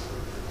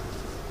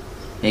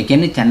 ඒ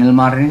කියන්නේ channel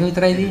මාර්ගන එක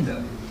විතරයි තියෙන්නේ.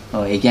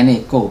 ඔව් ඒ කියන්නේ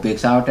එක්ක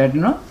උපේක්ෂාවට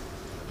වැටෙනවා.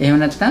 එහෙම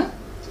නැත්නම්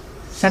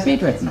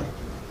සැපේට වැටෙනවා.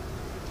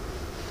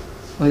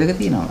 ඔය දෙක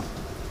තියෙනවා.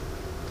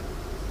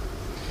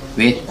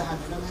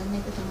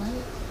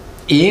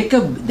 ඒක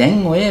දැන්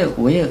ඔය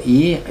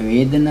ඒ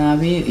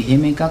වේදනාවේ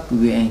එහෙම එකක්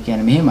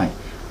කියන්නේ මෙහෙමයි.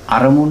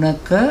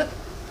 අරමුණක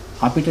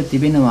අපිට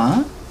තිබෙනවා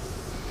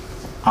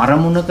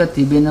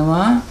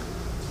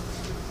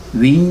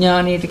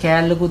විඥාණයට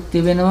කැලලකුත්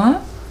තිබෙනවා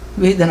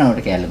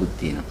වේදනාවට කැලලකුත්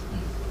තියෙනවා.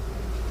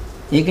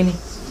 ඒකනේ.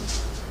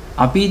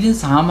 අපි ඉතින්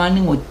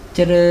සාමාන්‍යයෙන්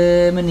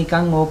ඔච්චරම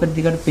නිකන් ඕක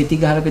දිගට පෙති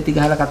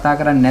ගහලා කතා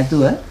කරන්නේ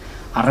නැතුව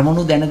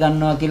අරමුණු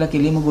දැනගන්නවා කියලා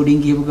කෙලිම ගොඩින්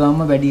කියපු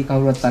ගමන්ම වැඩි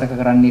කවුරුත් තර්ක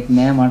කරන්නේත්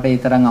නැහැ. මට ඒ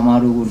තරම්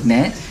අමාරුකුත්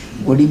නැහැ.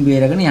 ගොඩින්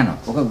බේරගෙන යනවා.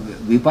 ඔක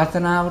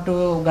විපස්සනාවට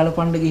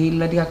ගලපන්න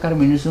ගිහිල්ලා ටිකක් අර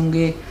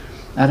මිනිසුන්ගේ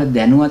අර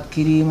දැනුවත්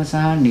කිරීම සහ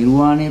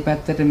නිර්වාණය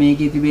පැත්තට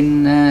මේකේ තිබෙන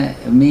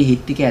මේ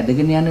හිත් ටික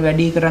ඇදගෙන යන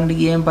වැඩි කරන්න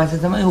ගියන්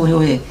පස්සේ තමයි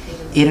ඔය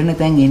ඉරණ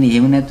තැන් එන්නේ.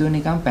 එහෙම නැතුව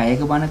නිකන්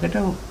පැයක බණකට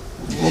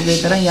ඕකේ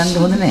තරම් යන්න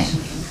හොඳ නැහැ.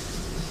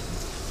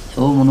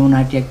 ඕ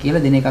මොනෝනාටියක්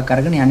කියලා දෙන එකක්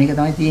අරගෙන යන එක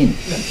තමයි තියෙන්නේ.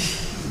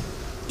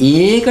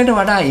 ඒකට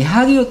වඩා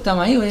එහා ගියොත්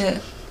තමයි ඔය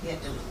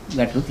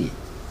ගැටලු තියෙන්නේ.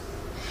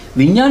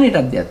 විඥාණයට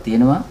අධ්‍යයක්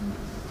තියෙනවා.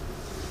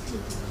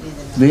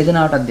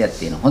 වේදනාවට අධ්‍යයක්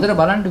තියෙනවා. හොඳට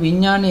බලන්න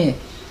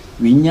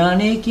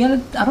විඥානයේ කියන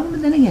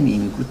අරමුණ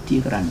දැනගැනීම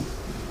කෘත්‍ය කරන්නේ.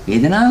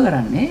 වේදනාව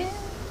කරන්නේ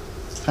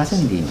රස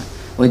විඳීම.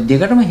 ওই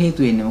දෙකටම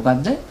හේතු වෙන්නේ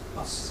මොකද්ද?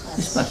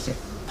 ස්පර්ශය.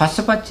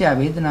 පස්සපච්චය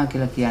වේදනා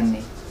කියලා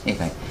කියන්නේ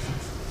ඒකයි.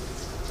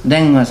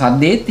 දැන්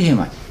සද්දේත්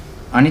එහෙමයි.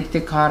 අනිත්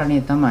එක්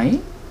කාරණේ තමයි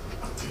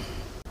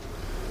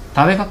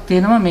තව එකක්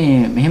තියෙනවා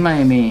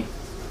මෙහෙමයි මේ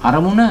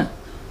අරමුණ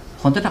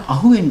හොඳට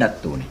අහු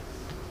වෙන්නත් ඕනේ.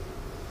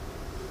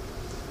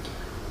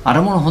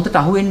 අරමුණ හොඳට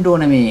අහු වෙන්න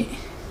ඕනේ මේ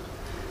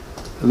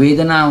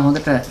වේදනාව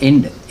හොඳට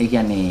එන්න. ඒ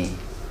කියන්නේ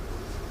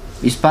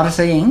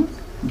ස්පර්ශයෙන්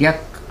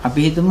ටිකක්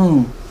අපි හිතමු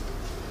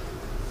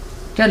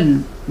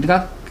ටිකක්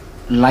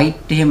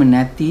ලයිට් එහෙම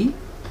නැති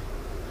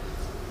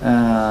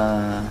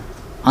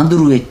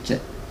අඳුරු වෙච්ච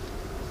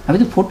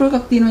අපිට ෆොටෝ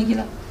එකක් තියෙනවා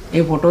කියලා.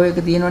 ඒ ෆොටෝ එක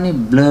තියෙනවනේ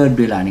බ්ලර්ඩ්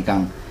වෙලා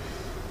නිකන්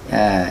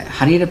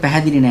හරියට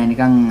පැහැදිලි නෑ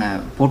නිකන්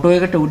ෆොටෝ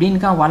එකට උඩින්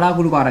නිකන්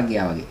වලාකුළු පාරක්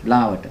ගියා වගේ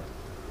ලාවට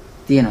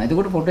තියෙනවා.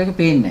 එතකොට ෆොටෝ එක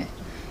පේන්නේ නෑ.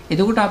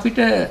 එතකොට අපිට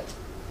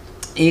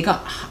ඒක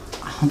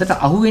හොඳට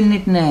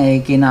අහුවෙන්නෙත් නෑ ඒ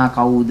කෙනා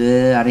කවුද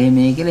අර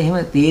මේ කියලා එහෙම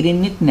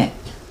තේරෙන්නෙත් නෑ.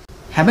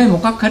 හැබැයි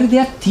මොකක් හරි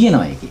දෙයක්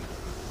තියෙනවා ඒකේ.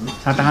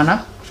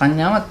 සටහනක්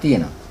සංඥාවක්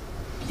තියෙනවා.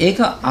 ඒක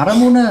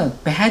අරමුණ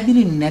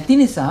පැහැදිලි නැති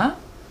නිසා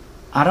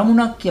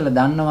අරමුණක් කියලා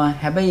දන්නවා.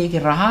 හැබැයි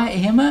ඒකේ රහ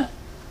එහෙම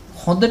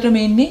හොඳටම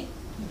එන්නේ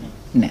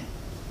නෑ.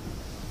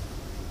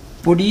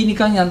 පොඩි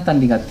නිකන් යන්තම්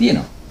ටිකක්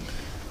තියෙනවා.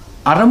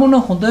 අරමුණ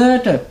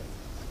හොඳට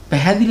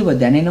පැහැදිලිව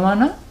දැනෙනවා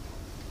නම්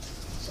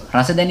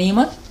රස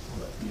දැනීමත්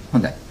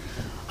හොඳයි.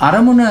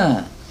 අරමුණ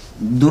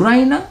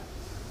දුරයි නම්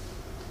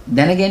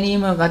දැන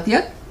ගැනීම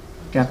ගතියත්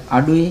ටිකක්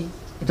අඩුයි.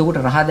 එතකොට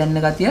රහ දැනන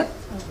ගතියත්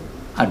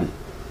අඩුයි.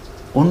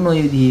 ඔන්න ඔය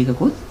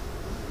විදිහකකුත්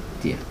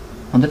තියෙනවා.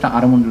 හොඳට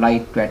අරමුණ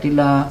ලයිට්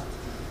වැටිලා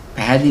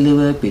පැහැදිලිව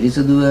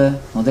පිරිසුදුව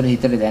හොඳට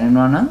හිතට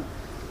දැනෙනවා නම්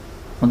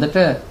හොඳට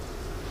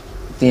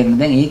තේරෙන.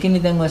 දැන්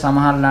ඒකෙන්නේ දැන් ඔය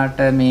සමහරලාට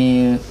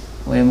මේ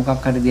ඔය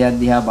මොකක් හරි දෙයක්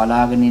දිහා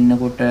බලාගෙන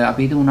ඉන්නකොට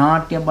අපි හිතමු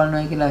නාට්‍යයක්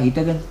බලනවා කියලා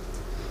හිතගෙන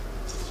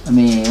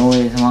මේ ඔය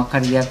මොකක්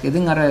හරි දෙයක්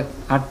ඉතින් අර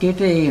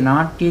කට්ටියට ඒ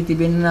නාට්‍යයේ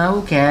තිබෙනා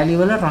වූ කෑලි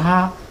වල රහ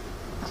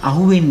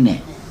අහුවෙන්නේ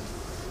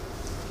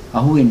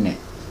නැහැ.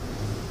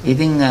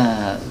 ඉතින්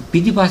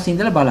පිටිපස්සේ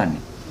ඉඳලා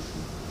බලන්නේ.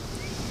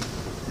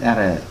 අර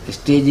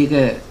ස්ටේජ් එක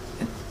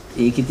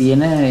ඒකේ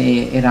තියෙන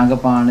ඒ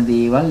රංගපාන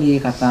දේවල්, ඒ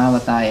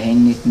කතාවතා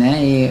ඇහෙන්නෙත්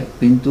නැහැ, ඒ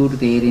පින්තූර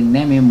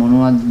තේරෙන්නේ නැහැ, මේ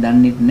මොනවද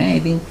දන්නෙත් නැහැ.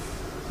 ඉතින්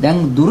දැන්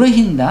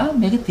දුරින්දා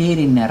මේක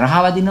තේරෙන්නේ නැහැ. රහ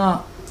වදිනවා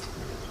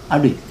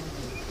අඩුයි.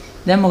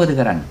 දැන් මොකද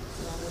කරන්නේ?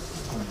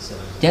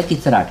 ටිකක්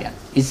ඉස්සරහට යන්න.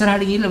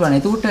 ඉස්සරහට ගිහිල්ලා බලන්න.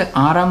 එතකොට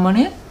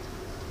ආරම්භණය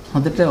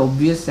හොඳට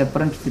obvious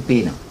apparent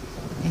පේනවා.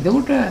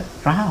 එතකොට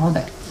රහ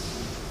හොඳයි.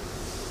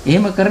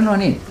 එහෙම කරනව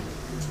නේද?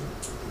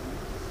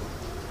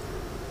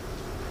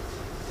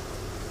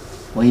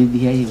 ඔය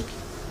විදිහයි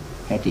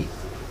හැටි.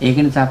 ඒක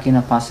නිසා කියන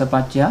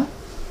පස්සපච්චය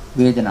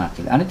වේදනා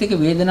කියලා. අනිත් එක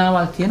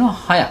වේදනාවල් තියෙනවා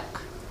 6ක්.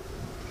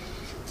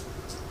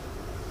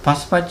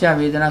 පස්සපච්චය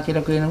වේදනා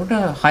කියලා කියනකොට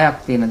 6ක්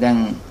තියෙන. දැන්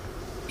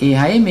ඒ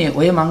 6 මේ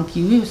ඔය මං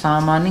කිව්වේ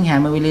සාමාන්‍යයෙන්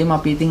හැම වෙලේම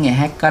අපි ඉතින්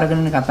ඇහැක්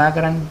අරගෙන කතා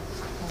කරන්නේ.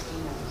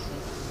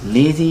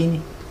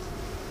 ලේසියිනේ.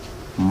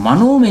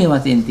 මනෝමය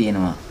වශයෙන්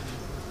තියෙනවා.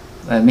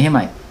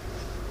 මෙහෙමයි.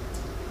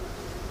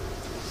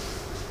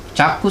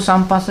 චක්කු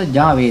සම්පස්ස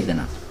ජා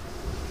වේදනා.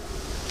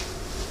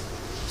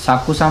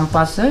 සක්කු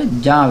සම්පස්ස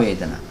ජා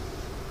වේදනා.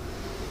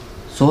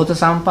 සෝත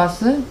සම්පස්ස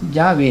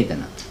ජා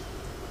වේදනා.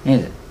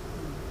 නේද?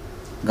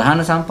 ගහන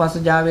සම්පස්ස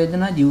ජා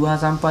වේදනා, જીවහා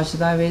සම්පස්ස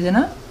ජා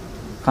වේදනා,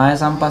 කාය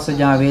සම්පස්ස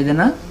ජා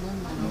වේදනා,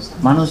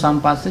 මනෝ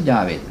සම්පස්ස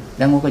ජා වේදනා.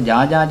 දැන් ඔක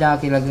ජා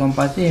කියලා කිව්වන්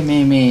පස්සේ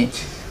මේ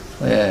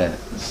ඔය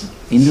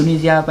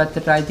ඉන්දුනීසියා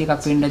පැත්තට ආйти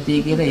එකක් වෙන්න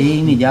ඇති කියලා ඒ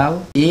ඉන්නේ ජාව.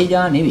 ඒ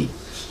ජා නෙවෙයි.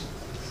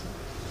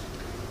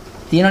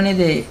 තියෙන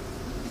නේද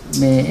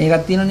මේ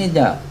ඒකක් තියෙන නේද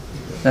ජා?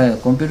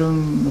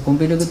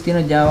 කම්පියුටර් එකක්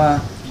තියෙන Java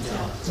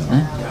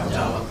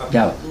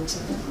Java.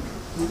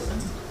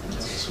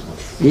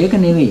 ඒක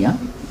නෙවෙයි ආ.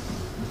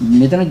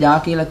 මෙතන ජා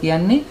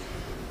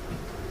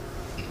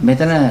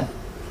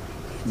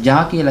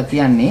කියලා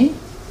කියන්නේ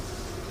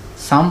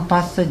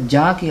සම්පස්ස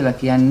ජා කියලා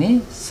කියන්නේ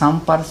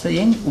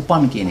සම්පර්ශයෙන්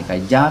උපන් කියන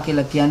එකයි. ජා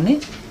කියලා කියන්නේ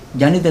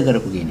ජනිත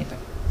කරපු කියන එකයි.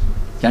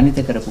 ජනිත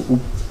කරපු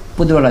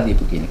උපදවලා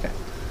දීපු කියන එකයි.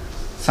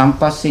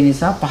 සම්පස්සේ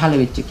නිසා පහළ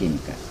වෙච්ච කියන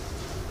එකයි.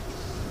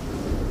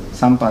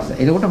 සම්පස්ස.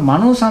 එතකොට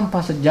මනෝ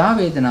සම්පස්ස ජා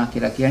වේදනා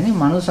කියලා කියන්නේ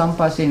මනෝ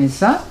සම්පස්සේ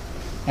නිසා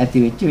ඇති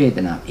වෙච්ච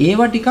වේදනා.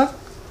 ඒවා ටිකක්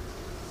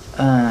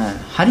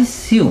හරි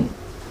සියුම්.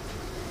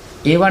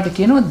 ඒවට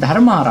කියනවා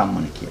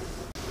ධර්මාරම්මන කියලා.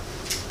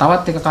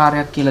 තවත් එක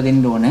කාර්යයක් කියලා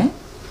දෙන්න ඕනේ.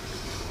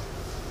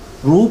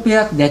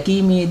 රූපයක්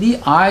දැකීමේදී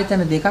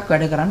ආයතන දෙකක්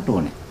වැඩ කරන්න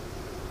ඕනේ.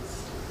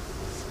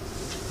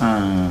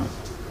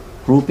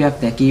 රූපයක්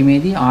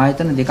දැකීමේදී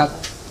ආයතන දෙකක්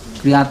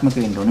ක්‍රියාත්මක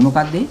වෙන්න ඕනේ.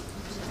 මොකක්ද?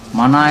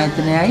 මන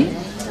ආයතනයයි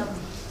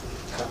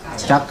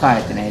චක්ක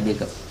ආයතනය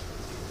දෙක.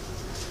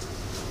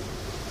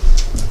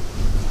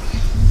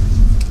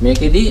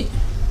 මේකෙදි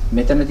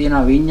මෙතන තියෙන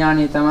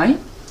විඥානය තමයි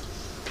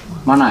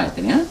මන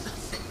ආයතනය.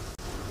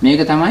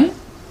 මේක තමයි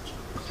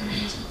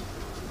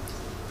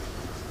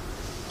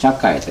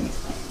චක්ක ආයතනය.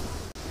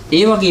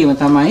 ඒ වගේම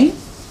තමයි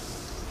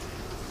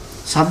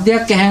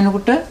සද්දයක්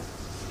ඇහෙනකොට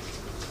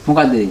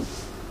මොකද්ද වෙන්නේ?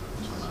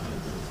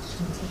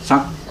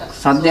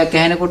 සද්දයක්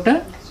ඇහෙනකොට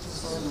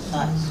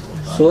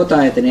සෝත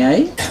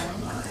ආයතනයයි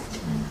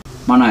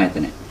මන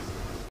ආයතනය.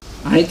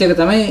 අනිත් එක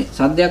තමයි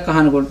සද්දයක්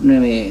අහනකොට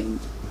මේ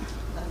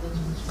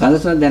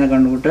ගඳ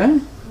දැනගන්නකොට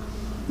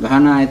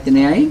ගහන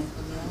ආයතනයයි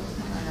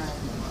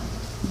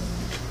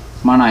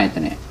මන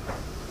ආයතනය.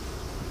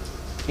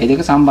 ඒ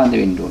දෙක සම්බන්ධ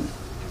වෙන්න ඕනේ.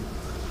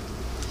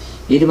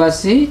 ඊට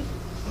පස්සේ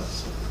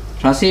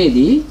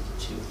රසයේදී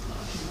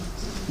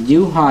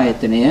જીවහා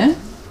ආයතනය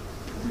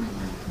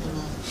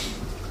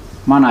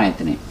මන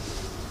ආයතනය.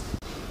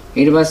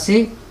 ඊට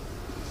පස්සේ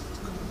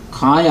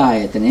කාය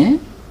ආයතනය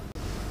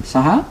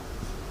සහ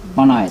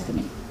මන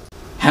ආයතනය.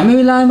 හැම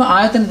වෙලාවෙම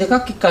ආයතන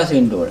දෙකක් එක්කාස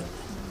වෙන්න ඕනේ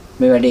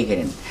මේ වැඩේ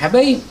කරන්නේ.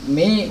 හැබැයි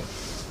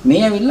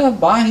මේ ඇවිල්ලා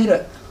බාහිර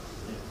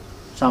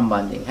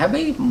සම්බන්ධයෙන්.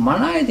 හැබැයි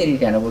මන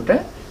ආයතනයට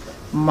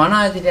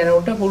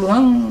යනකොට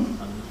පුළුවන්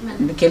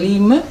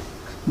කෙලින්ම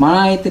මන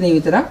ආයතනේ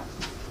විතරක්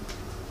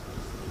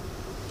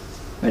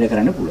වැඩ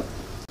කරන්න පුළුවන්.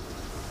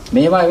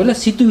 මේවා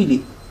ඇවිල්ලා සිතුවිලි.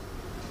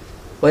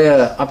 ඔය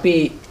අපි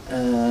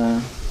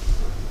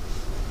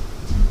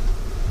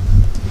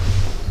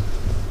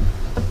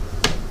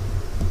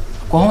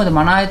කොහොමද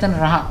මන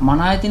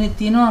ආයතනෙත්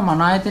තියෙනවා.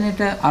 මන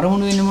ආයතනෙට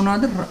අරමුණු වෙන්නේ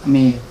මොනවද?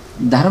 මේ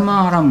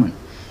ධර්මාරම්මන.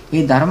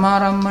 ඒ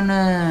ධර්මාරම්මන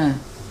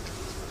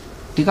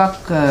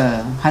ටිකක්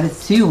හරි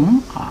සියුම්.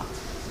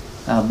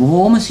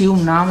 බොහෝම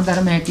සියුම් නාම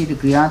ධර්ම හැටියට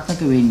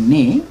ක්‍රියාත්මක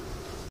වෙන්නේ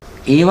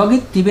ඒ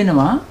වගේ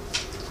තිබෙනවා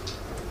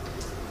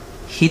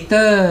හිත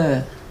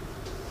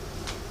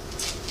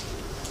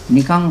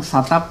නිකන්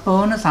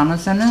සතප්පවන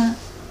සනසන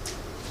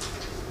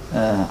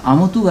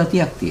අමුතු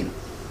ගතියක් තියෙනවා.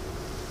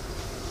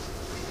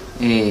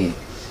 ඒ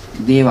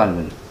දේවල්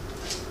වල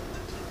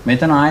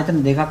මෙතන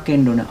ආයතන දෙකක්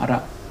එන්න ඕනේ. අර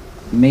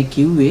මේ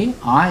කිව්වේ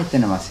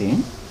ආයතන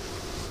වශයෙන්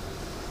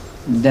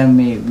දැන්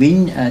මේ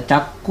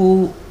චක්කු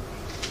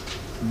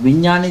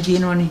විඥානේ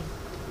තියෙනවනේ.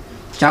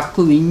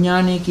 චක්කු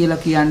විඥානේ කියලා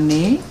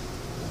කියන්නේ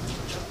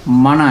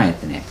මන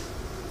ආයතනය.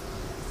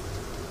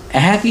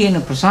 ඇහැ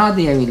කියන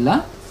ප්‍රසාදය ඇවිල්ලා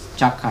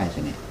චක්ක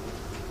ආයතනය.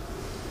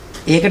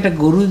 ඒකට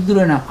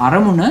ගුරුදුරන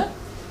අරමුණ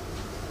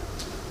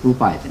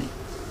රූප ආයතනය.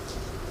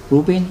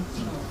 රූපේනේ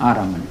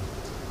ආරම්මණය.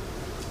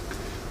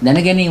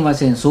 දැන ගැනීම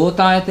වශයෙන් සෝත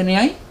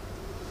ආයතනයයි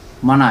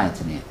මන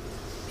ආයතනයයි.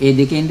 ඒ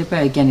දෙකෙන් දෙපා.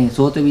 ඒ කියන්නේ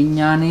සෝත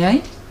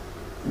විඥානයයි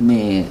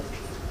මේ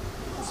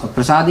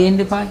ප්‍රසාදයෙන්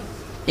දෙපායි.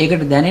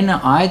 ඒකට දැනෙන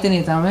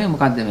ආයතනය තමයි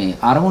මොකද්ද මේ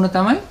අරමුණ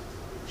තමයි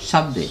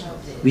ශබ්දය.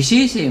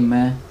 විශේෂයෙන්ම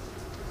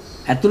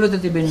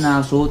ඇතුළත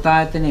තිබෙනා සෝත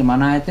ආයතනේ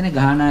මන ආයතනේ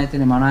ගාහන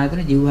ආයතනේ මන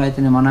ආයතනේ ජීව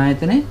ආයතනේ මන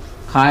ආයතනේ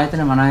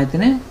කායතන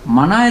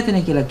මන ආයතන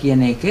කියලා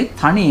කියන එකේ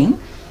තනියෙන්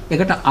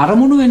ඒකට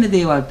අරමුණු වෙන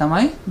දේවල්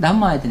තමයි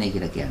ධම්ම ආයතනය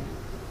කියලා කියන්නේ.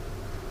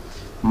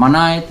 මන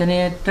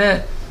ආයතනයේට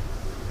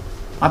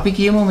අපි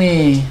කියමු මේ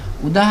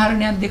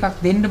උදාහරණයක් දෙකක්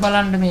දෙන්න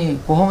බලන්න මේ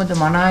කොහොමද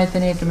මන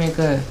ආයතනයේට මේක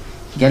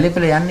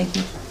ගැලපෙලා යන්නේ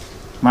කියලා.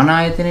 මන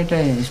ආයතනයේට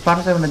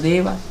ස්පර්ශ වෙන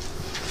දේවල්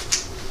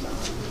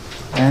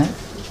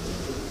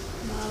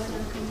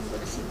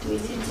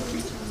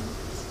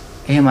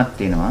එහෙමත්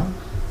වෙනවා.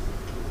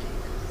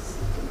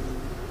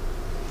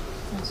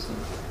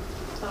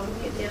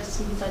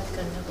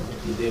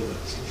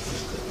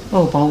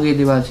 ඔව් පහුගිය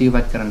දේවල්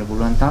සිහිපත් කරන්න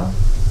පුළුවන් තාම.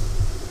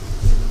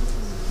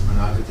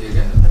 අනාගතය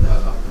ගැන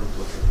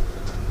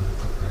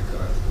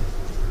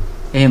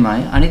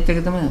එහෙමයි. අනිත් එක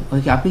තමයි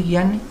ඔය අපි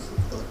කියන්නේ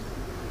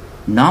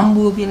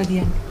නම්බුව කියලා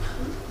කියන්නේ.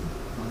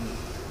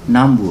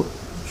 නම්බුව.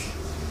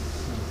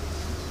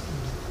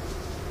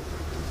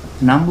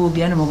 නම්බුව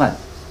කියන්නේ මොකක්ද?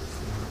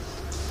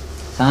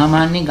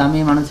 සාමාන්‍ය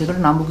ගමේ මිනිසෙකුට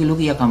නම්බු කිලෝ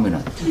කීයක් හම්බ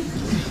වෙනවද?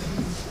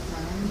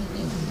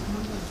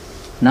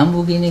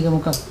 නම්බු කියන එක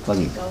මොකක්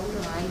වගේ?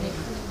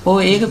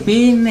 ඔය ඒක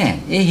පේන්නේ නැහැ.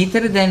 ඒ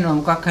හිතට දැනෙනවා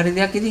මොකක් හරි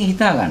දෙයක් ඉතින්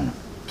හිතා ගන්නවා.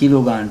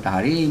 කිලෝ ගන්නට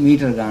හරි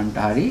මීටර ගන්නට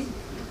හරි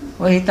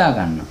ඔය හිතා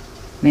ගන්නවා.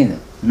 නේද?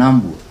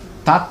 නම්බුව.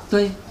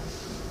 තත්ත්වය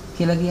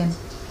කියලා කියන්නේ.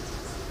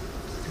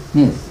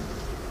 නේද?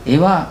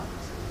 ඒවා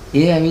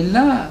ඒ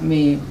ඇවිල්ලා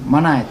මේ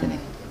මන ආයතනය.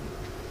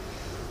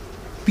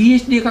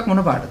 PhD එකක්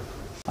මොන පාටද?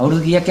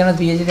 අවුරුදු කීයක් යනවද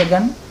PhD එකක්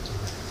ගන්න?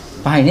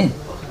 5යි නේද?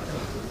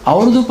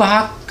 අවුරුදු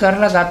 5ක්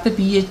කරලා ගත්ත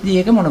PhD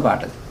එක මොන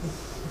පාටද?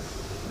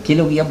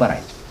 කිලෝ කීයක්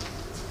බරයි?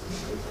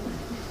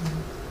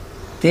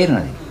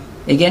 තේරෙනවද?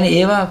 ඒ කියන්නේ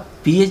ඒවා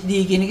PhD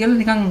කියන එක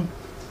නිකන්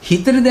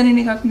හිතට දැනෙන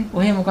එකක් නේ.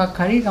 ඔහෙ මොකක්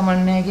හරි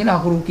කමන්නේ නැහැ කියලා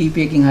අකුරු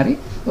කීපයකින් හරි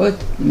ඔය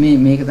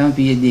මේක තමයි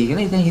PhD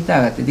කියලා ඉතින්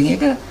හිතාගත්තා. ඉතින්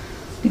ඒක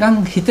නිකන්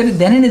හිතට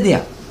දැනෙන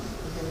දෙයක්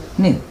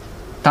නේද?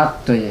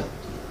 තත්ත්වය,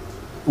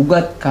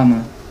 උගත්කම,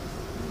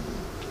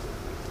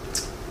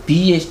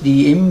 PhD,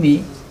 MA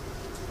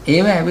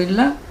ඒවා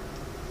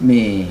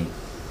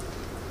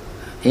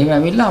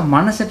ඇවිල්ලා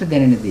මනසට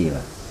දැනෙන දේවල්.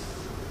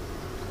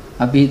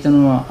 අපි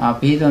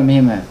හිතනවා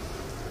මෙහෙම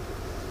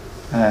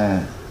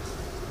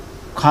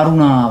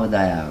කරුණාව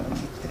දයාව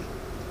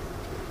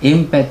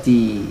එම්පැති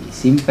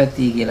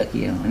සිම්පැති කියලා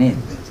කියනවා නේද?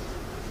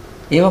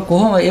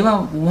 ඒවා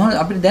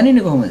අපිට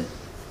දැනෙන්නේ කොහොමද?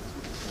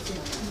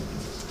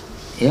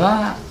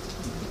 ඒවා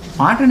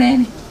පාට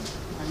නැහැනේ.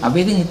 අපි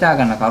ඉතින් හිතා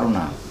ගන්න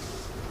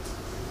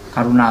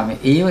කරුණාව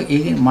ඒ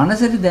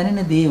මනසට දැනෙන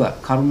දේවල්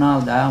කරුණාව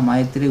දයාව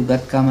මෛත්‍රිය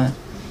උගත්කම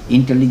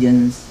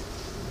ඉන්ටෙලිජන්ස්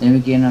එහෙම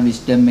කියන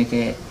විස්ඩම් එක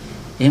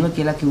එහෙම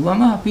කියලා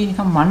කිව්වම අපි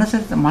නිකන්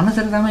මනසට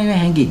තමයි ඒවා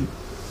හැංගෙන්නේ.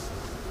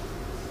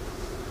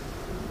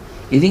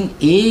 ඉතින්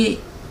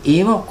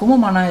ඒව ඔක්කොම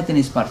මන ආයතන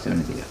ස්පර්ශ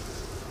වෙන දේවල්.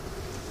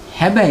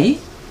 හැබැයි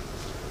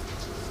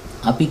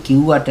අපි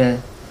කිව්වට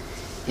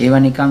ඒව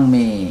නිකන්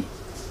මේ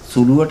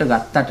සුළුවට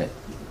ගත්තට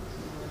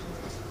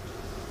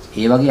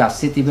ඒ වගේ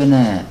ASCII තිබෙන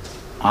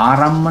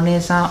ආරම්මණය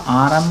සහ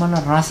ආරම්මන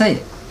රසය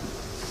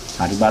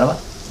හරි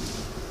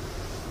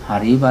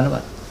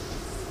බලවත්.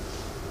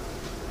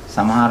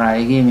 සමහර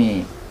අයගේ මේ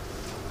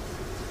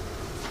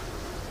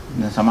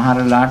සමහර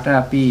ලාට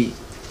අපි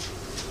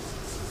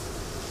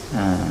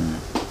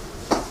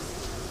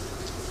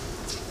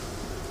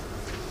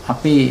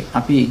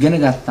ඉගෙන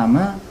ගත්තම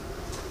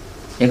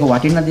ඒක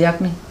වටින දෙයක්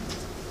නේ.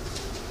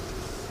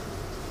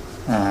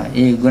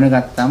 ඒ ඉගෙන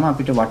ගත්තාම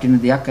අපිට වටින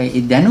දෙයක්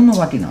ඒ දැනුම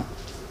වටිනවා.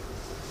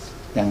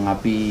 දැන්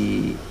අපි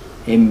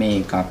MA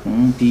එකක්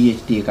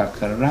PhD එකක්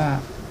කරලා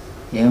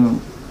එහෙම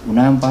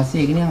උනාන්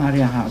පස්සේ ඒක නිකන්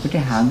හරි අපිට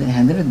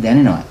හැඳට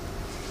දැනෙනවා.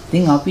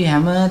 ඉතින් අපි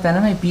හැම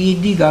තැනම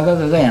PhD ගග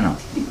යනවා.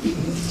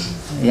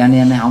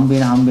 යන්නේ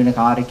හම්බෙන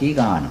කාර් එකේ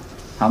ගානවා.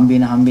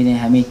 හම්බෙන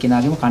හැම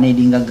එක්කෙනාගේම කනේ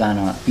ඩිංගක්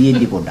ගන්නවා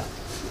PhD පොඩ්ඩක්.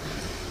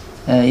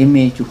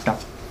 MA චුට්ටක්.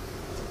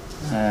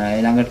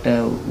 ඊළඟට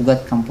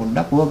උගත්කම්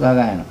පොඩ්ඩක් ඕක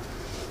ගා යනවා.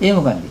 ඒ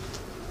මොකන්ද?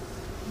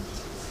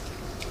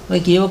 ඔය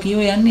කියව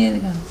යන්නේ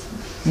නේද?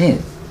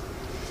 නේද?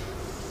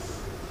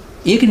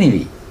 ඒක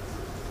නෙවෙයි.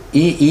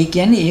 ඒ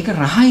කියන්නේ ඒක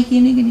රහයි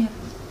කියන එක නේ.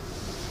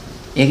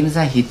 ඒක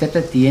නිසා හිතට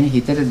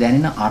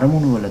දැනෙන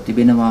අරමුණු වල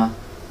තිබෙනවා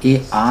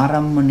ඒ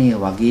ආරම්මණය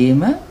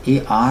වගේම ඒ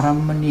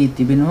ආරම්මණයේ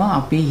තිබෙනවා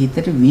අපේ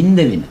හිතට විඳ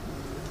වෙන.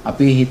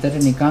 අපේ හිතට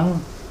නිකන්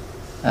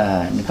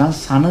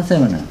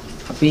සනසවන,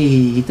 අපේ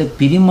හිත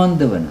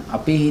පිරිමන්දවන,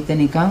 අපේ හිත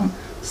නිකන්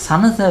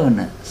සනසවන,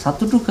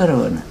 සතුටු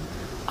කරවන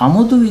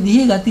අමුතු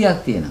විදිහේ ගතියක්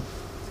තියෙනවා.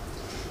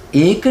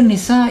 ඒක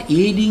නිසා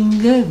ඒ ඩිංග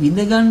විඳ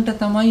ගන්නට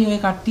තමයි ඔය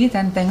කට්ටිය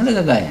තැන් තැන් වල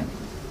ගගා යන්නේ.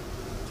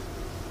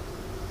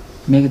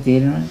 මේක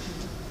තේරෙනවද?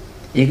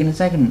 ඒක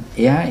නිසා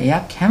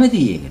එයා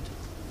කැමතියි ඒකට.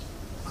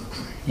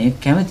 ඒක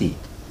කැමතියි.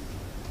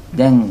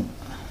 දැන්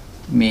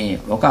මේ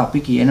ඔක අපි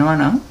කියනවා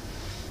නම්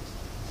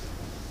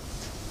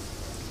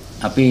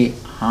අපේ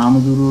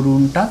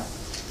හාමුදුරුවරුන්ට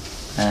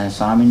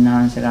ස්වාමීන්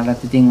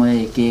වහන්සේලාට ඉතින් ඔය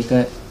එක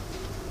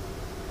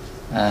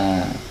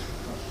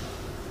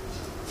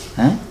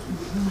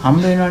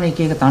හම්බ වෙනවනේ එක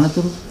එක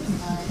තනතුරු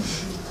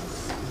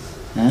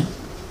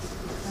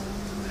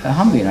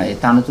හම්බ වෙනවා. ඒ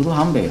තනතුරු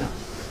හම්බ වෙනවා.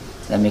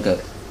 දැන් මේක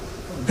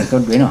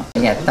රෙකෝඩ් වෙනවා.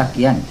 ඒක ඇත්තක්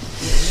කියන්නේ.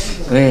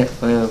 ඔය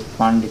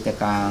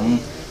පඬිතකම්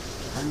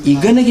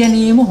ඉගෙන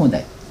ගැනීම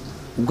හොඳයි.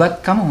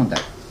 උගත්කම හොඳයි.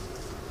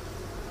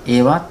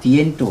 ඒවා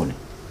තියෙන්න ඕනේ.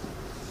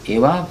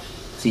 ඒවා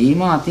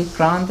සීමා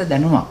අතික්‍රාන්ත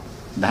දැනුමක්,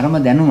 ධර්ම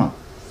දැනුමක්,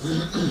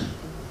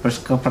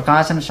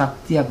 ප්‍රකාශන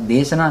ශක්තියක්,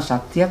 දේශනා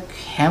ශක්තියක්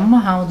හැම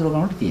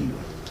හාමුදුරුවකටම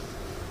තියෙනවා.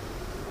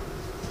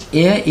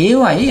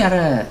 ඒවයි අර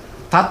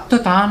තත්ත්ව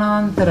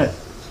තානාන්තර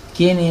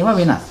කියන ඒවා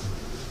වෙනස්.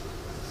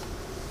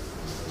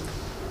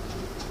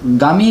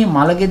 ගමේ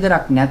මල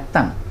ගෙදරක්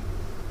නැත්තම්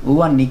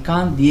ඌවා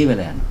නිකාන් දිය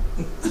වෙලා යනවා.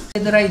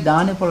 ගෙදරයි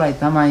දානේ පොළයි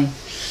තමයි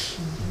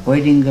ඔය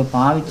ඩිංග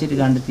පාවිච්චිට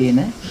ගන්න තියෙන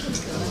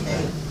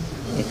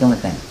එකම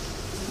තැන.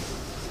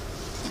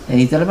 ඒ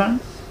හිතලා බලන්න.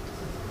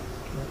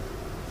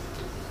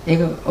 ඒක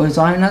ඔය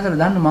ස්වාමීන්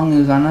වහන්සේලා දන්න මම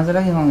ඒ ස්වාමීන්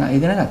වහන්සේලාගෙන් මම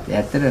ඉගෙන ගත්තා.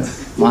 ඇත්තට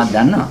මම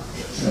දන්නවා.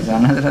 ඒ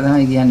ස්වාමීන් වහන්සේලා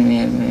තමයි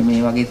කියන්නේ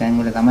මේ වගේ තැන්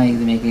වල තමයි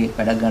මේකේ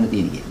වැඩක් ගන්න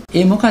තියෙන්නේ කියලා.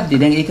 ඒ මොකද්ද?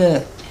 දැන්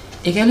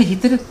ඒකල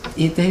හිතට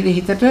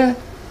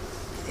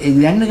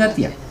දැනන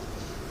ගතියක්.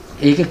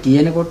 ඒක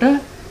කියනකොට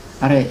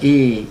අර ඒක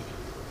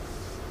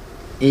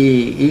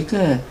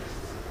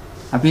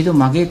අපි හිතුව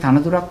මගේ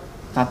තනතුරක්,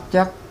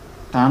 තත්ත්වයක්,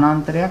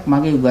 තානාන්තරයක්,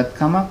 මගේ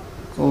උගත්කමක්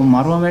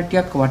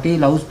මරුවමැට්ටියක් වටේ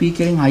ලවුඩ්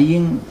ස්පීකරෙන්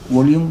හයියෙන්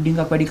වොලියුම්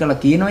ඩිංගක් වැඩි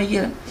කරලා කියනවායි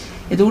කියලා.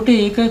 එතකොට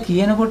ඒක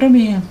කියනකොට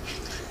මේ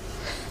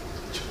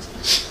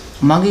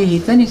මගේ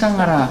හිත නිකන්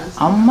අර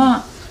අම්මා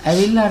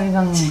ඇවිල්ලා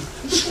නිකන්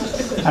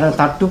අර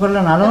තට්ටු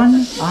කරලා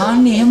නලවන්නේ.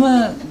 ආන්නේ එහෙම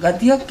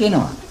ගතියක්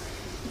එනවා.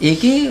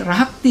 ඒකේ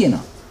රහක්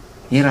තියෙනවා.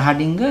 ඒ රහ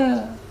ඩිංග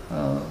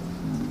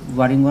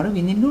වරින් වර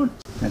විඳින්න ඕනේ.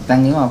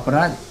 නැත්නම් ඒව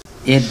අපරාධ.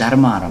 ඒ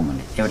ධර්ම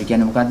ආරම්භනේ. ඒවට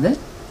කියන්නේ මොකද්ද?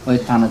 ඔය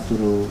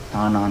තනතුරු,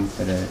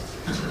 තානාන්තර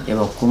ඒව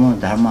ඔක්කොම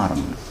ධර්ම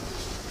ආරම්භන.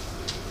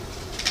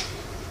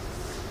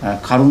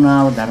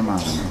 කරුණාව ධර්ම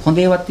ආරම්භන. හොඳ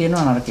ඒවාත්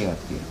තියෙනවා, නරක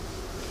ඒවාත් තියෙනවා.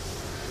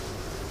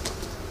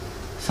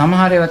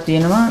 සමහර ඒවා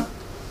තියෙනවා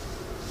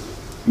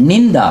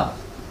නින්දාව.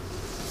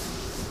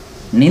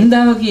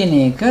 නින්දාව කියන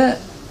එක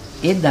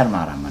ඒ ධර්ම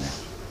ආරම්භනයි.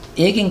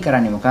 ඒකෙන්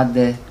කරන්නේ මොකද්ද?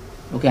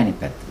 ඔක අනිත්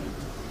පැත්ත.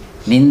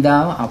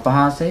 නින්දාව,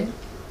 අපහාසය,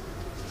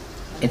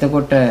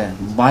 එතකොට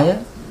බය,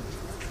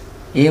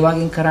 ඒ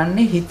වගේ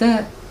කරන්නේ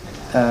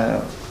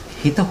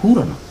හිත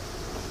හූරනවා.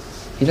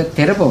 හිත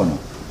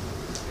තෙරපවනවා.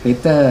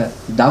 හිත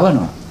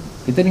දවනවා.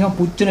 හිත නිකන්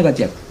පුච්චන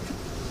ගතියක්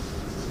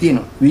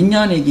තියෙනවා.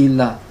 විඥානය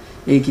ගිහිල්ලා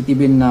ඒකෙ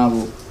තිබෙන්නා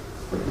වූ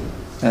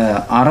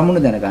ආරමුණ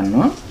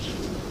දැනගන්නවා.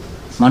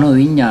 මනෝ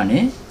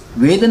විඥානේ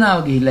වේදනාව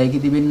ගිහිල්ලා ඒකෙ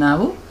තිබෙන්නා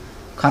වූ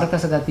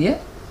කරකස ගතිය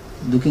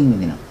දුකින්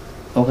විඳිනවා.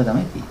 ඕක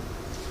තමයි තියෙන්නේ.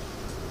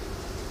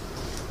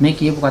 මේ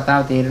කියපු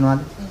කතාව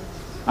තේරෙනවද?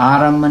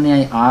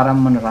 ආරම්මණයයි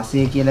ආරම්මන රසය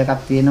කියලා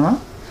එකක් තියෙනවා.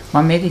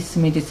 මම මේක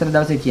ඉස්සර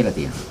දවසේ කියලා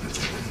තියෙනවා.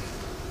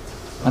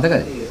 මතකද? ඒ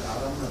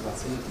ආරම්මන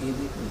රසය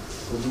කියන්නේ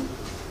පොදු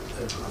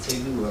රසය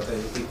දුවට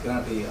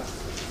එක්කනට ඒ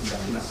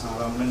දකින්න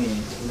ආරම්මනේ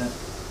ඉන්න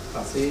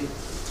රසයේ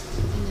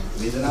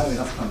වේදනාව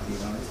වෙනස්කම්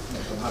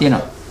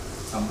තියෙනවා.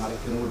 සමහර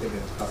කෙනෙකුට ඒක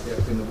රසයක්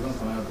වෙන්න පුළුවන්,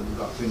 සමහරකට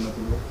දුකක් වෙන්න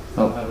පුළුවන්,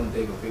 සමහරුන්ට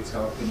ඒක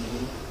උපේක්ෂාවක් වෙන්න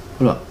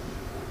පුළුවන්.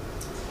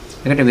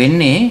 ඒකට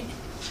වෙන්නේ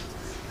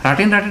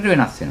රටින් රටට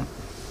වෙනස් වෙනවා.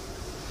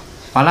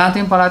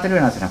 පළාතෙන් පළාතට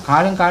වෙනස් වෙනවා.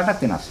 කාලෙන්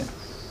කාලටත් වෙනස් වෙනවා.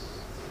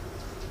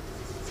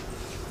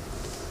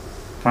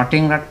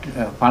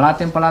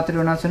 පළාතෙන් පළාතට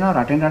වෙනස් වෙනවා,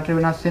 රටෙන් රටට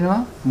වෙනස්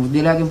වෙනවා,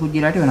 මුද්දලාගෙන්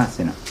පුජ්‍යලාට වෙනස්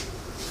වෙනවා.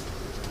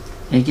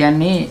 ඒ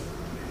කියන්නේ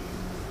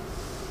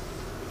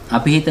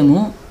අපි හිතමු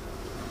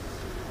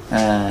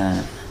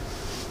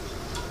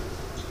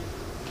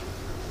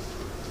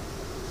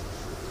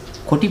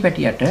කොටි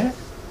පැටියට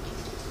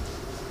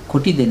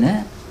කොටි දෙන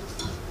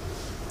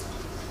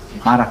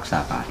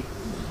ආරක්ෂාකාරී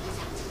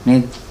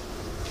නේද?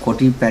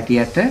 කොටි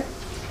පැටියට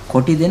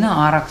කොටි දෙන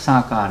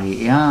ආරක්ෂාකාරී.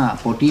 එයා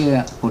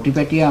කොටි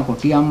පැටියා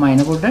කොටි අම්මා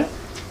එනකොට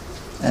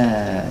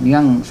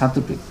නිකන්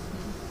සතුටුයි.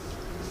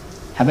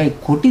 හැබැයි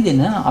කොටි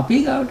දෙන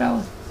අපේ ගාවට ආව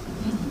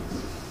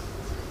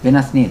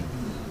වෙනස් නේද?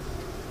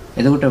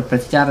 එතකොට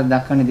ප්‍රතිචාර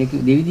දක්වන්නේ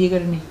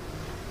දෙවිදියකටනේ.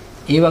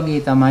 ඒ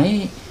වගේ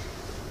තමයි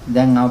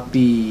දැන්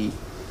අපි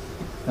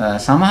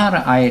සමහර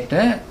අයට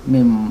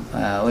මේ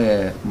ඔය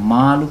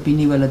මාළු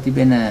පිනිවල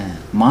තිබෙන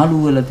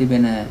මාළු වල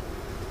තිබෙන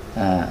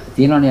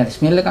තියෙනවනේ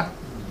ස්මෙල් එකක්.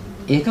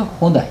 ඒක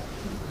හොඳයි.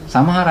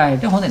 සමහර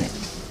අයට හොඳ නැහැ.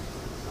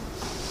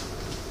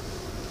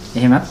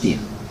 එහෙමත්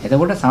තියෙනවා.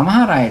 එතකොට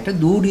සමහර අයට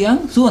දූරියන්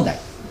සුවඳයි.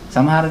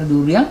 සමහර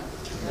දූරියන්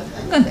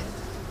ගඳයි.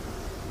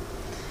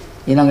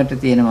 ඊළඟට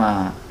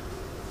තියෙනවා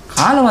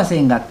කාල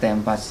වශයෙන්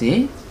ගත්තයන්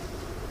පස්සේ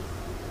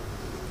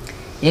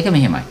ඒක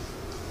මෙහෙමයි.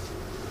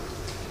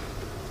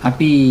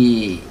 අපි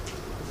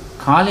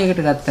කාලයකට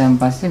ගත්තයන්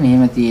පස්සේ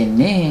මෙහෙම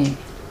තියෙන්නේ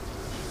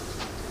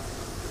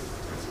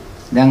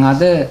දැන්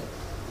අද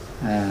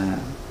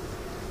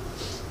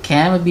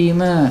කෑම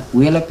බීම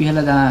උයලා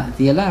පිහලා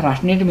තියලා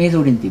රස්නෙට මේස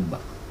උඩින් තිබ්බා.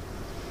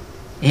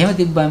 එහෙම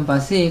තිබ්බන්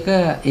පස්සේ ඒක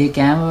ඒ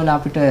කෑම වල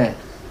අපිට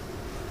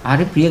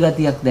හරි ප්‍රිය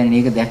ගතියක් දැනෙන.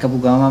 ඒක දැකපු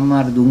ගමන්ම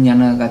අර දුම්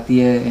යන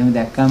ගතිය එහෙම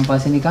දැක්කන්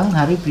පස්සේ නිකන්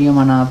හරි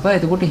ප්‍රියමනාප.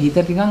 එතකොට හිත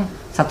ටිකන්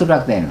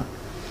සතුටක් දැනෙනවා.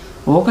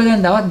 ඕක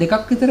දැන් දවස්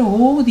දෙකක් විතර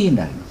ඕම තියෙන්න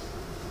හරිනවා.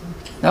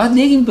 දවස්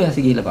දෙකකින්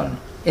පස්සේ ගිහලා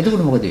බලනවා.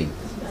 එතකොට මොකද වෙන්නේ?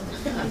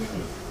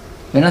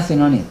 වෙනස්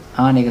වෙනව නේද?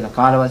 ආන ඒක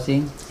කාල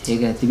වශයෙන්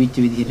ඒක තිබිච්ච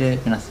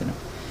විදිහට වෙනස් වෙනවා.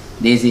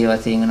 දේශීය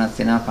වශයෙන් වෙනස්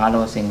වෙනවා, කාල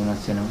වශයෙන්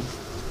වෙනස්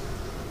වෙනවා.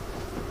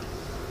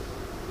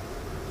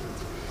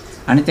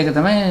 අනිත් එක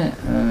තමයි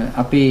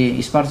අපි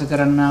ස්පර්ශ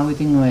කරන්නා වූ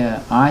ඉතින් ඔය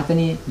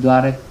ආයතනයේ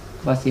ద్వාර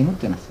වශයෙන්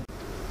උත් වෙනස්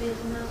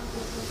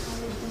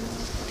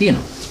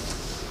තියෙනවා.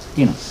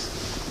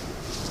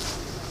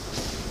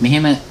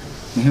 මෙහෙම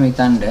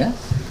හිතනද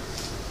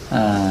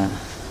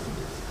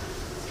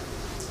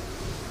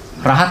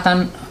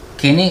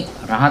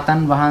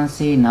රහතන්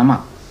වහන්සේ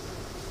නමක්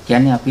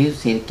කියන්නේ අපි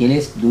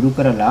කෙලෙස් දුරු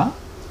කරලා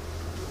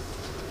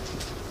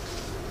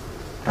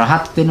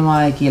රහත්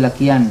වෙනවාය කියලා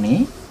කියන්නේ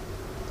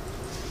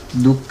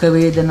දුක්ඛ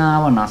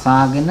වේදනාව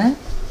නසාගෙන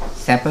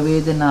සැප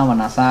වේදනාව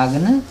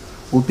නසාගෙන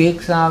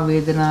උපේක්ෂා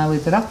වේදනාව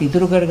විතරක්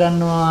ඉතුරු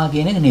කරගන්නවා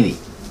කියන එක නෙවෙයි.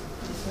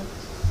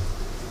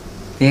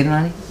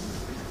 තේරුණානේ?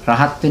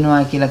 රහත්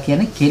වෙනවා කියලා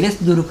කියන්නේ කෙලෙස්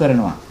දුරු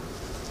කරනවා.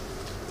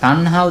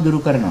 තණ්හාව දුරු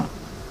කරනවා.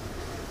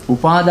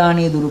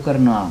 උපාදානිය දුරු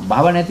කරනවා.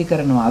 භව නැති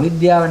කරනවා.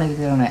 අවිද්‍යාව නැති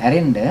කරනවා.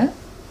 ඇරෙන්න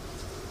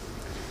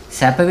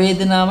සැප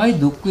වේදනාවයි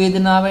දුක්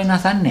වේදනාවයි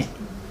නසන්නේ.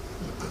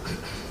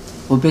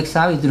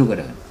 උපේක්ෂාව ඉතුරු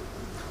කරගන්න.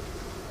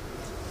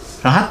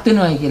 රහත්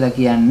වෙනවයි කියලා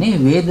කියන්නේ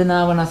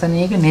වේදනාව නසන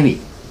එක නෙවෙයි.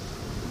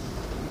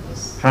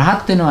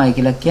 රහත් වෙනවයි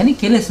කියලා කියන්නේ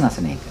කෙලෙස්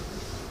නසන එක.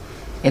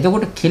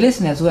 එතකොට කෙලෙස්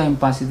නැසුවයින්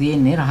පස්සේ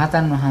තියෙන්නේ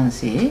රහතන්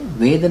වහන්සේ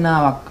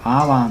වේදනාවක්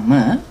ආවම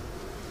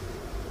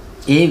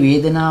ඒ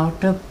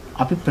වේදනාවට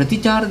අපි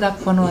ප්‍රතිචාර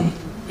දක්වනවානේ.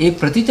 ඒ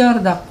ප්‍රතිචාර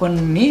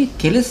දක්වන්නේ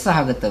කෙලෙස්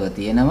සහගතව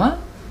තියෙනවා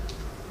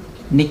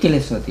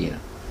නිකලෙස්ව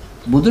තියෙනවා.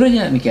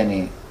 බුදුරජාණන්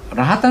කියන්නේ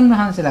රහතන්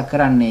වහන්සේලා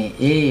කරන්නේ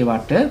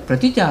ඒවට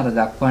ප්‍රතිචාර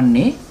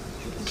දක්වන්නේ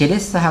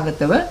කෙලෙස්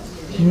සහගතව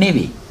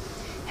නෙවෙයි.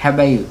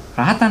 හැබැයි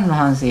රහතන්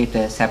වහන්සේට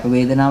සැප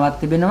වේදනාවක්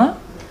තිබෙනවා.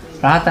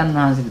 රහතන්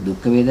වහන්සේට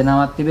දුක්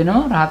වේදනාවක්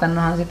තිබෙනවා. රහතන්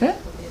වහන්සේට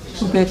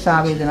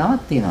උපේක්ෂා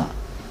වේදනාවක් තියෙනවා.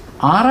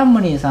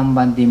 ආරම්මණීය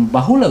සම්බන්ධයෙන්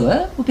බහුලව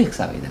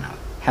උපේක්ෂා වේදනාව.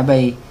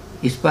 හැබැයි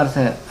ස්පර්ශ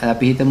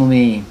අපි හිතමු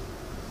මේ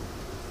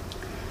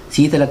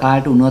සීතල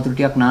කායට උණු වතුර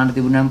ටිකක් නාන්න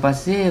තිබුණාන්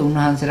පස්සේ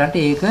උන්වහන්සේලාට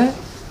ඒක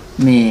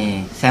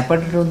මේ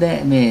සැපට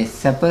මේ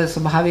සැප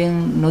ස්වභාවයෙන්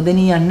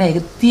නොදෙනී යන්නේ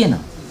ඒක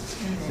තියෙනවා.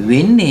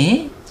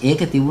 වෙන්නේ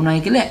ඒක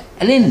තිබුණයි කියලා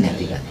ඇලෙන්නේ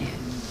නැති ගතිය.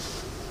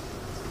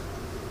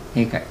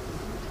 ඒකයි.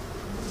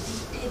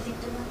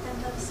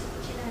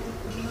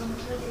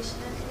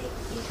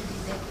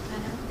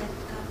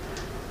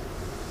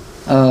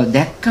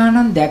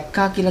 දැක්කානම්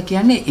දැක්කා කියලා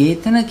කියන්නේ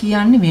ඒතන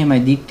කියන්නේ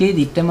මෙහෙමයි. දිත්තේ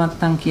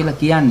දිත්තමත්තන් කියලා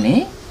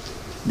කියන්නේ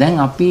දැන්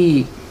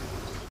අපි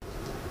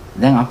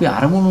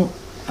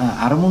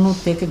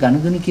අරමුණුත් එක්ක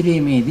ගනුදෙනු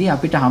කිරීමේදී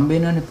අපිට හම්බ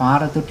වෙනවනේ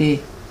පාරතොටේ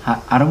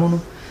අරමුණු.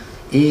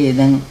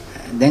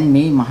 දැන්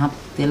මේ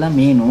මහත්ලා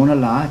මේ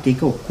නෝනලා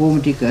ටික ඔක්කොම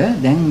ටික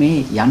දැන්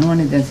මේ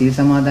යනවනේ දැන් සීල්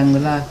සමාදන්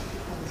වෙලා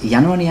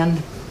යනවනේ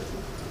යන්නේ.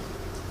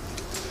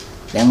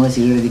 දැන් ඔය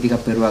සීල් රෙදි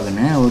ටිකක් පෙරවගෙන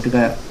ඔය ටික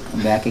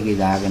බෑග් එකේ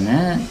දාගෙන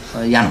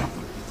යනවා.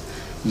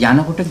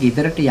 යනකොට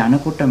ගෙදරට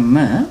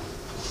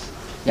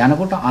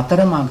යනකොට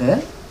අතරමඟ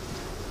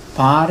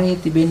පාරේ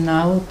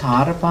තිබෙනා වූ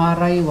තාර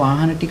පාරයි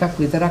වාහන ටිකක්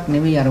විතරක්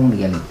නෙමෙයි අරමුණු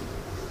ගැලෙන්නේ.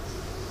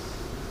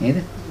 නේද?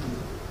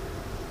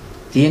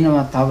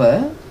 තියෙනවා තව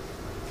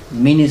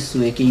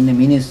මිනිස්සු එකේ ඉන්න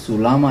මිනිස්සු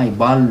ළමයි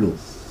බල්ලු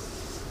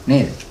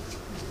නේද?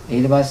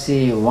 ඊට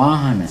පස්සේ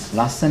වාහන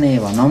ලස්සන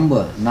ඒවා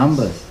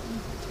නම්බර්ස්.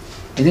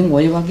 ඉතින්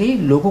ওই වගේ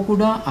ලොකු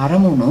කුඩා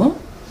අරමුණු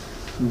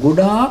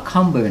ගොඩාක්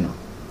හම්බ වෙනවා.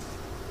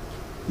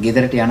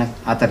 ගෙදරට යන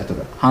අතරතුර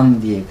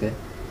හන්දියක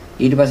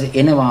ඊට පස්සේ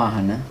එන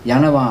වාහන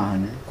යන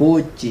වාහන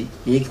කෝච්චි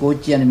ඒ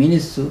කෝච්චි යන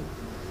මිනිස්සු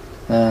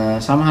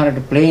සමහරට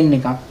ප්ලේන්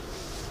එකක්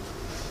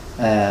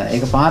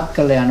ඒක පාත්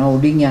කරලා යනවා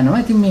උඩින් යනවා.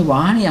 ඉතින් මේ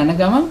වාහනේ යන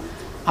ගමන්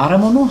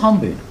අරමුණු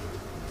හම්බ වෙනවා.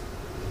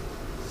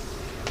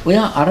 ඔය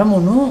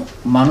අරමුණු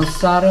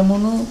මනුස්ස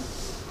අරමුණු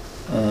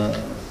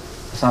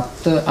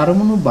සප්ත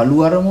අරමුණු බලු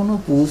අරමුණු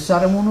පූස්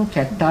අරමුණු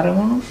කැට්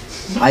අරමුණු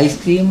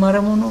අයිස්ක්‍රීම්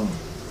අරමුණු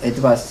ඊට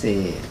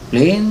පස්සේ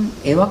ප්ලේන්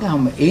ඒ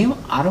වගේ ඒ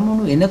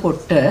අරමුණු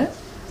එනකොට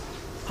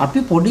අපි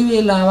පොඩි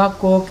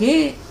වේලාවක්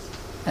ඕකේ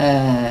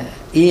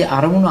ඒ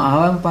අරමුණ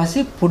ආවන්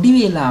පස්සේ පොඩි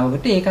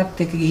වේලාවකට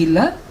ඒකත් එක්ක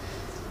ගිහිල්ලා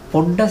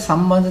පොඩ්ඩ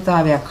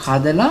සම්බන්ධතාවයක්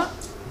හදලා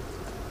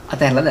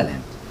අතහැරලා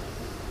දාලා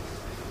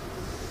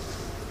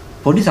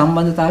පොඩි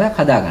සම්බන්ධතාවයක්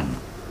හදා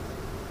ගන්නවා.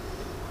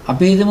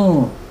 අපි හිතමු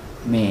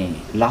මේ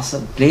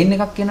ප්ලේන්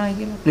එකක් එනවා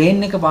කියලා.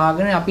 ප්ලේන් එක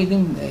බාගෙන අපි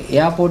ඉතින්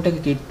එයාපෝට් එක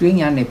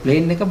කිට්ටුවෙන් යන්නේ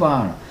ප්ලේන් එක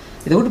බානවා.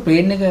 එතකොට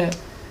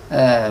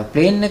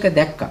ප්ලේන් එක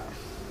දැක්කා.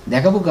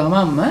 දැකපු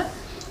ගමන්ම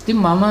ඉතින්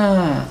මම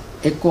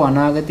එක්කෝ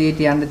අනාගතයට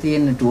යන්න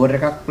තියෙන ටුවර්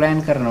එකක් ප්ලෑන්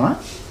කරනවා.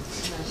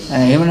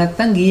 එහෙම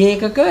නැත්නම් ගියේ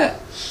එකක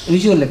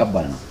විෂුවල් එකක්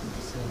බලනවා.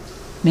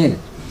 නේද?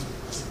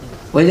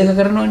 ඔය දෙක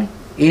කරනවනේ.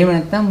 එහෙම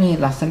නැත්නම් මේ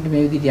ලස්සනට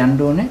මේ විදිහට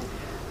යන්න ඕනේ.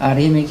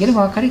 හරි මේ කියලා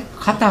මොකක් හරි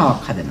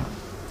කතාවක් හදනවා.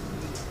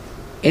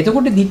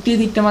 එතකොට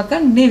දිත්තේ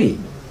මතන් නෙවෙයි.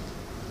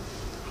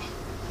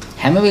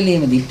 හැම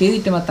වෙලෙම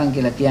දිත්තේ මතන්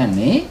කියලා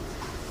කියන්නේ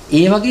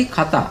ඒ වගේ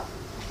කතා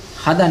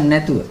හදන්න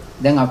නැතුව.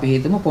 දැන් අපි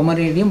හිතමු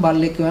පොමරේඩියම්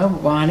බල්ලෙක්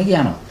වාහනේ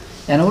යනවා.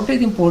 යනකොට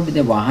ඉතින් පොඩ්ඩ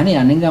දැන් වාහනේ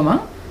යන්නේ ගමන්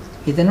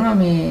හිතනවා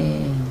මේ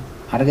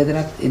අර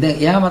ගෙදරත්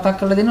එයා මතක්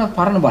කරලා දෙනවා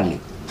පරණ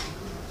බල්ලෙක්.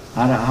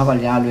 අර අහවල්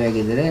යාළුවා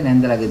ගෙදර,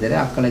 නැන්දලා ගෙදර,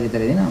 අක්කලා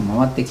ගෙදර දෙනවා.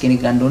 මමත්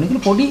එක්කෙනෙක් ගන්න ඕනේ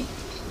කියලා පොඩි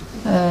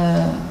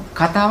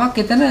කතාවක්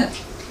එතන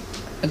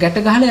ගැට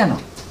ගහලා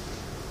යනවා.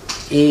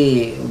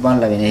 ඒ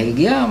බල්ලා වෙන එක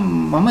ගියා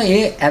මම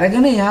ඒ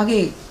අරගෙන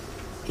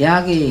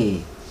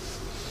එයාගේ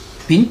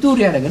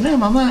පින්තූරය අරගෙන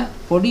මම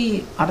පොඩි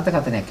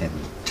අර්ථකථනයක්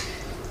හැදුවා.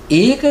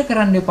 ඒක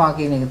කරන්න එපා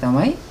කියන එක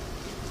තමයි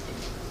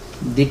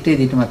දිත්තේ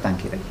දිටමතන්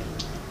කියලා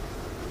කියන්නේ.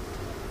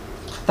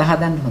 කතා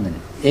හදන්න හොඳ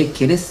නැහැ. ඒ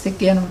කෙලස්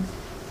එක්ක යනවා.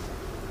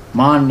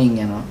 මාන්නින්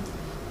යනවා.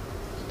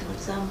 ඒක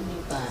සාමාන්‍ය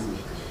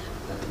පාන්නේ.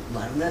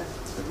 වර්ණ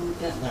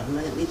රූපය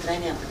වර්ණ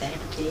විතරයිනේ අපිට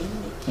ඇහැට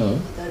පේන්නේ. ඔව්.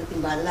 ඒකට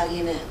ඉතින් බල්ලා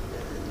කියන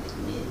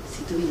මේ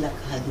සිතුවිල්ලක්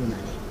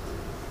හදුනානේ.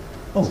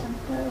 ඔව්.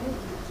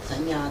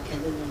 සංඥාවක්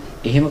හැදුනානේ.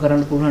 එහෙම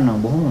කරන්න පුළුවන්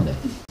නම් බොහොම හොඳයි.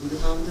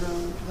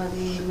 බුදුහාමුදුරන්ට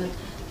වගේ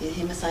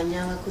එහෙම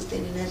සංඥාවක්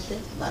උත්ෙන්නේ නැද්ද?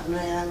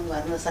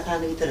 වර්ණ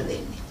සටහන විතර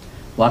දෙන්නේ.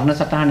 වර්ණ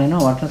සටහන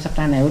එනවා. වර්ණ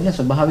සටහන ඇවිල්ලා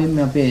ස්වභාවයෙන්ම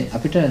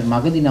අපිට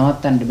මගදී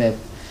නවත්තන්න බෑ.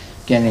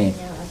 කියන්නේ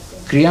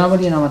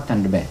ක්‍රියාවලිය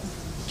නවත්තන්න බෑ.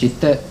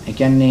 චිත්ත ඒ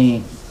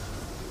කියන්නේ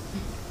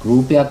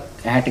රූපයක්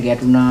ඇහැට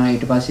ගැටුණා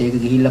ඊට පස්සේ ඒක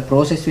ගිහිල්ලා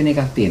ප්‍රොසෙස් වෙන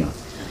එකක් තියෙනවා.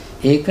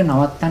 ඒක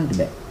නවත්තන්න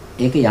බෑ.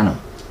 ඒක යනවා.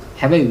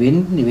 හැබැයි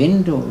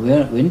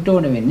වෙන්න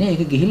ඕන වෙන්නේ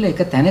ඒක ගිහිල්ලා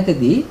එක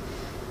තැනකදී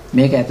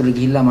මේක ඇතුළේ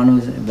ගිහිල්ලා මනෝ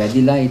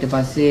වැදිලා ඊට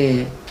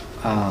පස්සේ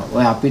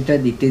ඔය අපිට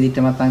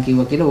දිත්තේ මතන්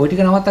කිව්වා කියලා ওই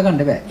ටික නවත්ත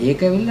ගන්න බෑ.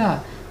 ඒක ඇවිල්ලා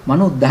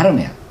මනෝ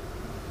ධර්මයක්.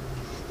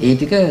 ඒ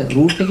ටික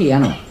රූට් එකේ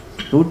යනවා.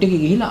 රූට්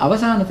එකේ ගිහිල්ලා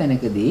අවසාන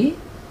තැනකදී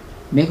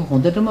මේක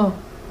හොඳටම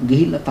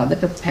ගිහිල්ලා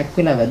තදට පැක්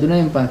වෙලා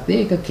වැදුනයින් පස්සේ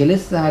ඒක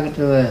කෙලස්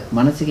සහගතව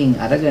මනසකින්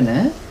අරගෙන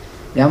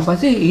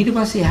ඊට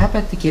පස්සේ එහා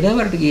පැත්තේ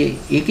කෙලවරට ගියේ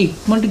ඒක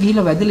ඉක්මනට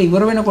ගිහිල්ලා වැදලා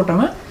ඉවර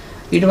වෙනකොටම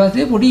ඊට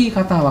පස්සේ පොඩි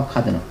කතාවක්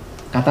හදනවා.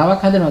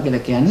 කතාවක් හදනවා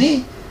කියලා කියන්නේ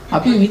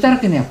අපි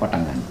විතර්කණයක්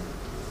පටන් ගන්නවා.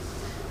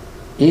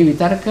 ඒ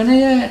විතර්කණය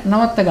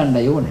නවත්ත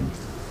ගන්නයි ඕනේ.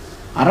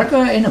 අරක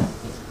එනවා.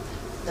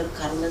 ඒක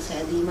කර්ම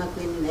සෑදීමක්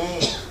වෙන්නේ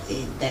නැහැ.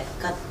 ඒ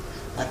දැක්කත්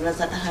වර්ණ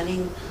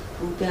සටහනින්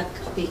රූපයක්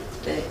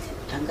අපිට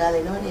සංගාල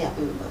වෙනවනේ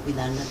අපි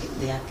දන්න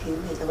දෙයක්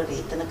ඉන්නේ. එතකොට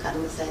එතන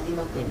කර්ම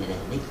සෑදීමක් වෙන්නේ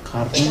නැහැ නේ.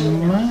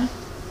 කර්ම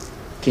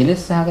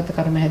කෙලස් සහගත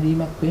කර්ම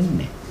හැදීමක්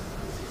වෙන්නේ.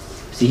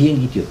 සිහියෙන්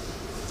හිටියොත්.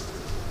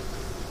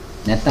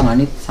 නැත්තම්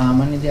අනිත්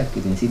සාමාන්‍ය දෙයක්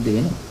ඉතින් සිද්ධ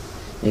වෙනවා.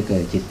 ඒක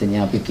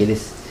චිත්තඥා අපි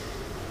කෙලස්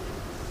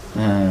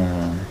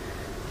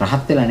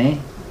රහත් වෙලා නැහැ.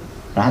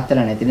 රහත්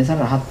වෙලා නැති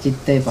නිසා රහත්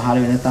චිත්තය පහළ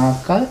වෙන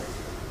තාක්කල්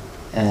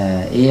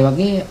ඒ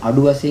වගේ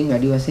අඩු වශයෙන්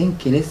වැඩි වශයෙන්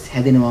කෙලස්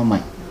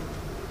හැදෙනවාමයි.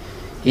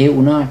 ඒ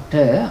උනාට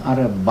අර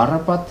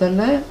බරපතල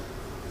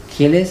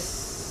කෙලස්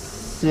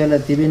වල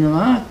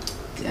තිබෙනවා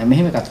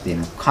මෙහෙම එකක්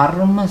තියෙනවා.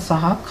 කර්ම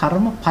සහ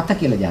කර්මපත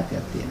කියලා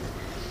જાතියක් තියෙනවා.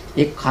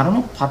 ඒ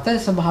කර්මපත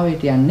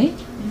ස්වභාවයට යන්නේ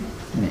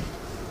නැහැ.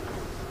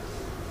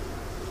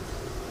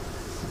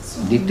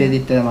 දිත්තේ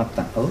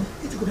මත්තන්. ඔව්.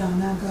 ඒක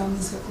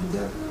අනාගාමී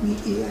සකුදාගාමී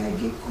ඒ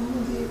අයගේ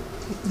කොහොමද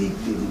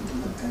දිත්තේ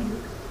මත්තන්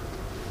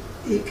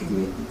ඒ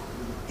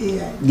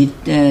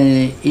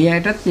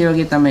අයටත් ඒ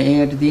වගේ තමයි.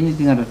 ඒකට තියෙන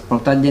ඉතින් අර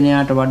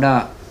ප්‍රත්‍යඥයාට වඩා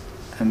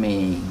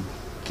මේ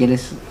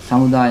කෙලස්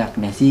සමුදායක්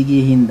නැසී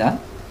ගියේ හින්දා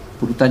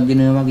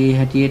පුරුතඥය වගේ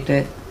හැටියට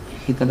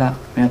හිතලා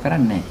මම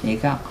කරන්නේ නැහැ.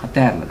 ඒක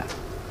අතහැරලා.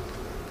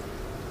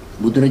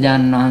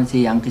 බුදුරජාණන්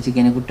වහන්සේ යම්කිසි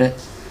කෙනෙකුට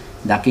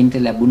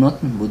දකින්න ලැබුණොත්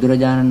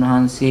බුදුරජාණන්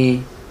වහන්සේ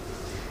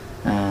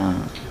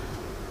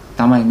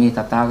තමයි මේ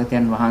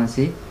තථාගතයන්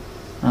වහන්සේ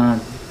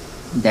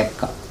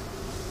දැක්කා.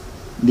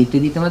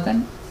 දිට්ඨිතමතන්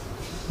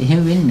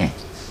එහෙම වෙන්නේ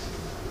නැහැ.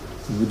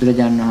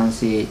 බුදුරජාණන්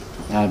වහන්සේ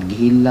යාට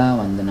ගිහිල්ලා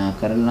වන්දනා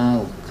කරලා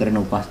කරන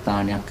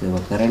උපස්ථානයක්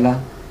කරලා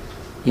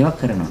ඒවා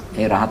කරනවා.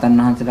 ඒ රහතන්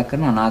වහන්සේලා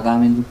කරන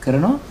අනාගාමීන්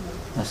කරනවා,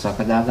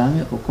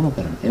 සකදාගාමී ඔක්කොම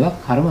කරනවා. ඒවා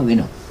කර්ම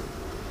වෙනවා.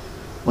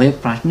 ඔය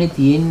ප්‍රශ්නේ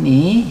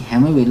තියෙන්නේ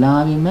හැම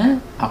වෙලාවෙම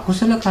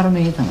අකුසල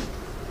කර්මයේ තමයි.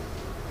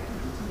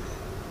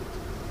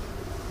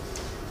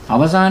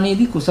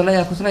 අවසානයේදී කුසලයි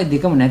අකුසලයි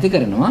දෙකම නැති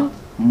කරනවා.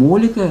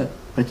 මූලික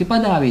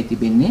ප්‍රතිපදාවේ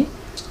තිබෙන්නේ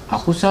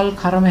අකුසල්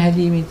කර්ම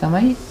හැදීමේ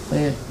තමයි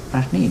ඔය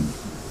ප්‍රශ්නේ ඉන්නේ.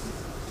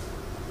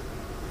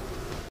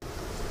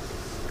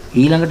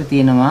 ඊළඟට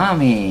තියෙනවා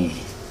මේ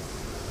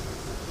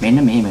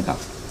මෙන්න මෙහෙම එකක්.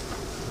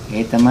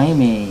 ඒ තමයි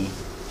මේ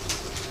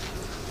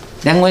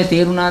දැන් ඔය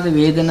තේරුණාද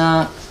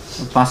වේදනා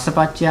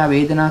පස්සපච්චය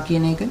වේදනා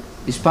කියන එක?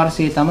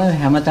 ස්පර්ශය තමයි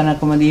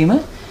හැමතැනකමදීම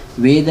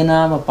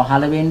වේදනාව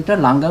පහළ වෙන්න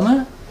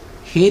ළඟම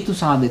හේතු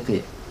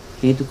සාධකය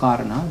හේතු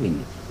කාරණා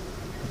වෙන්නේ.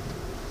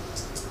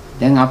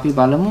 දැන් අපි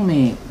බලමු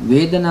මේ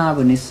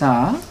වේදනාව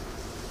නිසා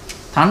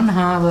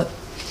තණ්හාව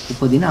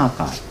උපදින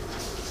ආකාරය.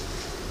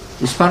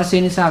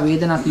 ස්පර්ශය නිසා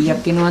වේදනා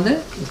කීයක් එනවද?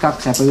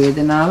 එකක් සැප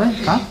වේදනාව,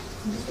 එකක්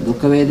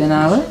දුක්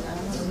වේදනාව,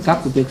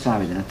 එකක් උපේක්ෂා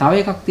වේදනාව. තව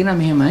එකක් තියෙනවා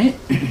මෙහෙමයි.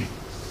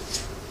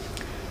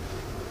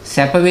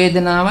 සැප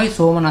වේදනාවයි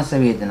සෝමනස්ස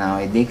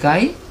වේදනාවයි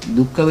දෙකයි,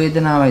 දුක්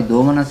වේදනාවයි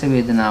දෝමනස්ස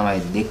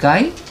වේදනාවයි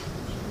දෙකයි.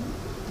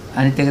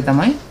 අනිත් එක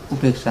තමයි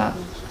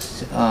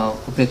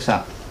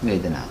උපේක්ෂා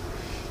වේදනාව.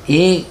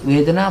 ඒ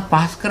වේදනා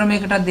පහස්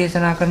ක්‍රමයකටත්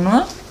දේශනා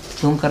කරනවා,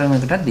 තුන්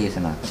ක්‍රමයකටත්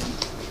දේශනා කරනවා.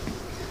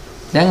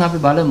 දැන් අපි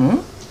බලමු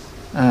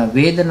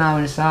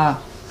වේදනාව නිසා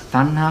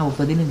තණ්හා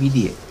උපදින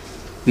විදිය.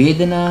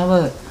 වේදනාව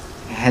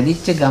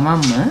හැදිච්ච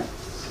ගමන්ම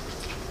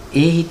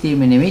ඒ හිතේම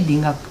නෙමෙයි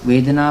ඩිංගක්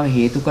වේදනාව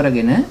හේතු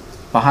කරගෙන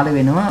පහළ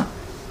වෙනවා.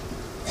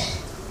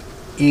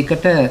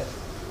 ඒකට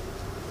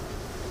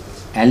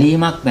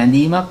ඇලීමක්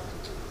බැඳීමක්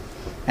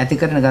ඇති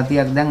කරන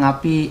ගතියක්. දැන්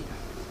අපි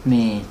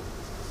මේ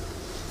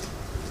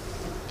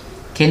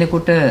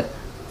කෙනෙකුට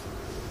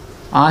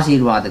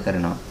ආශිර්වාද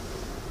කරනවා.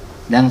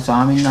 දැන්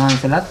ස්වාමීන්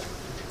වහන්සේලාත්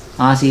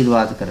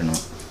ආශිර්වාද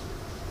කරනවා.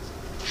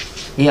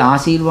 ඒ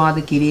ආශිර්වාද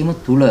කිරීම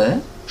තුල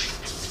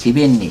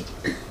තිබෙන්නේ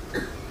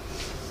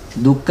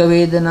දුක්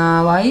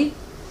වේදනාවයි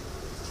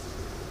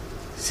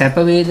සැප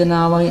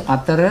වේදනාවයි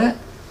අතර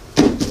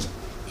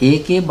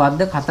ඒකේ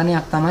බද්ධ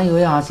කතනයක් තමයි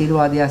ওই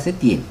ආශිර්වාදය ඇස්සේ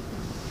තියෙන්නේ.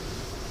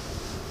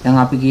 දැන්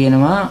අපි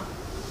කියනවා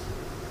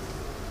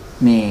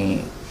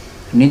මේ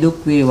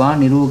නිදුක් වේවා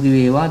නිරෝගී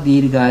වේවා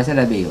දීර්ඝායස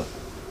ලැබේවා.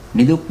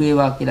 නිදුක්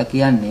වේවා කියලා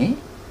කියන්නේ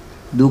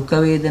දුක්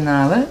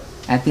වේදනාව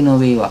ඇති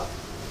නොවේවා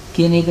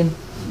කියන එකනේ.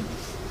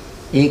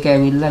 ඒක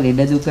ඇවිල්ලා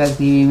ලෙඩ දුක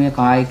ඇතිවීමේ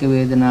කායික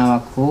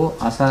වේදනාවක් හෝ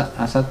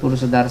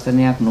අසත්පුරුෂ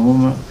දර්ශනයක්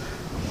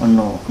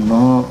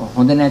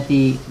හොඳ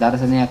නැති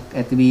දර්ශනයක්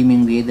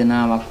ඇතිවීමෙන්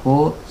වේදනාවක්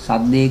හෝ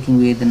සද්දයකින්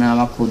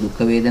වේදනාවක් හෝ දුක්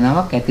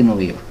වේදනාවක් ඇති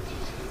නොවේවා.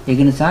 ඒක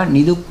නිසා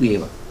නිදුක්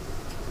වේවා.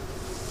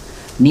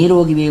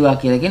 නිරෝගී වේවා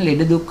කියලා කියන්නේ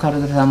ලෙඩ දුක්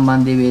කරදර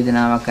සම්බන්ධ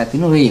වේදනාවක් ඇති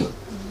නොවේවා.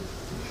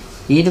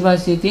 ඊට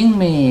පස්සේ ඉතින්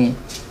මේ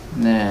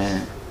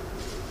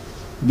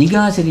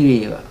දිගාසිරි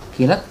වේවා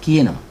කියලා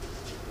කියනවා.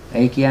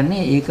 ඒ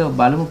කියන්නේ ඒක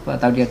බලමු තව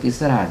ටිකක්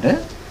ඉස්සරහට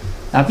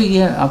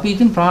අපි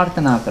ඉතින්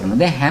ප්‍රාර්ථනා කරනවා.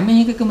 දැන් හැම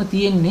එකකම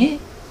තියෙන්නේ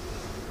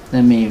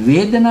මේ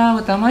වේදනාව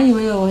තමයි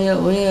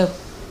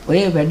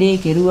ඔය වැඩේ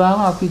කෙරුවාම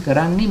අපි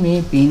කරන්නේ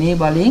මේ පීනේ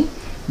බලෙන්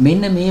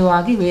මෙන්න මේ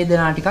වාගේ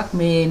වේදනා ටිකක්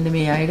මේ එන්න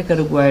මේ අයට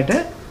කරපු අයට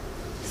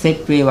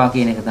සෙට් වේවා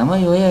කියන එක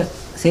තමයි ඔය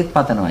සෙට්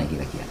පතනවා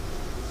කියලා කියන්නේ.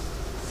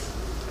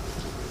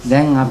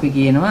 දැන් අපි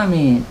කියනවා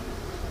මේ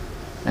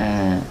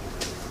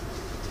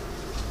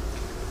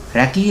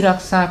රැකී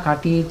ආරක්ෂා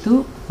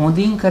කටයුතු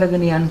හොඳින්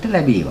කරගෙන යන්න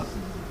ලැබේවා.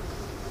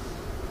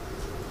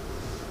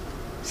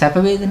 සැප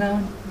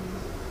වේදනාවනේ.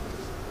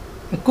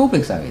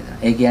 උපේක්ෂා වේදනා.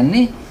 ඒ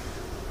කියන්නේ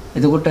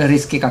එතකොට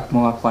රිස්ක් එකක්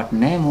මොකක්වත්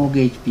නැහැ.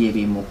 මෝගේජ්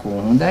පියවීම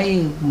මොකෝ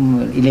හොඳයි.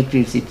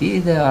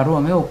 ඉලෙක්ට්‍රිසිටි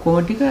අරව මේ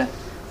ඔක්කොම ටික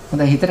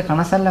හොඳයි. හිතට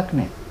කනසල්ලක්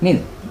නැහැ. නේද?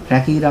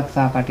 රැකී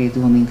ආරක්ෂා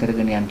කටයුතු හොඳින්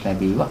කරගෙන යන්න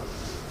ලැබේවා.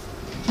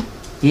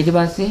 ඊට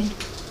පස්සේ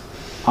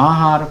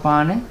ආහාර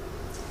පාන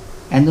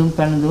ඇඳුම්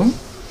පැළඳුම්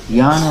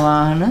යාන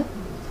වාහන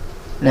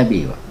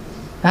ලැබේවා.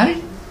 හරි?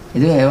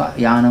 ඉතින්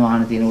යාන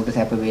වාහන තියෙනකොට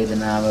සැප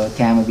වේදනාව,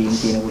 කැම බීම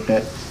තියෙනකොට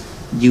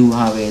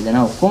ජීවහා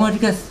වේදනාව ඔක්කොම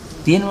ටික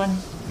තියෙනවනේ.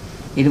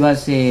 ඊට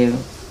පස්සේ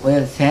ඔය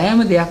සෑම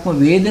දෙයක්ම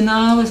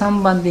වේදනාව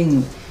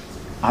සම්බන්ධයෙන්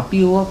අපි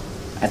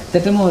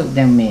ඇත්තටම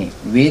දැන් මේ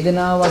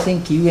වේදනාව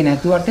වශයෙන් කිව්වේ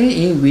නැතුවට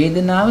ඒ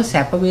වේදනාව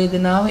සැප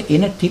වේදනාව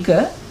එන ටික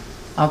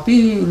අපි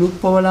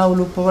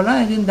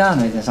උලුප්පවලා ඉතින්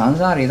දානවා. ඒ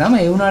සංසාරේ තමයි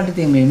ඒ වුණාට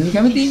ඉතින් මේ මිනිස්සු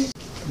කැමතියි.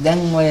 දැන්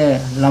ඔය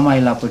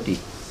ළමයි ලපටි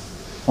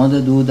හොඳ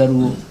දූ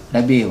දරුවෝ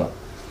ලැබේවා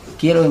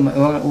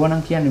කියලා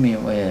ඕනම් කියන්නේ මේ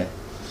ඔය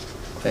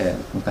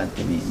මොකක්ද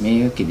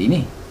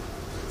මේකෙදිනේ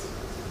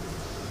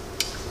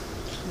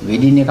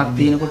වෙඩින් එකක්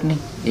තියෙනකොටනේ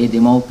ඒ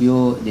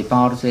දෙමව්පියෝ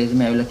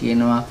දෙපාර්ශ්වයේම ඇවිල්ලා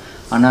කියනවා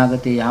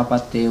අනාගතේ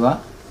යහපත් වේවා.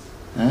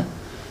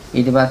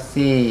 ඊට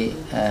පස්සේ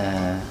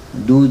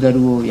දූ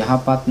දරුවෝ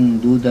යහපත්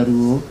දූ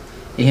දරුවෝ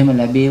එහෙම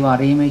ලැබේවා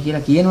අර එහෙම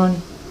කියලා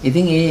කියනවනේ.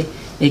 ඉතින් ඒ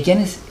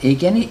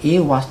කියන්නේ ඒ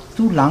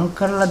වස්තු ලං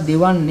කරලා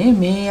දෙවන්නේ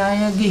මේ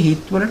අයගේ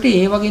හිතවලට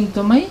ඒ වගේ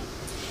තමයි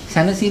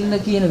සැනසෙල්ල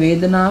කියන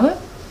වේදනාව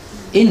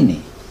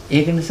එන්නේ.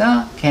 ඒක නිසා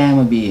කෑම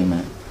බීම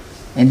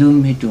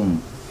ඇඳුම් හිටුම්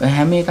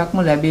හැම එකක්ම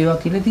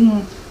ලැබේවා කියලා ඉතින්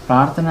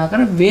ප්‍රාර්ථනා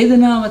කරන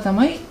වේදනාව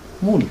තමයි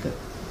මූලික.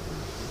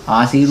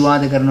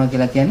 ආශිර්වාද කරනවා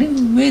කියලා කියන්නේ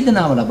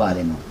වේදනාව ලබා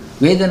දෙනවා.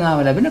 වේදනාව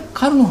ලැබෙන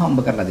කරුණු හම්බ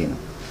කරලා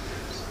දෙනවා.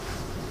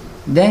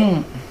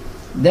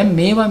 දැන්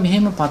මේවා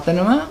මෙහෙම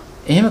පතනවා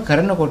එහෙම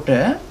කරනකොට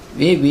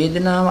මේ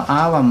වේදනාව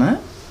ආවම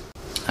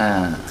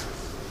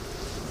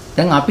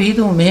දැන් අපි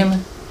හිතමු මෙහෙම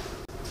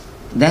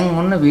දැන්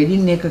ඔන්න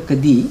වෙඩින්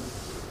එකකදී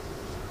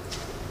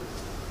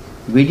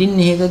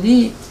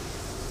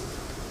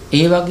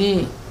ඒ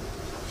වගේ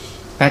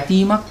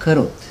පැතීමක්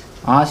කරොත්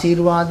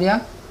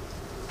ආශිර්වාදයක්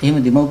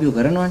එහෙම දෙමව්පියෝ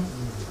කරනවනේ.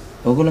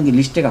 ඕගොල්ලෝගේ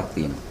ලිස්ට් එකක්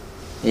තියෙනවා.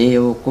 ඒ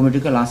ඔක්කොම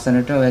ටික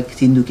ලස්සනට ඔය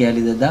සින්දු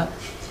කැලි දදා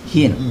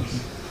කියනවා.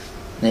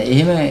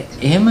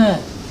 එහෙම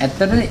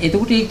ඇත්තට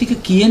එතකොට ඒ ටික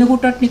කියන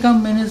කොටත්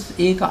නිකන් මෙනස්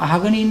ඒක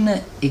අහගෙන ඉන්න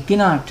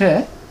එක්කිනාට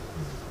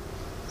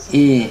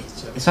ඒ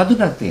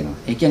සතුටක් තියෙනවා.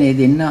 ඒ කියන්නේ ඒ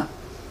දෙන්න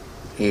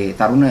ඒ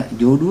තරුණ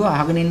ජෝඩුව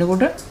අහගෙන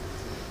ඉන්නකොට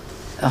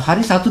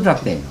හරි සතුටක්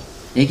දැනෙනවා.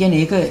 ඒ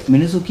කියන්නේ ඒක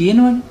මිනිස්සු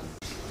කියනවනේ.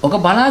 ඔක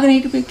බලාගෙන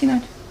හිටපු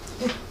එක්කිනාට.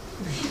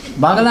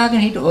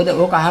 බගලාගෙන හිට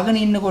ඕක අහගෙන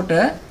ඉන්නකොට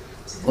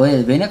ඔය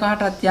වෙන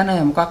කාටවත් යන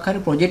මොකක් හරි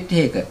ප්‍රොජෙක්ට්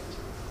එකක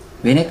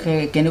වෙන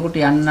කෙනෙකුට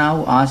යන්නා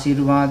වූ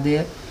ආශිර්වාදය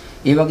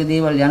ඒ වගේ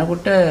දේවල්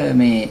යනකොට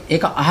මේ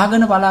ඒක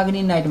අහගෙන බලාගෙන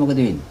ඉන්න අයට මොකද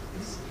වෙන්නේ?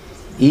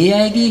 ඒ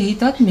අයගේ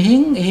හිතත්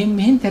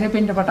මෙහෙන්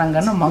තෙරපෙන්න පටන්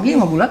ගන්නවා මගේ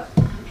මගුලත්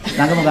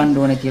ළඟම ගන්න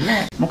ඕනේ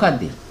කියලා.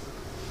 මොකද්ද?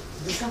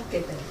 දුකක්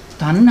එතන.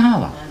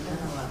 තණ්හාවක්.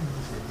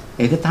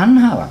 ඒක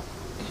තණ්හාවක්.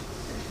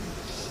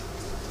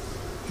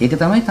 ඒක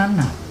තමයි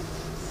තණ්හාව.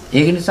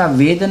 ඒක නිසා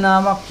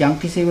වේදනාවක්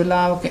යම්කිසි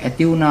වෙලාවක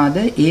ඇති වුණාද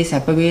ඒ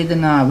සැප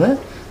වේදනාව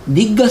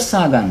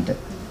දිග්ගස්සා ගන්නට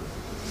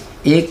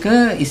ඒක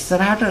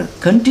ඉස්සරහට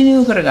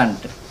කන්ටිනියු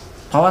කරගන්නට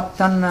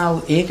පවත්වන්නා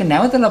වූ ඒක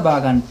නැවත ලබා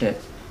ගන්නට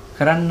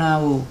කරන්නා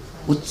වූ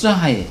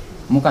උත්සාහය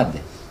මොකද්ද?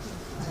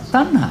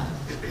 තණ්හා.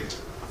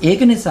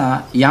 ඒක නිසා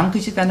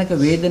යම්කිසි තැනක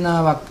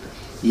වේදනාවක්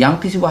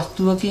යම්කිසි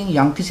වස්තුවකින්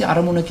යම්කිසි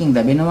අරමුණකින්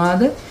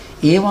ලැබෙනවාද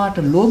ඒවාට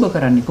ලෝභ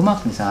කරන්නේ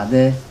කුමක් නිසාද?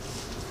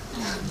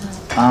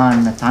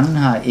 ආන්න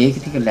තණ්හා. ඒක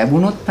ටික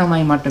ලැබුණොත්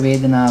තමයි මට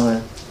වේදනාව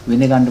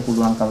විඳ ගන්න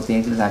පුළුවන්කම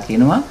තියෙන කියලා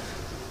කියනවා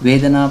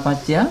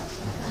වේදනාපච්චය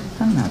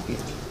තණ්හා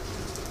කියලා.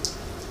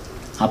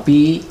 අපි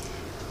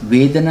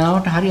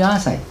වේදනාවට හරි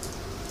ආසයි.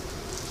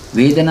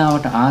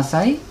 වේදනාවට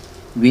ආසයි.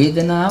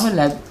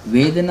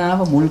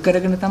 වේදනාව මුල්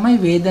කරගෙන තමයි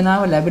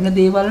වේදනාව ලැබෙන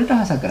දේවල් වලට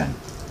ආස කරන්නේ.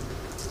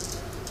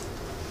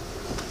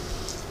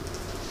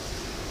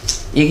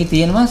 ඒකේ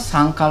තියෙනවා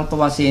සංකල්ප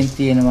වශයෙන්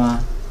තියෙනවා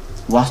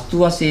වස්තු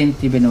වශයෙන්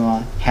තිබෙනවා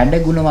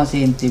හැඩගුණ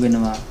වශයෙන්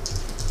තිබෙනවා.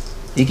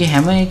 ඒකේ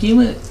හැම එකෙම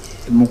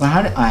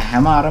මොකහරි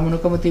හැම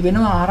අරමුණකම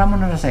තිබෙනවා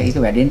ආරමුණ රසය. ඒක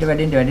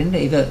වැඩෙන්න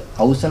ඒක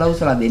අවසල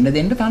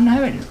දෙන්න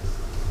තණ්හාව වැඩෙනවා.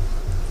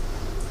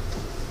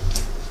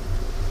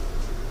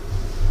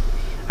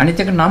 අනිත්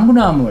එක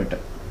නම්බුනාම වලට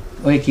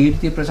ඔය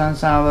කීර්ති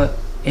ප්‍රශංසාව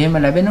එහෙම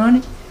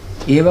ලැබෙනවනේ.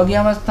 ඒ වගේ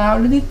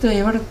අවස්ථාවලදීත්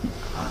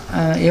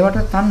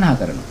ඒවට තණ්හා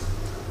කරනවා.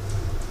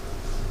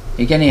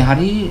 ඒ කියන්නේ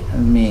හරි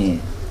මේ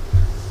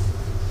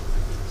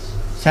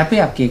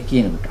සැපයක්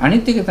කියනකොට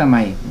අනිත් එක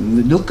තමයි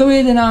දුක්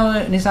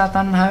වේදනාව නිසා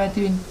තණ්හාව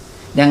ඇති වෙන්නේ.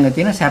 දැන්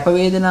තියෙන සැප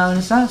වේදනාව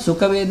නිසා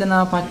සුඛ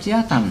වේදනා පත්‍ය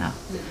තණ්හා.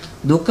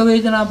 දුක්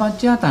වේදනා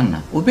පත්‍ය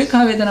තණ්හා.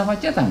 උපේක්ඛා වේදනා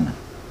පත්‍ය තණ්හා.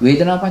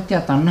 වේදනා පත්‍ය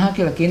තණ්හා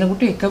කියලා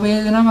කියනකොට එක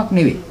වේදනාවක්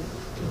නෙවෙයි.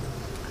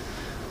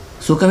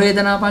 සුඛ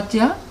වේදනා පත්‍ය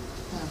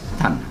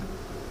තණ්හා.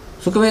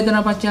 සුඛ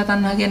වේදනා පත්‍ය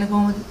තණ්හා කියන්නේ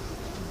කොහොමද?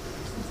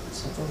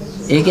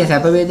 ඒකේ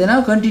සැප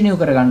වේදනාව කන්ටිනියු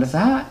කරගන්න සහ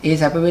ඒ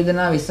සැප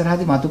වේදනාව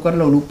ඉස්සරහදී මතු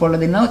කරලා උලුප්පවල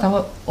දෙන්නව තව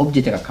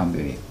ඔබ්ජෙක්ට් එකක් හම්බ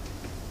වෙයි.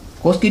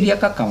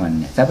 කොස්කිඩියක්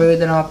කමන්නේ. සැප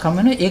වේදනාවක්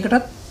කමන්නේ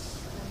ඒකටත්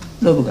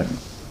ලෝභ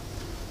කරනවා.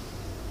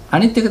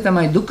 අනිත් එක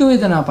තමයි දුක්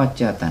වේදනා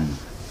පත්‍ය තණ්හා.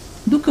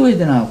 දුක්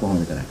වේදනාව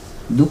කොහොමද කරන්නේ?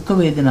 දුක්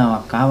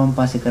වේදනාවක් ආවම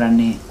පස්සේ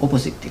කරන්නේ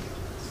ඔපොසිට් එක.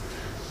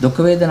 දුක්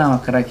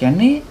වේදනාවක් කරා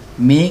කියන්නේ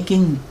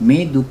මේකෙන්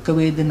මේ දුක්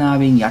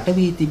වේදනාවෙන් යට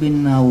වී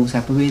තිබෙනා වූ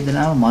සැප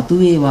වේදනාව මතු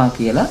වේවා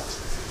කියලා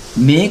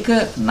මේක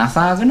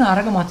නසාගෙන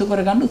අරක මතු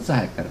කරගන්න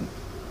උත්සාහ කරනවා.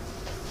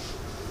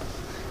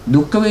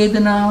 දුක්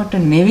වේදනාවට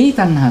නෙවෙයි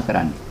තණ්හා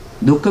කරන්නේ.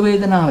 දුක්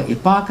වේදනාව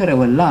එපා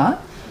කරවලා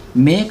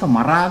මේක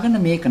මරාගෙන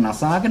මේක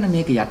නසාගෙන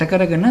මේක යට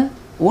කරගෙන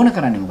ඕන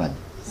කරන්නේ මොකද්ද?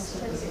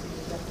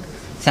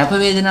 සැප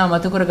වේදනාව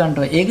මතු කර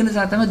ගන්නවා. ඒක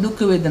නිසා තමයි දුක්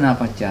වේදනා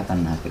පත්‍ය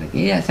තණ්හා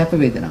කියන්නේ. ඒ සැප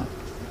වේදනාව.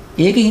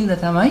 ඒකින්ද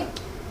තමයි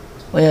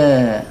ඔය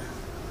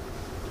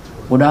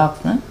ගොඩාක්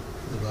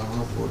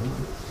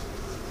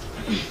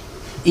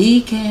ඒ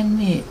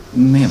කියන්නේ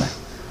මෙහෙමයි.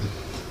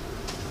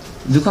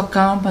 දුකක්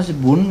ආවම පස්සේ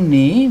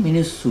බොන්නේ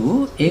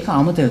මිනිස්සු ඒක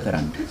අමතක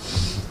කරන්නේ.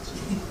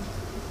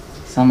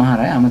 සමහර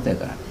අය අමතක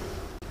කරන්නේ.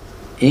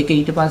 ඒක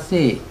ඊට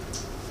පස්සේ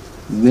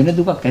වෙන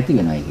දුකක් ඇති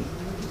වෙනවා ඒකේ.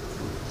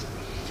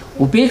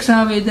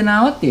 උපේක්ෂා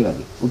වේදනාවත් ඒ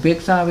වගේ.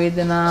 උපේක්ෂා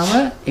වේදනාව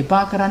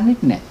එපා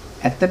කරන්නේත් නැහැ.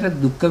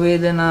 ඇත්තට දුක්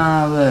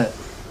වේදනාව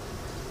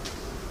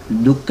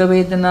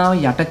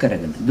යට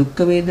කරගෙන දුක්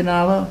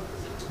වේදනාව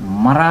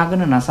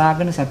මරාගෙන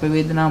නසාගෙන සැප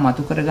වේදනාව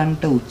මතු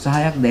කරගන්නට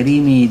උත්සාහයක්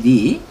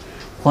දැරීමේදී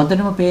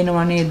හොඳටම පේනව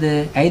නේද?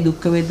 ඇයි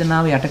දුක්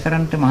වේදනාව යට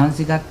කරන්නට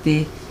මහන්සි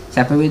ගත්තේ?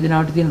 සැප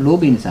වේදනාවට තියෙන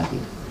ලෝභය නිසා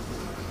කියලා.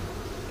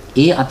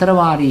 ඒ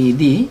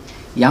අතරවාරයේදී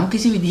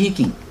යම්කිසි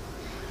විදිහකින්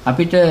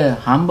අපිට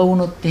හම්බ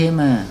වුණොත් එහෙම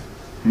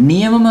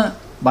නියමම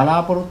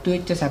බලාපොරොත්තු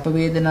වෙච්ච සැප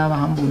වේදනාව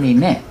හම්බුනේ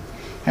නැහැ.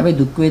 හැබැයි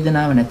දුක්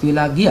වේදනාව නැති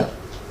වෙලා ගියා.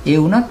 ඒ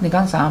වුණත්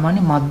නිකන්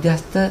සාමාන්‍ය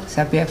මධ්‍යස්ථ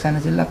සැපයක්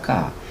සැනසෙල්ලක්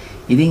ආවා.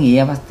 ඉතින්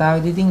ඒ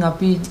අවස්ථාවේදී ඉතින්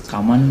අපි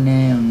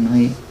කමන්නේ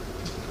ඔන්නෝයි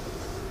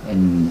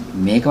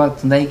මේකවත්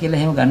හොඳයි කියලා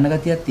එහෙම ගන්න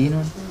ගතියක්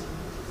තියෙනවනේ.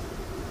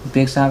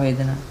 උපේක්ෂා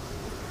වේදනා.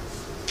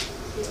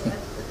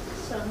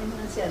 ස්වාමීන්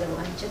වහන්සේ අර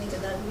වංචනික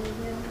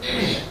ධර්මයේ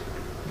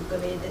දුක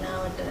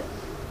වේදනාවට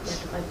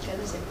යටපත්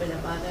කරලා සැප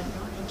ලබා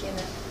ගන්නවා කියන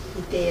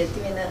හිතේ ඇති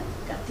වෙන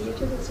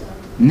ගතියටද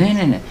ස්වාමී?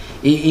 නෑ.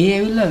 ඒ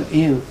ඇවිල්ලා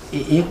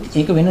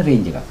ඒක වෙන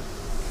රේන්ජ් එකක්.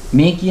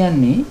 මේ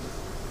කියන්නේ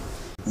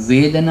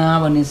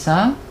වේදනාව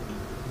නිසා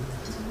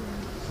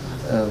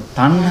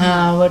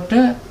තණ්හාවට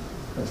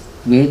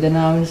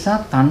වේදනාව නිසා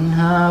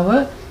තණ්හාව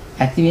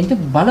ඇති වෙන්න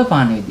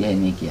බලපාන විදියයි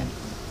මේ කියන්නේ.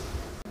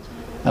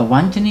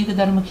 වංචනික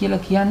ධර්ම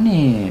කියලා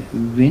කියන්නේ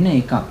වෙන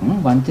එකක්.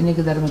 වංචනික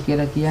ධර්ම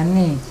කියලා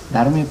කියන්නේ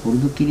ධර්මයේ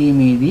පුරුදු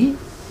කිරීමේදී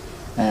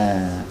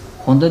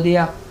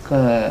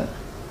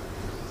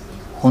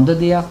හොඳ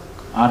දෙයක්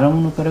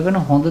අරමුණු කරගෙන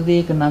හොඳ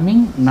දෙයක නමින්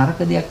නරක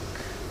දෙයක්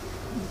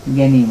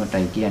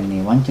ගැනීමටයි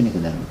කියන්නේ වංචනික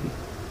ධර්ම කියලා.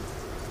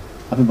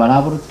 අපි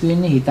බලාපොරොත්තු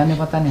වෙන්නේ හිතන්නේ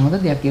පතන්නේ හොඳ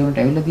දෙයක් ඒ වුණට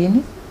ඇවිල්ලා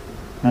තියෙන්නේ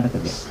නරක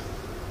දෙයක්.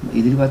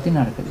 ඉදිරිපත් වෙන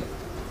නරක දෙයක්.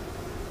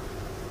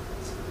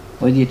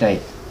 ඔය විදිහටයි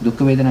දුක්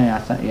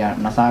වේදනාව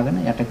නසාගෙන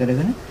යට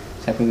කරගෙන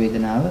සැප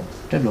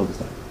වේදනාවට ලෝභ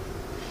කරනවා.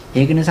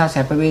 ඒක නිසා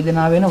සැප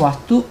වේදනාව වෙන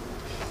වස්තු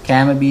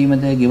කෑම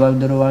බීමද, ගෙවල්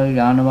දොරවල්,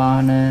 යාන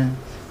වාහන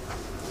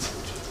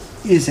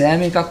ඒ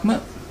සෑම එකක්ම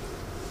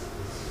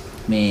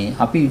මේ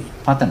අපි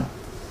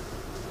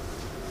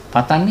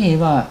පතන්නේ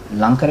ඒවා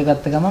ලං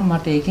කරගත්ත ගමන්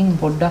මට ඒකෙන්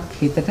පොඩ්ඩක්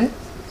හිතට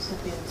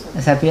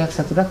සැපයක්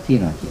සතුටක්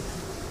තියෙනවා කියලා.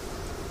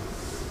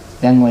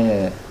 දැන් ඔය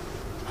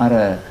අර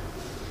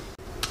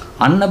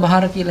අන්න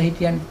බහර කියලා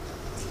හිටියන්නේ.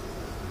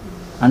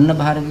 අන්න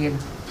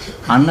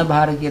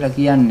බහර කියලා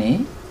කියන්නේ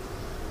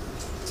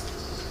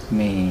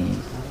මේ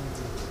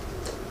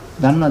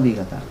දන්නවද ඒ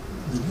කතාව?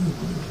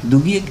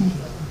 දුගියෙක්නේ.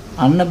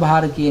 අන්න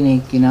බහර කියන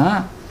එක්කිනා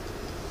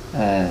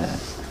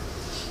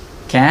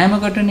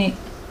කෑමකටනේ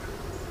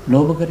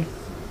ලෝභ කරේ.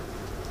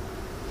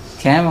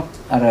 කෑම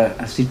අර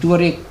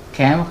සිටුවරේ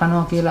කෑම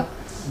කනවා කියලා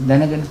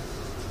දැනගෙන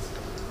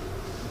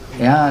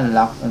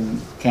එයා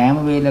කෑම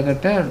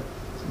වේලකට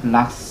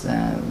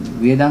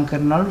වේදම්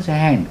කරනවලු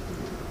සෑහෙන්න.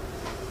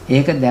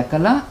 ඒක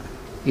දැකලා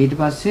ඊට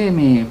පස්සේ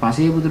මේ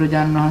පසේ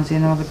බුදුරජාණන් වහන්සේ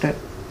නමකට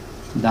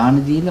දාන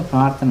දීලා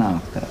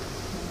ප්‍රාර්ථනාවක් කරා.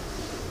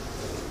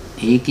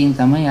 ඒකෙන්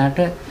තමයි යාට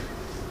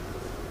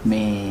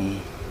මේ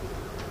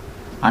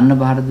අන්න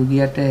බහර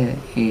දුගියට ඒ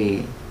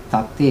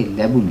තත්ත්වය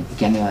ලැබුණේ. ඒ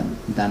කියන්නේ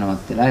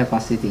ධනවත් වෙලා ඊට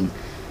පස්සේ ඉතින්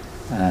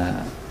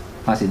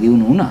පස්සේ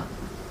දිනු වුණා.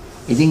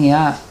 ඉතින්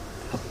එයා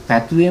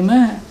පැතුවේම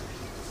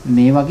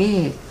මේ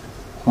වගේ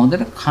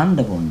හොඳට කණ්ඩ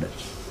බොණ්ඩ.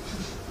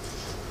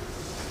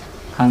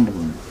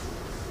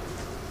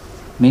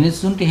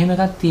 මිනිස්සුන්ට එහෙම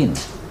එකක්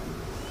තියෙනවා.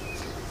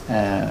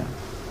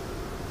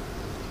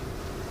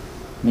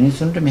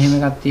 මිනිස්සුන්ට මෙහෙම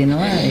එකක්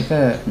තියෙනවා. ඒක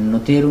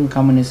නොතේරුම්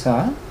කම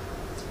නිසා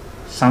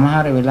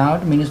සමහර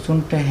වෙලාවට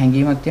මිනිස්සුන්ට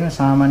හැඟීමක් තියෙන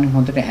සාමාන්‍ය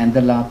හොඳට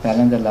ඇඳලා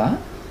පැළඳලා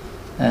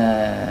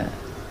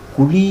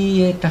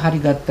කුලියට හරි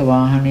ගත්ත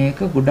වාහනයක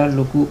ගොඩක්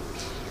ලොකු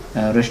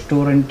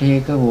රෙස්ටෝරන්ට්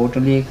එකක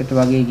හෝටලයකට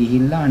වගේ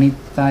ගිහිල්ලා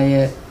අනිත්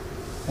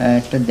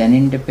අයට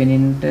දැනෙන්න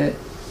පෙනෙන්න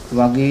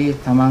වගේ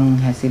තමන්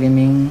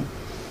හැසිරෙමින්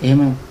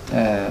එහෙම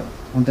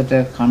හොඳට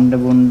කණ්ඩ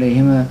බොණ්ඩ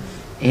එහෙම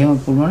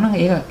පුළුවන් නම්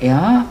ඒක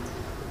එයා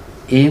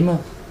එහෙම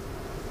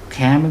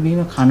කෑම බීම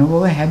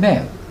කනවව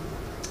හැබැයි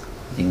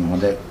ඉතින්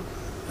හොඳ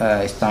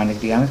ස්ථානෙට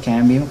ගියාම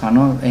කෑම බීම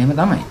කනව එහෙම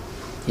තමයි.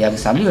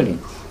 එයාගේ සල්ලි වලින්.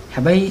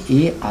 හැබැයි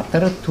ඒ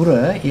අතරතුර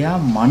එයා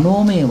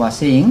මනෝමය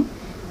වශයෙන්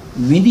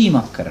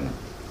විඳීමක් කරනවා.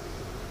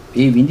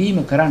 ඒ විඳීම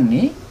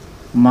කරන්නේ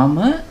මම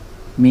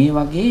මේ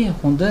වගේ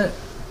හොඳ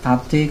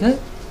තත්වයක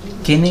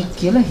කෙනෙක්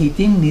කියලා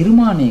හිතින්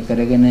නිර්මාණය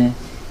කරගෙන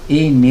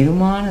ඒ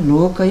නිර්මාණ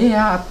ලෝකය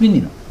එයා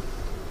අත්විඳිනවා.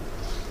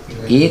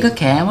 ඒක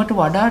කෑමට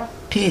වඩා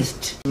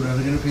ටේස්ට්.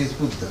 උරගෙන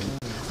Facebook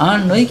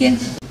දාන්න. නොයි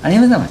කියන්නේ.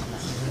 අනේම තමයි.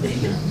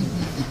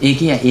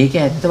 ඒක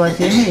ඇත්ත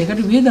වශයෙන්ම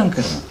ඒකට වියදම්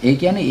කරනවා. ඒ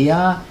කියන්නේ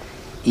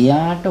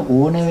එයාට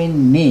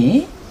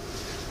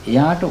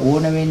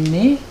ඕන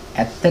වෙන්නේ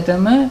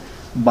ඇත්තටම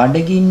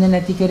බඩගින්න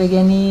නැති කර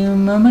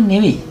ගැනීමම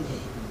නෙවෙයි.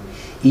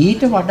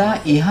 ඊට වඩා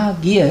එහා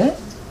ගිය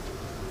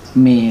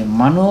මේ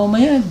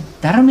මනෝමය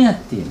ධර්මයක්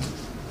තියෙනවා.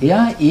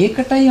 එයා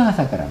ඒකටයි ආස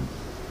කරන්නේ.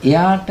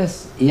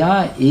 එයා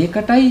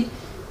ඒකටයි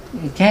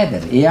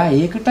කෑදර. එයා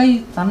ඒකටයි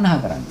තණ්හා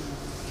කරන්නේ.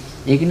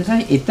 ඒක නිසා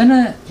එතන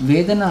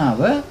වේදනාව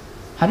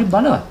හරි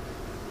බලවත්.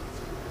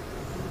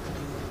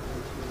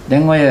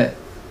 දැන් ඔය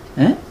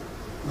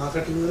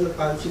මාකටිං වල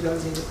පාවිච්චි කරන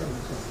දේ තමයි.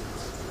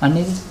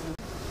 අනේ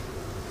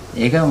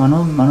ඒක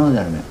මනෝ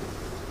ධර්මයක්.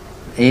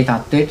 ඒ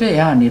தത്വෙට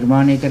එයා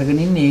නිර්මාණය කරගෙන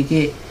ඉන්නේ.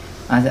 ඒකේ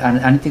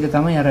අනිත් එක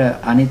තමයි අර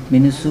අනිත්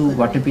මිනිස්සු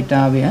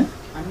වටපිටාවේ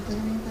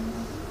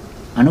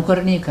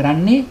අනුකරණය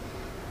කරන්නේ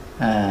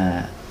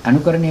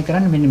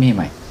මෙන්න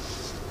මෙහෙමයි.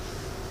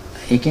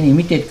 ඒ කියන්නේ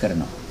ඉමිටේට්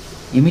කරනවා.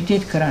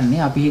 ඉමිටේට්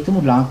කරන්නේ අපි හිතමු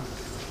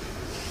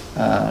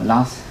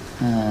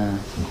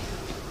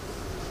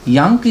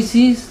යම්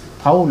කිසි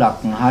පවුලක්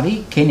හරි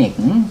කෙනෙක්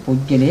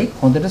පුජ්‍යලයක්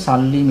හොඳට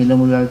සල්ලි මිල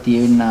මුදල්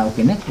තියෙන්නා වූ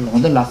කෙනෙක්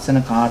හොඳ ලස්සන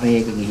කාර්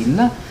එකක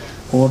ගිහිල්ලා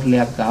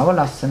හෝටලයක් ගාව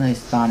ලස්සන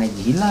ස්ථානෙක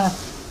ගිහිල්ලා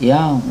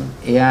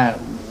එයා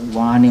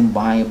වාහනේ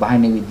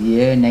බහින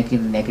විදිය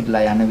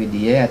නැකිටලා යන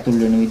විදිය ඇතුල්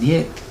වෙන විදිය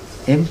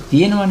එම්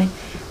තියෙනවනේ.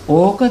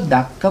 ඕක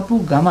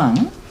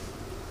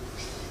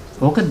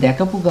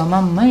දැකපු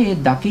ගමන්ම ඒ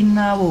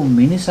දකින්නා වූ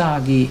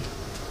මිනිසාගේ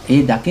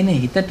ඒ දකින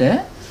හිතට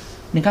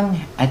නිකන්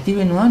ඇති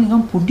වෙනවා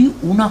නිකන් පුඩි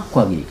උණක්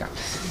වගේ එකක්.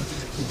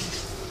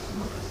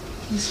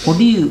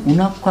 පොඩි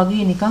උණක්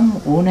වගේ නිකන්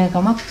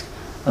ඕනෑකමක්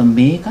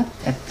මේකත්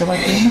ඇත්ත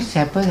වශයෙන්ම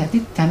සැප ඇති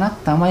තැනක්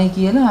තමයි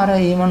කියලා අර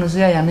ඒ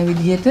මනුස්සයා යන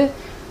විදිහට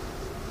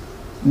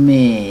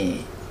මේ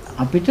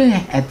අපිට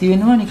ඇති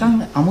වෙනවා නිකන්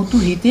අමුතු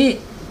හිතේ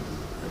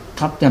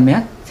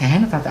තත්ත්වයක්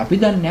සැහැණ තත් අපි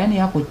දන්නේ නැහැ නේ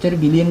යා කොච්චර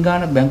බිලියන්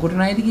ගාණක් බැංකුවට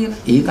ණයද කියලා.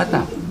 ඒ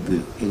කතාව.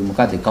 ඒක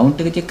මොකද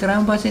account එක චෙක්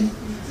කරාම පස්සේනේ.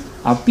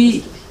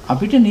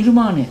 අපිට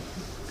නිර්මාණය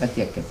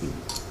ගතියක් ඇති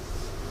වෙනවා.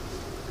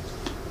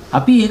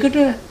 අපි ඒකට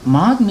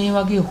මාත් මේ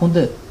වගේ හොඳ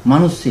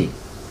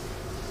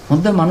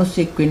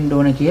මිනිස්සෙක් වෙන්න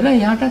ඕන කියලා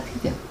එයාටත්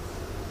හිතෙනවා.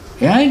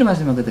 එයා ඊට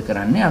පස්සේ මොකද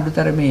කරන්නේ?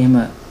 අඩුතරමේ එහෙම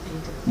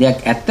දෙයක්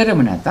ඇත්තටම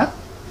නැතත්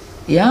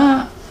එයා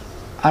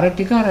අර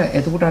ටික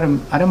එතකොට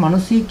අර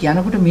මිනිස්සෙක්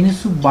යනකොට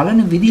මිනිස්සු බලන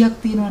විදියක්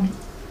තියෙනවානේ.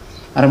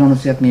 අර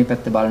මිනිස්සෙක් මේ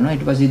පැත්ත බලනවා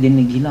ඊට පස්සේ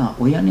දෙන්නේ ගිහිලා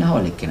ඔය යන්නේ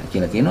අහවල් එක්කෙනා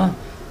කියලා කියනවා.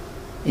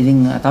 ඉතින්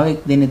තව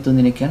දෙන්නේ තුන්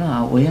දෙනෙක් කියනවා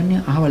ඔය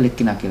යන්නේ අහවල්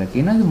එක්කෙනා කියලා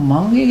කියනවා.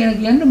 මම ඒ ගැන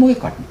කියන්නේ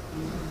මොකෙක්වත්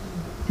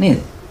නේද?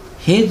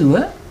 හේතුව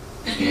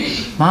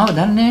මාව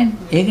දන්නේ නැහැ.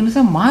 ඒක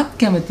නිසා මාත්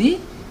කැමති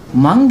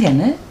මං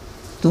ගැන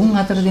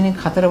 3-4 දිනක්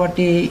හතර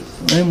වටේ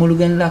ඔය මුළු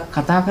ගැනලා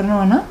කතා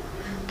කරනවා නම්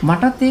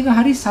මටත් ඒක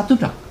හරි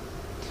සතුටක්.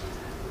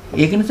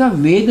 ඒක නිසා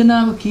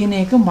වේදනාව කියන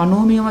එක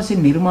මනෝමය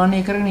වශයෙන්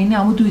නිර්මාණය කරගෙන ඉන්නේ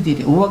아무තු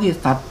විදිහට. ඕ වගේ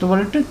තත්ත්ව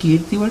වලට,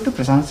 කීර්ති වලට,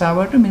 ප්‍රශංසා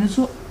වලට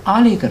මිනිස්සු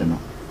ආලය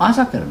කරනවා,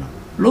 ආශා කරනවා,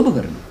 ලෝභ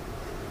කරනවා.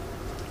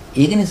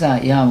 ඒක නිසා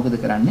එයා මොකද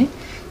කරන්නේ?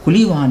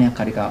 කුලී වාහනයක්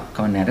හරි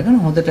කවන්නේ අරගෙන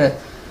හොඳට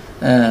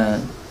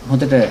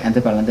ඇඳ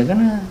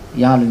පළඳගෙන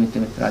යාළු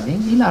මිත්‍රාදීන්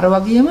ගිහලා අර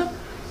වගේම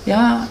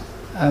එයා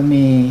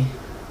මේ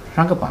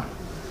රංගපාන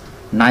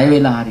ණය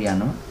වෙලා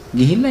හරියනවා.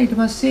 ගිහිල්ලා ඊට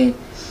පස්සේ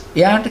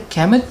එයාට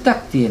කැමැත්තක්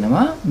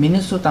තියෙනවා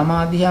මිනිස්සු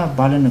තමා දිහා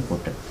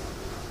බලනකොට,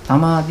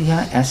 තමා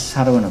දිහා ඇස්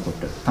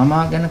හරවනකොට,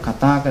 තමා ගැන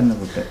කතා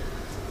කරනකොට,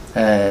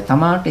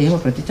 තමාට එහෙම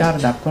ප්‍රතිචාර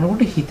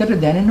දක්වනකොට හිතට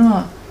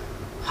දැනෙනවා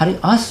හරි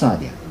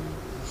ආස්වාදයක්.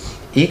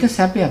 ඒක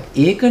සැපයක්.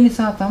 ඒක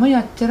නිසා තමයි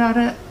අච්චර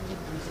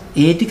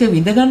ඒ ටික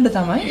විඳගන්න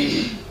තමයි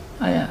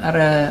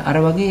අර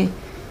වගේ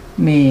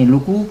මේ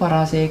ලুকু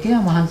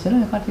පරාසයකයා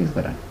මහන්සියලා කටයුතු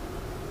කරන්නේ.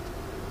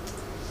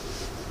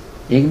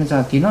 ඒක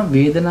නිසා කියනවා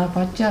වේදනා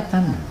පත්‍ය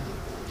තණ්හා.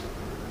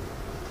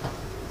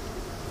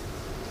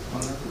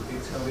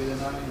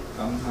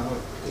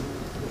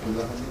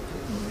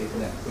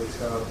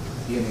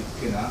 කියන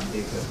එක්කෙනා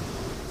ඒක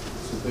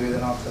සුඛ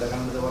වේදනාවක්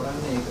කරගන්නද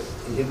වඩන්නේ ඒක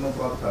එහෙම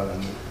පවත්වා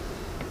ගන්න.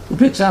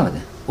 උපේක්ෂාවද?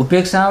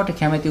 උපේක්ෂාවට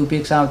කැමැති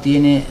උපේක්ෂාව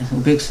තියෙන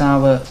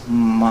උපේක්ෂාව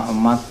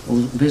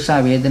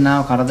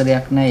වේදනාව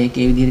කරදරයක් නැහැ ඒක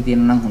ඒ විදිහට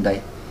තියෙනවා නම් හොඳයි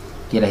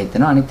කියලා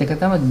හිතනවා. අනිත් එක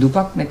තමයි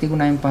දුකක්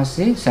නැතිුණායින්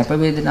පස්සේ සැප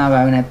වේදනාව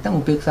ආවේ නැත්නම්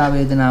උපේක්ෂා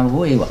වේදනාව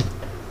හෝ ඒවා.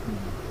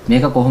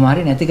 මේක කොහොම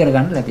හරි නැති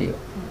කරගන්න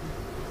ලැබේවා.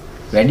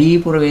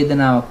 වැඩිපුර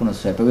වේදනාවක් වුණොත්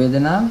සැප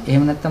වේදනාව,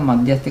 එහෙම නැත්නම්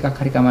මධ්‍යස්ථ එකක්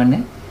හරි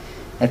කමන්නේ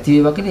ඇති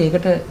වේවා කියලා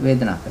ඒකට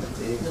වේදනාව කරනවා.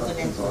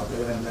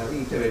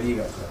 ඊට වැඩි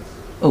එකක්.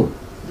 ඔව්.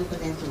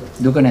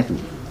 දුක නැතුව.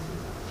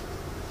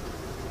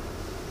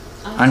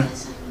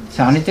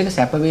 අනිත් එක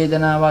සැප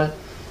වේදනාවල්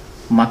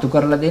මතු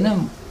කරලා දෙන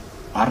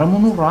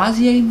අරමුණු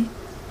රාශියයිනේ.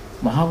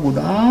 මහා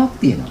ගොඩාක්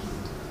තියෙනවා.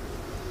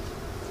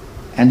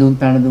 ඇඳුම්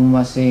පැළඳුම්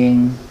වශයෙන්,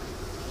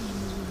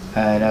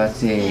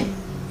 ඊළඟට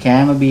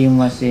කෑම බීම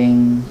වශයෙන්,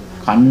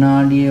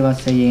 කණ්ණාඩිය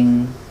වශයෙන්,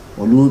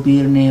 ඔළුව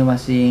පීරණයේ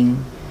වශයෙන්,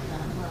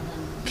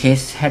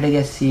 කෙස් හැඩ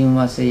ගැස්සීම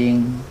වශයෙන්,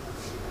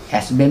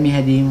 ඇස් බැමි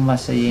හැදීම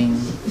වශයෙන්,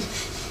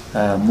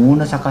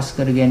 මූණ සකස්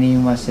කර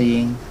ගැනීම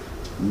වශයෙන්,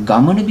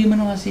 ගමන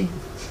බිමන වශයෙන්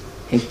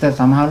එක්තර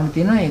සමහරුන්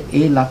තියෙනවා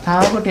ඒ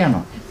ලතාවකට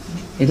යනවා.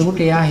 එතකොට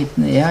එයා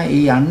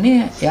යන්නේ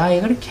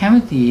ඒකට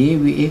කැමති.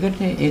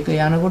 ඒක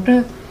යනකොට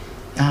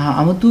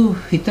아무තු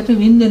හිතට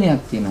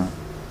වින්දනයක් තියෙනවා.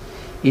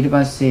 ඊට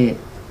පස්සේ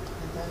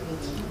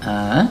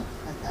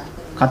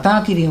කතා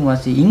කිරීම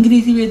වශයෙන්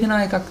ඉංග්‍රීසි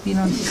වේදනාව එකක්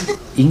තියෙනවා.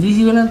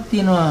 ඉංග්‍රීසි වල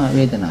තියෙනවා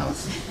වේදනාවක්.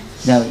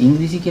 දැන්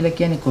ඉංග්‍රීසි කියලා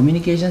කියන්නේ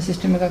කොමියුනිකේෂන්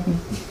සිස්ටම් එකක් නේ.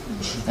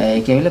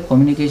 ඒක ඇවිල්ලා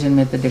කොමියුනිකේෂන්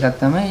මෙතඩ් එකක්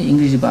තමයි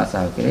ඉංග්‍රීසි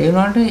භාෂාව කියලා. ඒ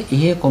වුණාට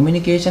එහෙ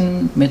කොමියුනිකේෂන්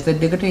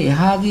මෙතඩ් එකට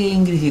එහාගේ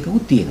ඉංග්‍රීසි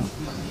එකකුත් තියෙනවා.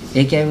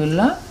 ඒක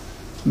ඇවිල්ලා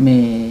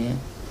මේ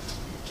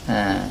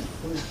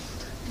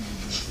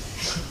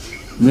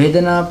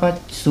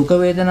සුඛ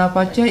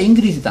වේදනාපච්චය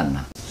ඉංග්‍රීසි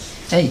තණ්හා.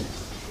 ඇයි?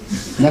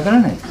 දැකලා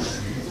නැහැ.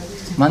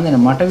 මම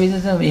දන්නේ මට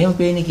විදිහට එහෙම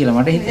පේන්නේ කියලා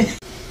මට හිතෙනවා.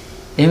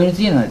 එහෙම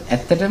තියෙනවා.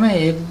 ඇත්තටම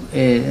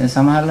ඒ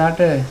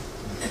සමහරලාට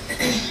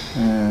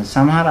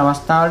සමහර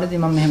අවස්ථාවලදී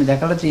මම මෙහෙම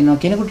දැකලා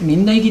තියෙනවා කෙනෙකුට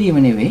නිඳයි කිරීම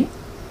නෙවෙයි.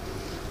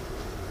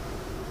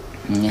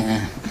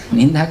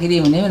 නිඳා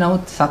කිරීම නෙවෙයි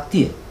නමුත්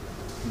සත්‍ය.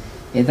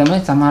 ඒ තමයි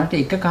සමහරට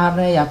එක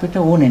කාරණේ අපිට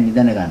ඕනේ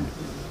දැනගන්න.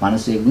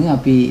 මිනිස්සුෙක්ගෙන්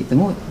අපි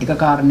හිතමු එක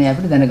කාරණේ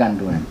අපිට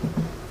දැනගන්න ඕනේ.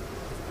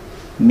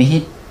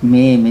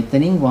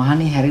 මෙතනින්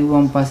වාහනේ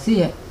හැරිවුවන්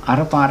පස්සේ අර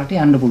පාරට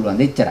යන්න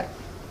පුළුවන්. එච්චරයි.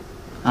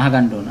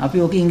 අහගන්න ඕන. අපි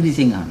ඕක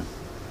ඉංග්‍රීසියෙන් අහනවා.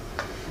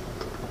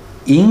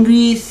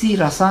 ඉංග්‍රීසි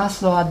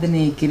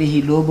රසාස්වාදනයේ කෙරෙහි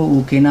ලෝභ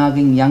වූ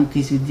කෙනාගෙන් යම්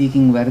කිසි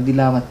විදියකින්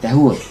වැරදිලාවත්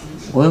ඇහුවොත්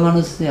ওই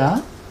මිනිස්සයා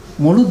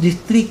මුළු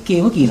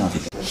දිස්ත්‍රික්කයේම කියනවා.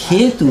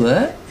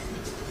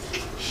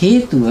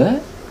 හේතුව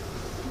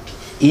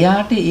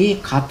එයාට ඒ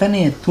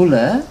කතනය තුල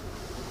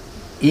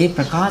ඒ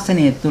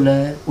ප්‍රකාශනය තුල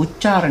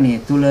උච්චාරණය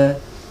තුල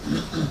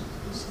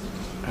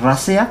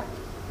රසයක්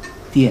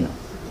තියෙනවා.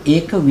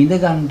 ඒක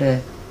විඳගන්න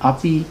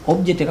අපි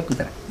ඔබ්ජෙක්ට් එකක්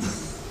විතරයි.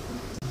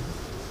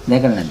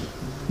 දැකලා නැද්ද?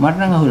 මට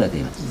නම් අහුලා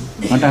තියෙනවා.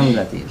 මට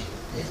අහුලා තියෙනවා.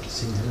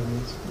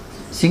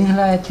 සිංහල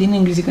අයත් ඉන්න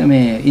ඉංග්‍රීසි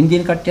මේ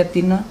ඉන්දියන් කට්ටියත්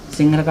ඉන්නවා.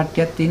 සිංහල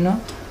කට්ටියත් ඉන්නවා.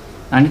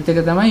 අනිත්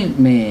එක තමයි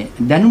මේ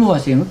දැනුම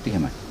වශයෙන් උත්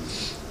එහෙමයි.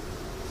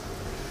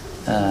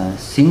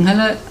 සිංහල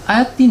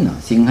අයත් ඉන්නවා.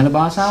 සිංහල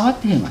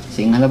භාෂාවත් එහෙමයි.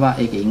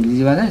 ඒක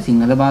ඉංග්‍රීසි භාෂාව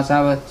සිංහල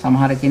භාෂාව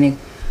සමහර කෙනෙක්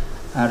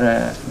අර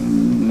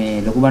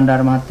මේ ලොකු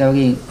බණ්ඩාර මහත්තයා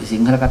වගේ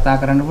සිංහල කතා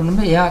කරන්න පුළුවන්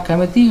බෑ. එයා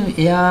කැමති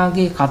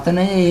එයාගේ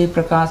කතනය, ඒ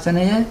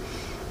ප්‍රකාශනය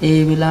ඒ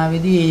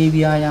වෙලාවේදී ඒ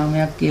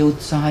ව්‍යායාමයක්, ඒ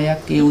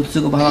උත්සාහයක්, ඒ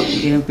උත්සුක බවක්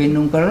එහෙම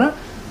පෙන්වුම් කරලා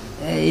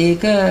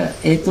ඒක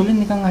ඒ තුලින්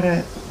නිකන් අර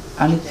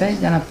අනිත්‍යයි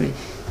ජනප්‍රිය.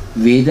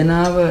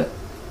 වේදනාව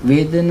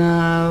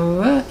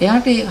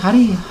එයාට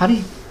හරි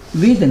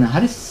වේදනාව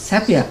හරි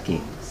සැපයක්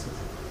ඒක.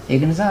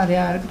 ඒක නිසා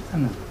එයා අරකට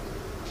කරනවා.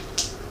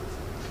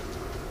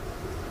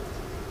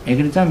 ඒක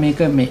නිසා මේක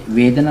මේ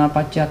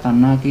වේදනාපච්චය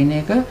තණ්හා කියන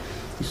එක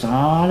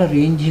විශාල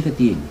රේන්ජ් එක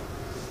තියෙනවා.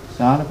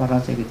 විශාල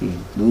පරාසයක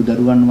තියෙනවා. දූ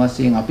දරුවන්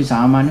වශයෙන් අපි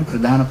සාමාන්‍ය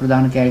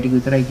ප්‍රධාන කැලේ ටික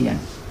විතරයි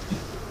කියන්නේ.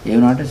 ඒ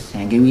වුණාට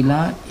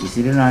සැඟවිලා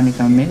ඉසිරලා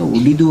නිකන් මේක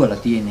උඩිදුවලා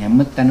තියෙන හැම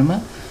තැනම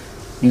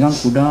නිකන්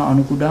කුඩා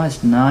අණු කුඩා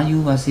ස්නායු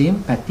වශයෙන්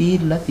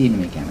පැතිරලා තියෙන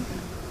මේ කැමත.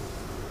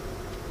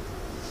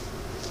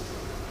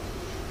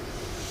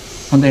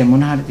 හොඳයි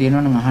මොන හරි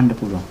තියෙනවා නම් අහන්න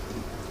පුළුවන්.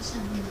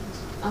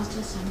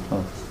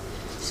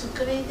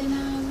 සුඛ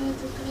වේදනාව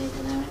දුක්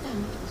වේදනාවට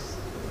අමතරව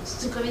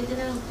සුඛ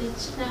වේදනාව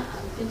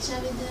උපේක්ෂා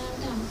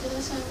වේදනාවට අමතරව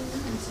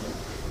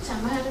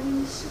සමහර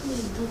මිනිස්සු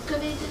මේ දුක්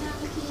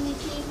වේදනාව කියන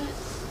එකේම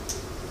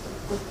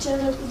කොච්චර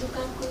ලොකු දුකක්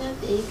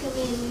වුණත් ඒක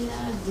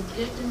වෙලිලා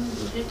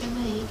දිගටම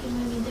ඒකම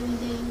විඳ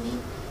ඉන්නේ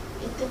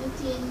එතන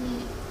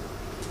තියෙන්නේ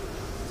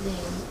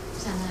දැන්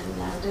සමහර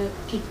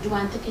වෙලාවට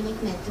කිට්ටුවන්ත කෙනෙක්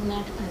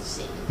නැතුණාට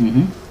පස්සේ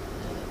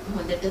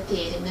හොඳට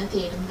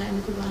තේරුම්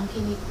ගන්න පුළුවන්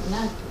කෙනෙක්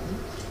වුණාට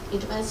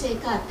ඊට පස්සේ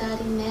ඒක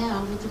අතාරින්නේ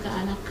අවුරුදු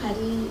ගාණක්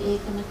හරි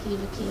ඒකම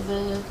කීව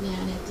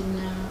ඥාන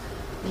නැතිනා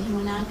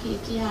මෙහෙමනා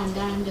කිය අඬ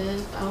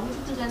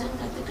අවුරුදු ගණන්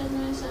ගත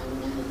කරනවා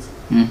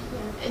සාමාන්‍යයෙන්.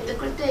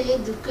 එතකොට ඒ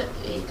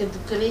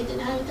දුක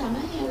වේදනාව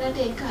තමයි. ඒකට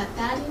ඒක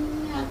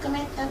අතාරින්න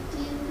අකමැත්තක්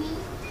තියෙන්නේ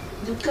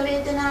දුක්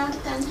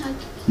වේදනාවට තණ්හා.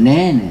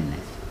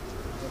 නෑ.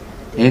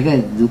 ඒක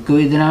දුක්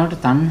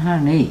වේදනාවට තණ්හා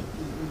නෙයි.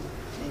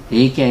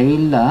 ඒක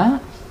ඇවිල්ලා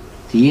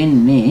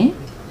තියෙන්නේ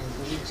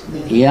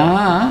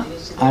එයා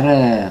අර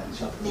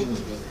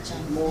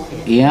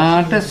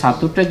එයාට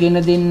සතුට ගෙන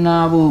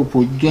දෙන්නා වූ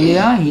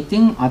පුජ්‍යලයා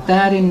හිතින්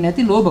අතහැරින්නේ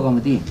නැති ලෝභකම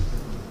තියෙනවා.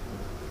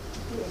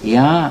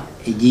 එයා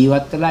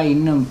ජීවත් වෙලා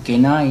ඉන්න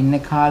කෙනා ඉන්න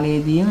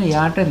කාලේදීම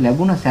එයාට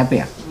ලැබුණ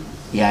සැපයක්.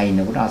 එයා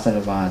ඉන්නකොට අසල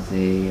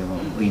පාසේ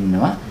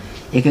ඉන්නවා,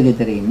 එක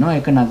ගෙදර ඉන්නවා,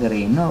 එක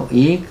නගරේ ඉන්නවා.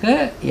 ඒක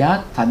එයා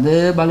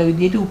තද බල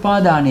විදියට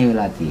උපාදානය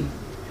වෙලා තියෙනවා.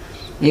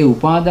 ඒ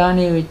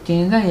උපාදානය වෙච්ච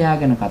නිසා එයා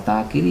ගැන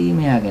කතා කිරීම,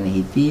 එයා ගැන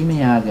හිතීම,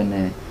 එයා ගැන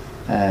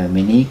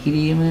මෙනෙහි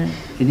කිරීම.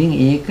 ඉතින්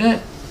ඒක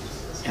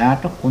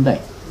එයාට හොඳයි.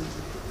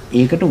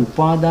 ඒකට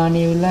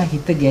උපාදානය වෙලා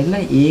හිත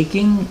ගැල්ලා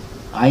ඒකෙන්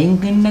අයින්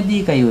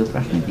වෙන්නදී එකයි ඔය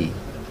ප්‍රශ්නේ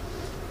තියෙන්නේ.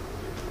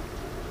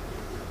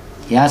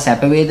 එයා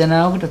සැප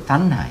වේදනාවකට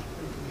තණ්හායි.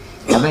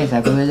 හැබැයි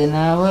සැප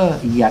වේදනාව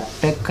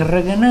යට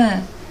කරගෙන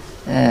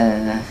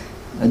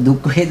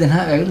දුක්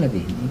වේදනාව ඇවිල්ලා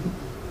තියෙන්නේ.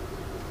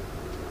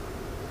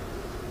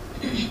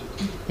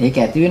 ඒක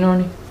ඇති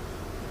වෙනෝනේ.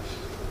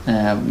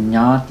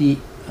 ඥාති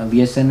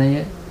ව්‍යසනය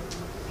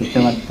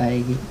හිතවත්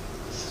අයගේ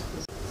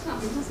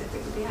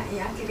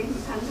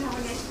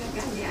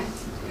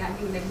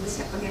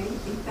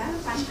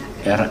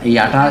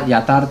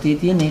යථාර්ථයේ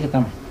තියෙන ඒක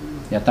තමයි.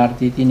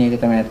 යථාර්ථයේ තියෙන ඒක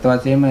තමයි. ඇත්ත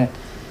වශයෙන්ම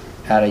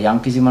අර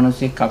යම්කිසි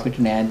මිනිහෙක් අපිට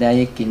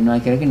නෑදෑයෙක් ඉන්නවා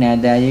කියලා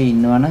නෑදෑයෙක්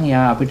ඉන්නවා නම්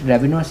එයා අපිට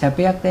ලැබෙනවා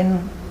සැපයක්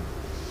දෙනවා.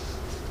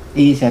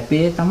 ඒ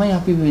සැපේ තමයි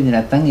අපි විඳින්නේ.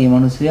 නැත්තම්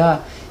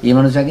මේ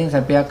මිනිසයාගෙන්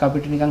සැපයක්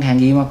අපිට නිකන්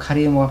හැඟීමක්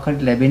හරිය මොකක්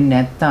හරි ලැබෙන්නේ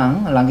නැත්තම්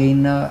ළඟ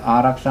ඉන්න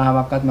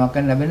ආරක්ෂාවක්වත් මොකක්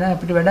හරි ලැබෙන්නේ නැහැ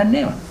අපිට වැඩක්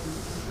නෑ.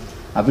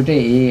 අපිට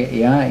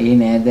ඒ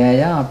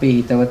නෑදෑයා අපේ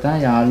හිතවතා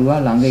යාළුවා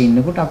ළඟ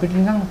ඉන්නකොට අපිට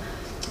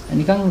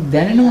නිකන්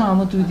දැනෙනවා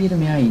아무තු විදියට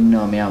මෙයා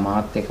ඉන්නවා, මෙයා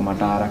මාත් එක්ක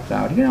මට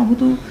ආරක්ෂාවට කියන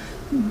아무තු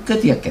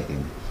ගතියක් ඇති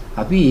වෙනවා.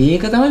 අපි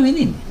ඒක තමයි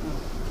විඳින්නේ.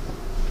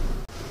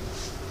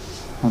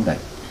 හොඳයි.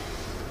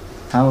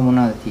 තව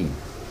මොනවද තියෙන්නේ?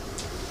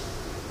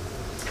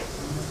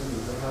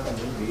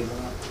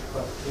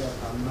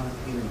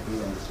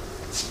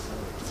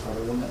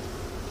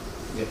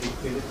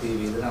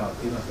 වේදනාවක්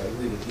තියෙනවා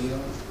කයිද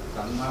කියනවා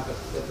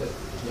තණ්හාකට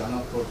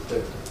යනකොට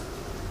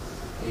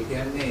ඒ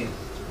කියන්නේ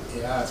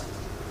එයා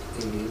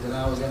ඒ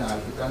වේදනාව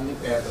ගැන හිතන්නේ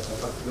පැයට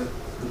සපත්ද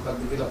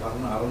දුකක්ද කියලා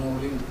පරණ අරමුණු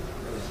වලින්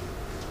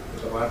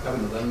එකපාරට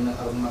අපි නොදන්න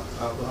අරමුණක්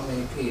ආවම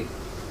ඒකේ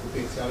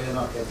උපේක්ෂාව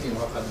යනවා කැටි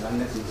මොකක්ද දන්නේ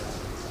නැති නිසා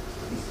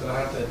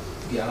ඉස්සරහට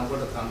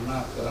යනකොට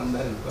තණ්හා කරන්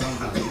දැන් උපරම්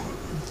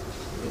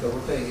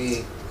එතකොට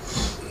ඒක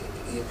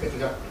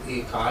ටිකක්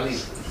ඒ කාලේ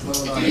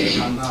ඉක්මවනවා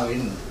තණ්හා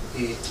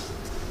වෙන්නේ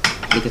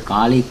ඒක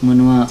කාලේ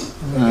ඉක්මනවා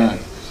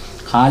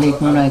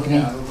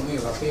කියන්නේ මේ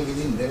රසේ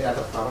විදිහින් දැන්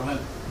අර පරණ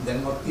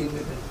දැන්වත්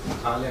තියෙන්නේ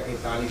කාලයක් ඒ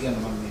කාලේ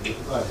කියන්නේ මම මේ දෙක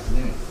කාලයක්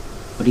නෙමෙයි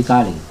පොඩි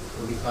කාලයක්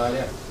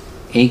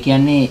ඒ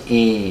කියන්නේ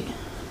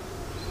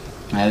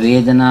ඒ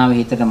වේදනාව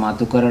හිතට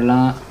මතු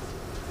කරලා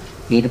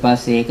ඊට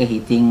පස්සේ ඒක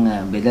හිතින්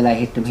බෙදලා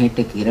හෙට මෙහෙට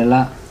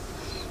කිරලා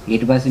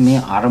ඊට පස්සේ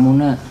මේ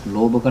අරමුණ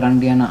ලෝභ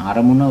කරන්න යන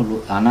අරමුණ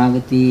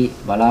අනාගතයේ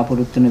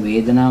බලාපොරොත්තු වෙන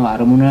වේදනාව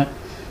අරමුණ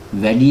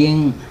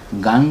වැඩියෙන්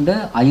ගණ්ඩ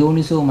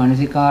අයෝනිසෝ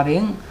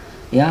මනසිකාරයෙන්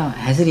එයා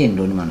හැසිරෙන්න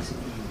ඕනේ මනසේ.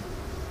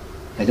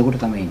 එතකොට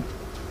තමයි එන්නේ.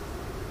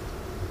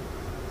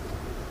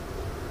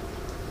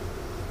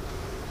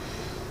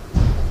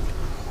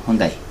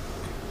 හොඳයි.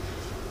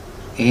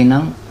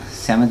 එහෙනම්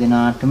සෑම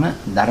දිනාටම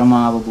ධර්ම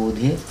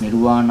අවබෝධය,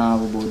 නිර්වාණ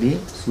අවබෝධය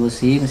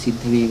සුවසේම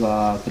සිද්ධ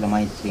වේවා කියලා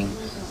මෛත්‍රියෙන්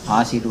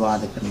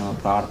ආශිර්වාද කරනවා,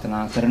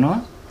 ප්‍රාර්ථනා කරනවා.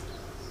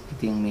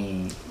 ඉතින් මේ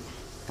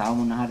තව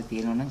මොන හරි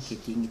තියෙනවා නම්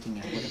කෙටියෙන් ඉතින්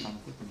අහුවට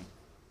කමකුත් නැහැ.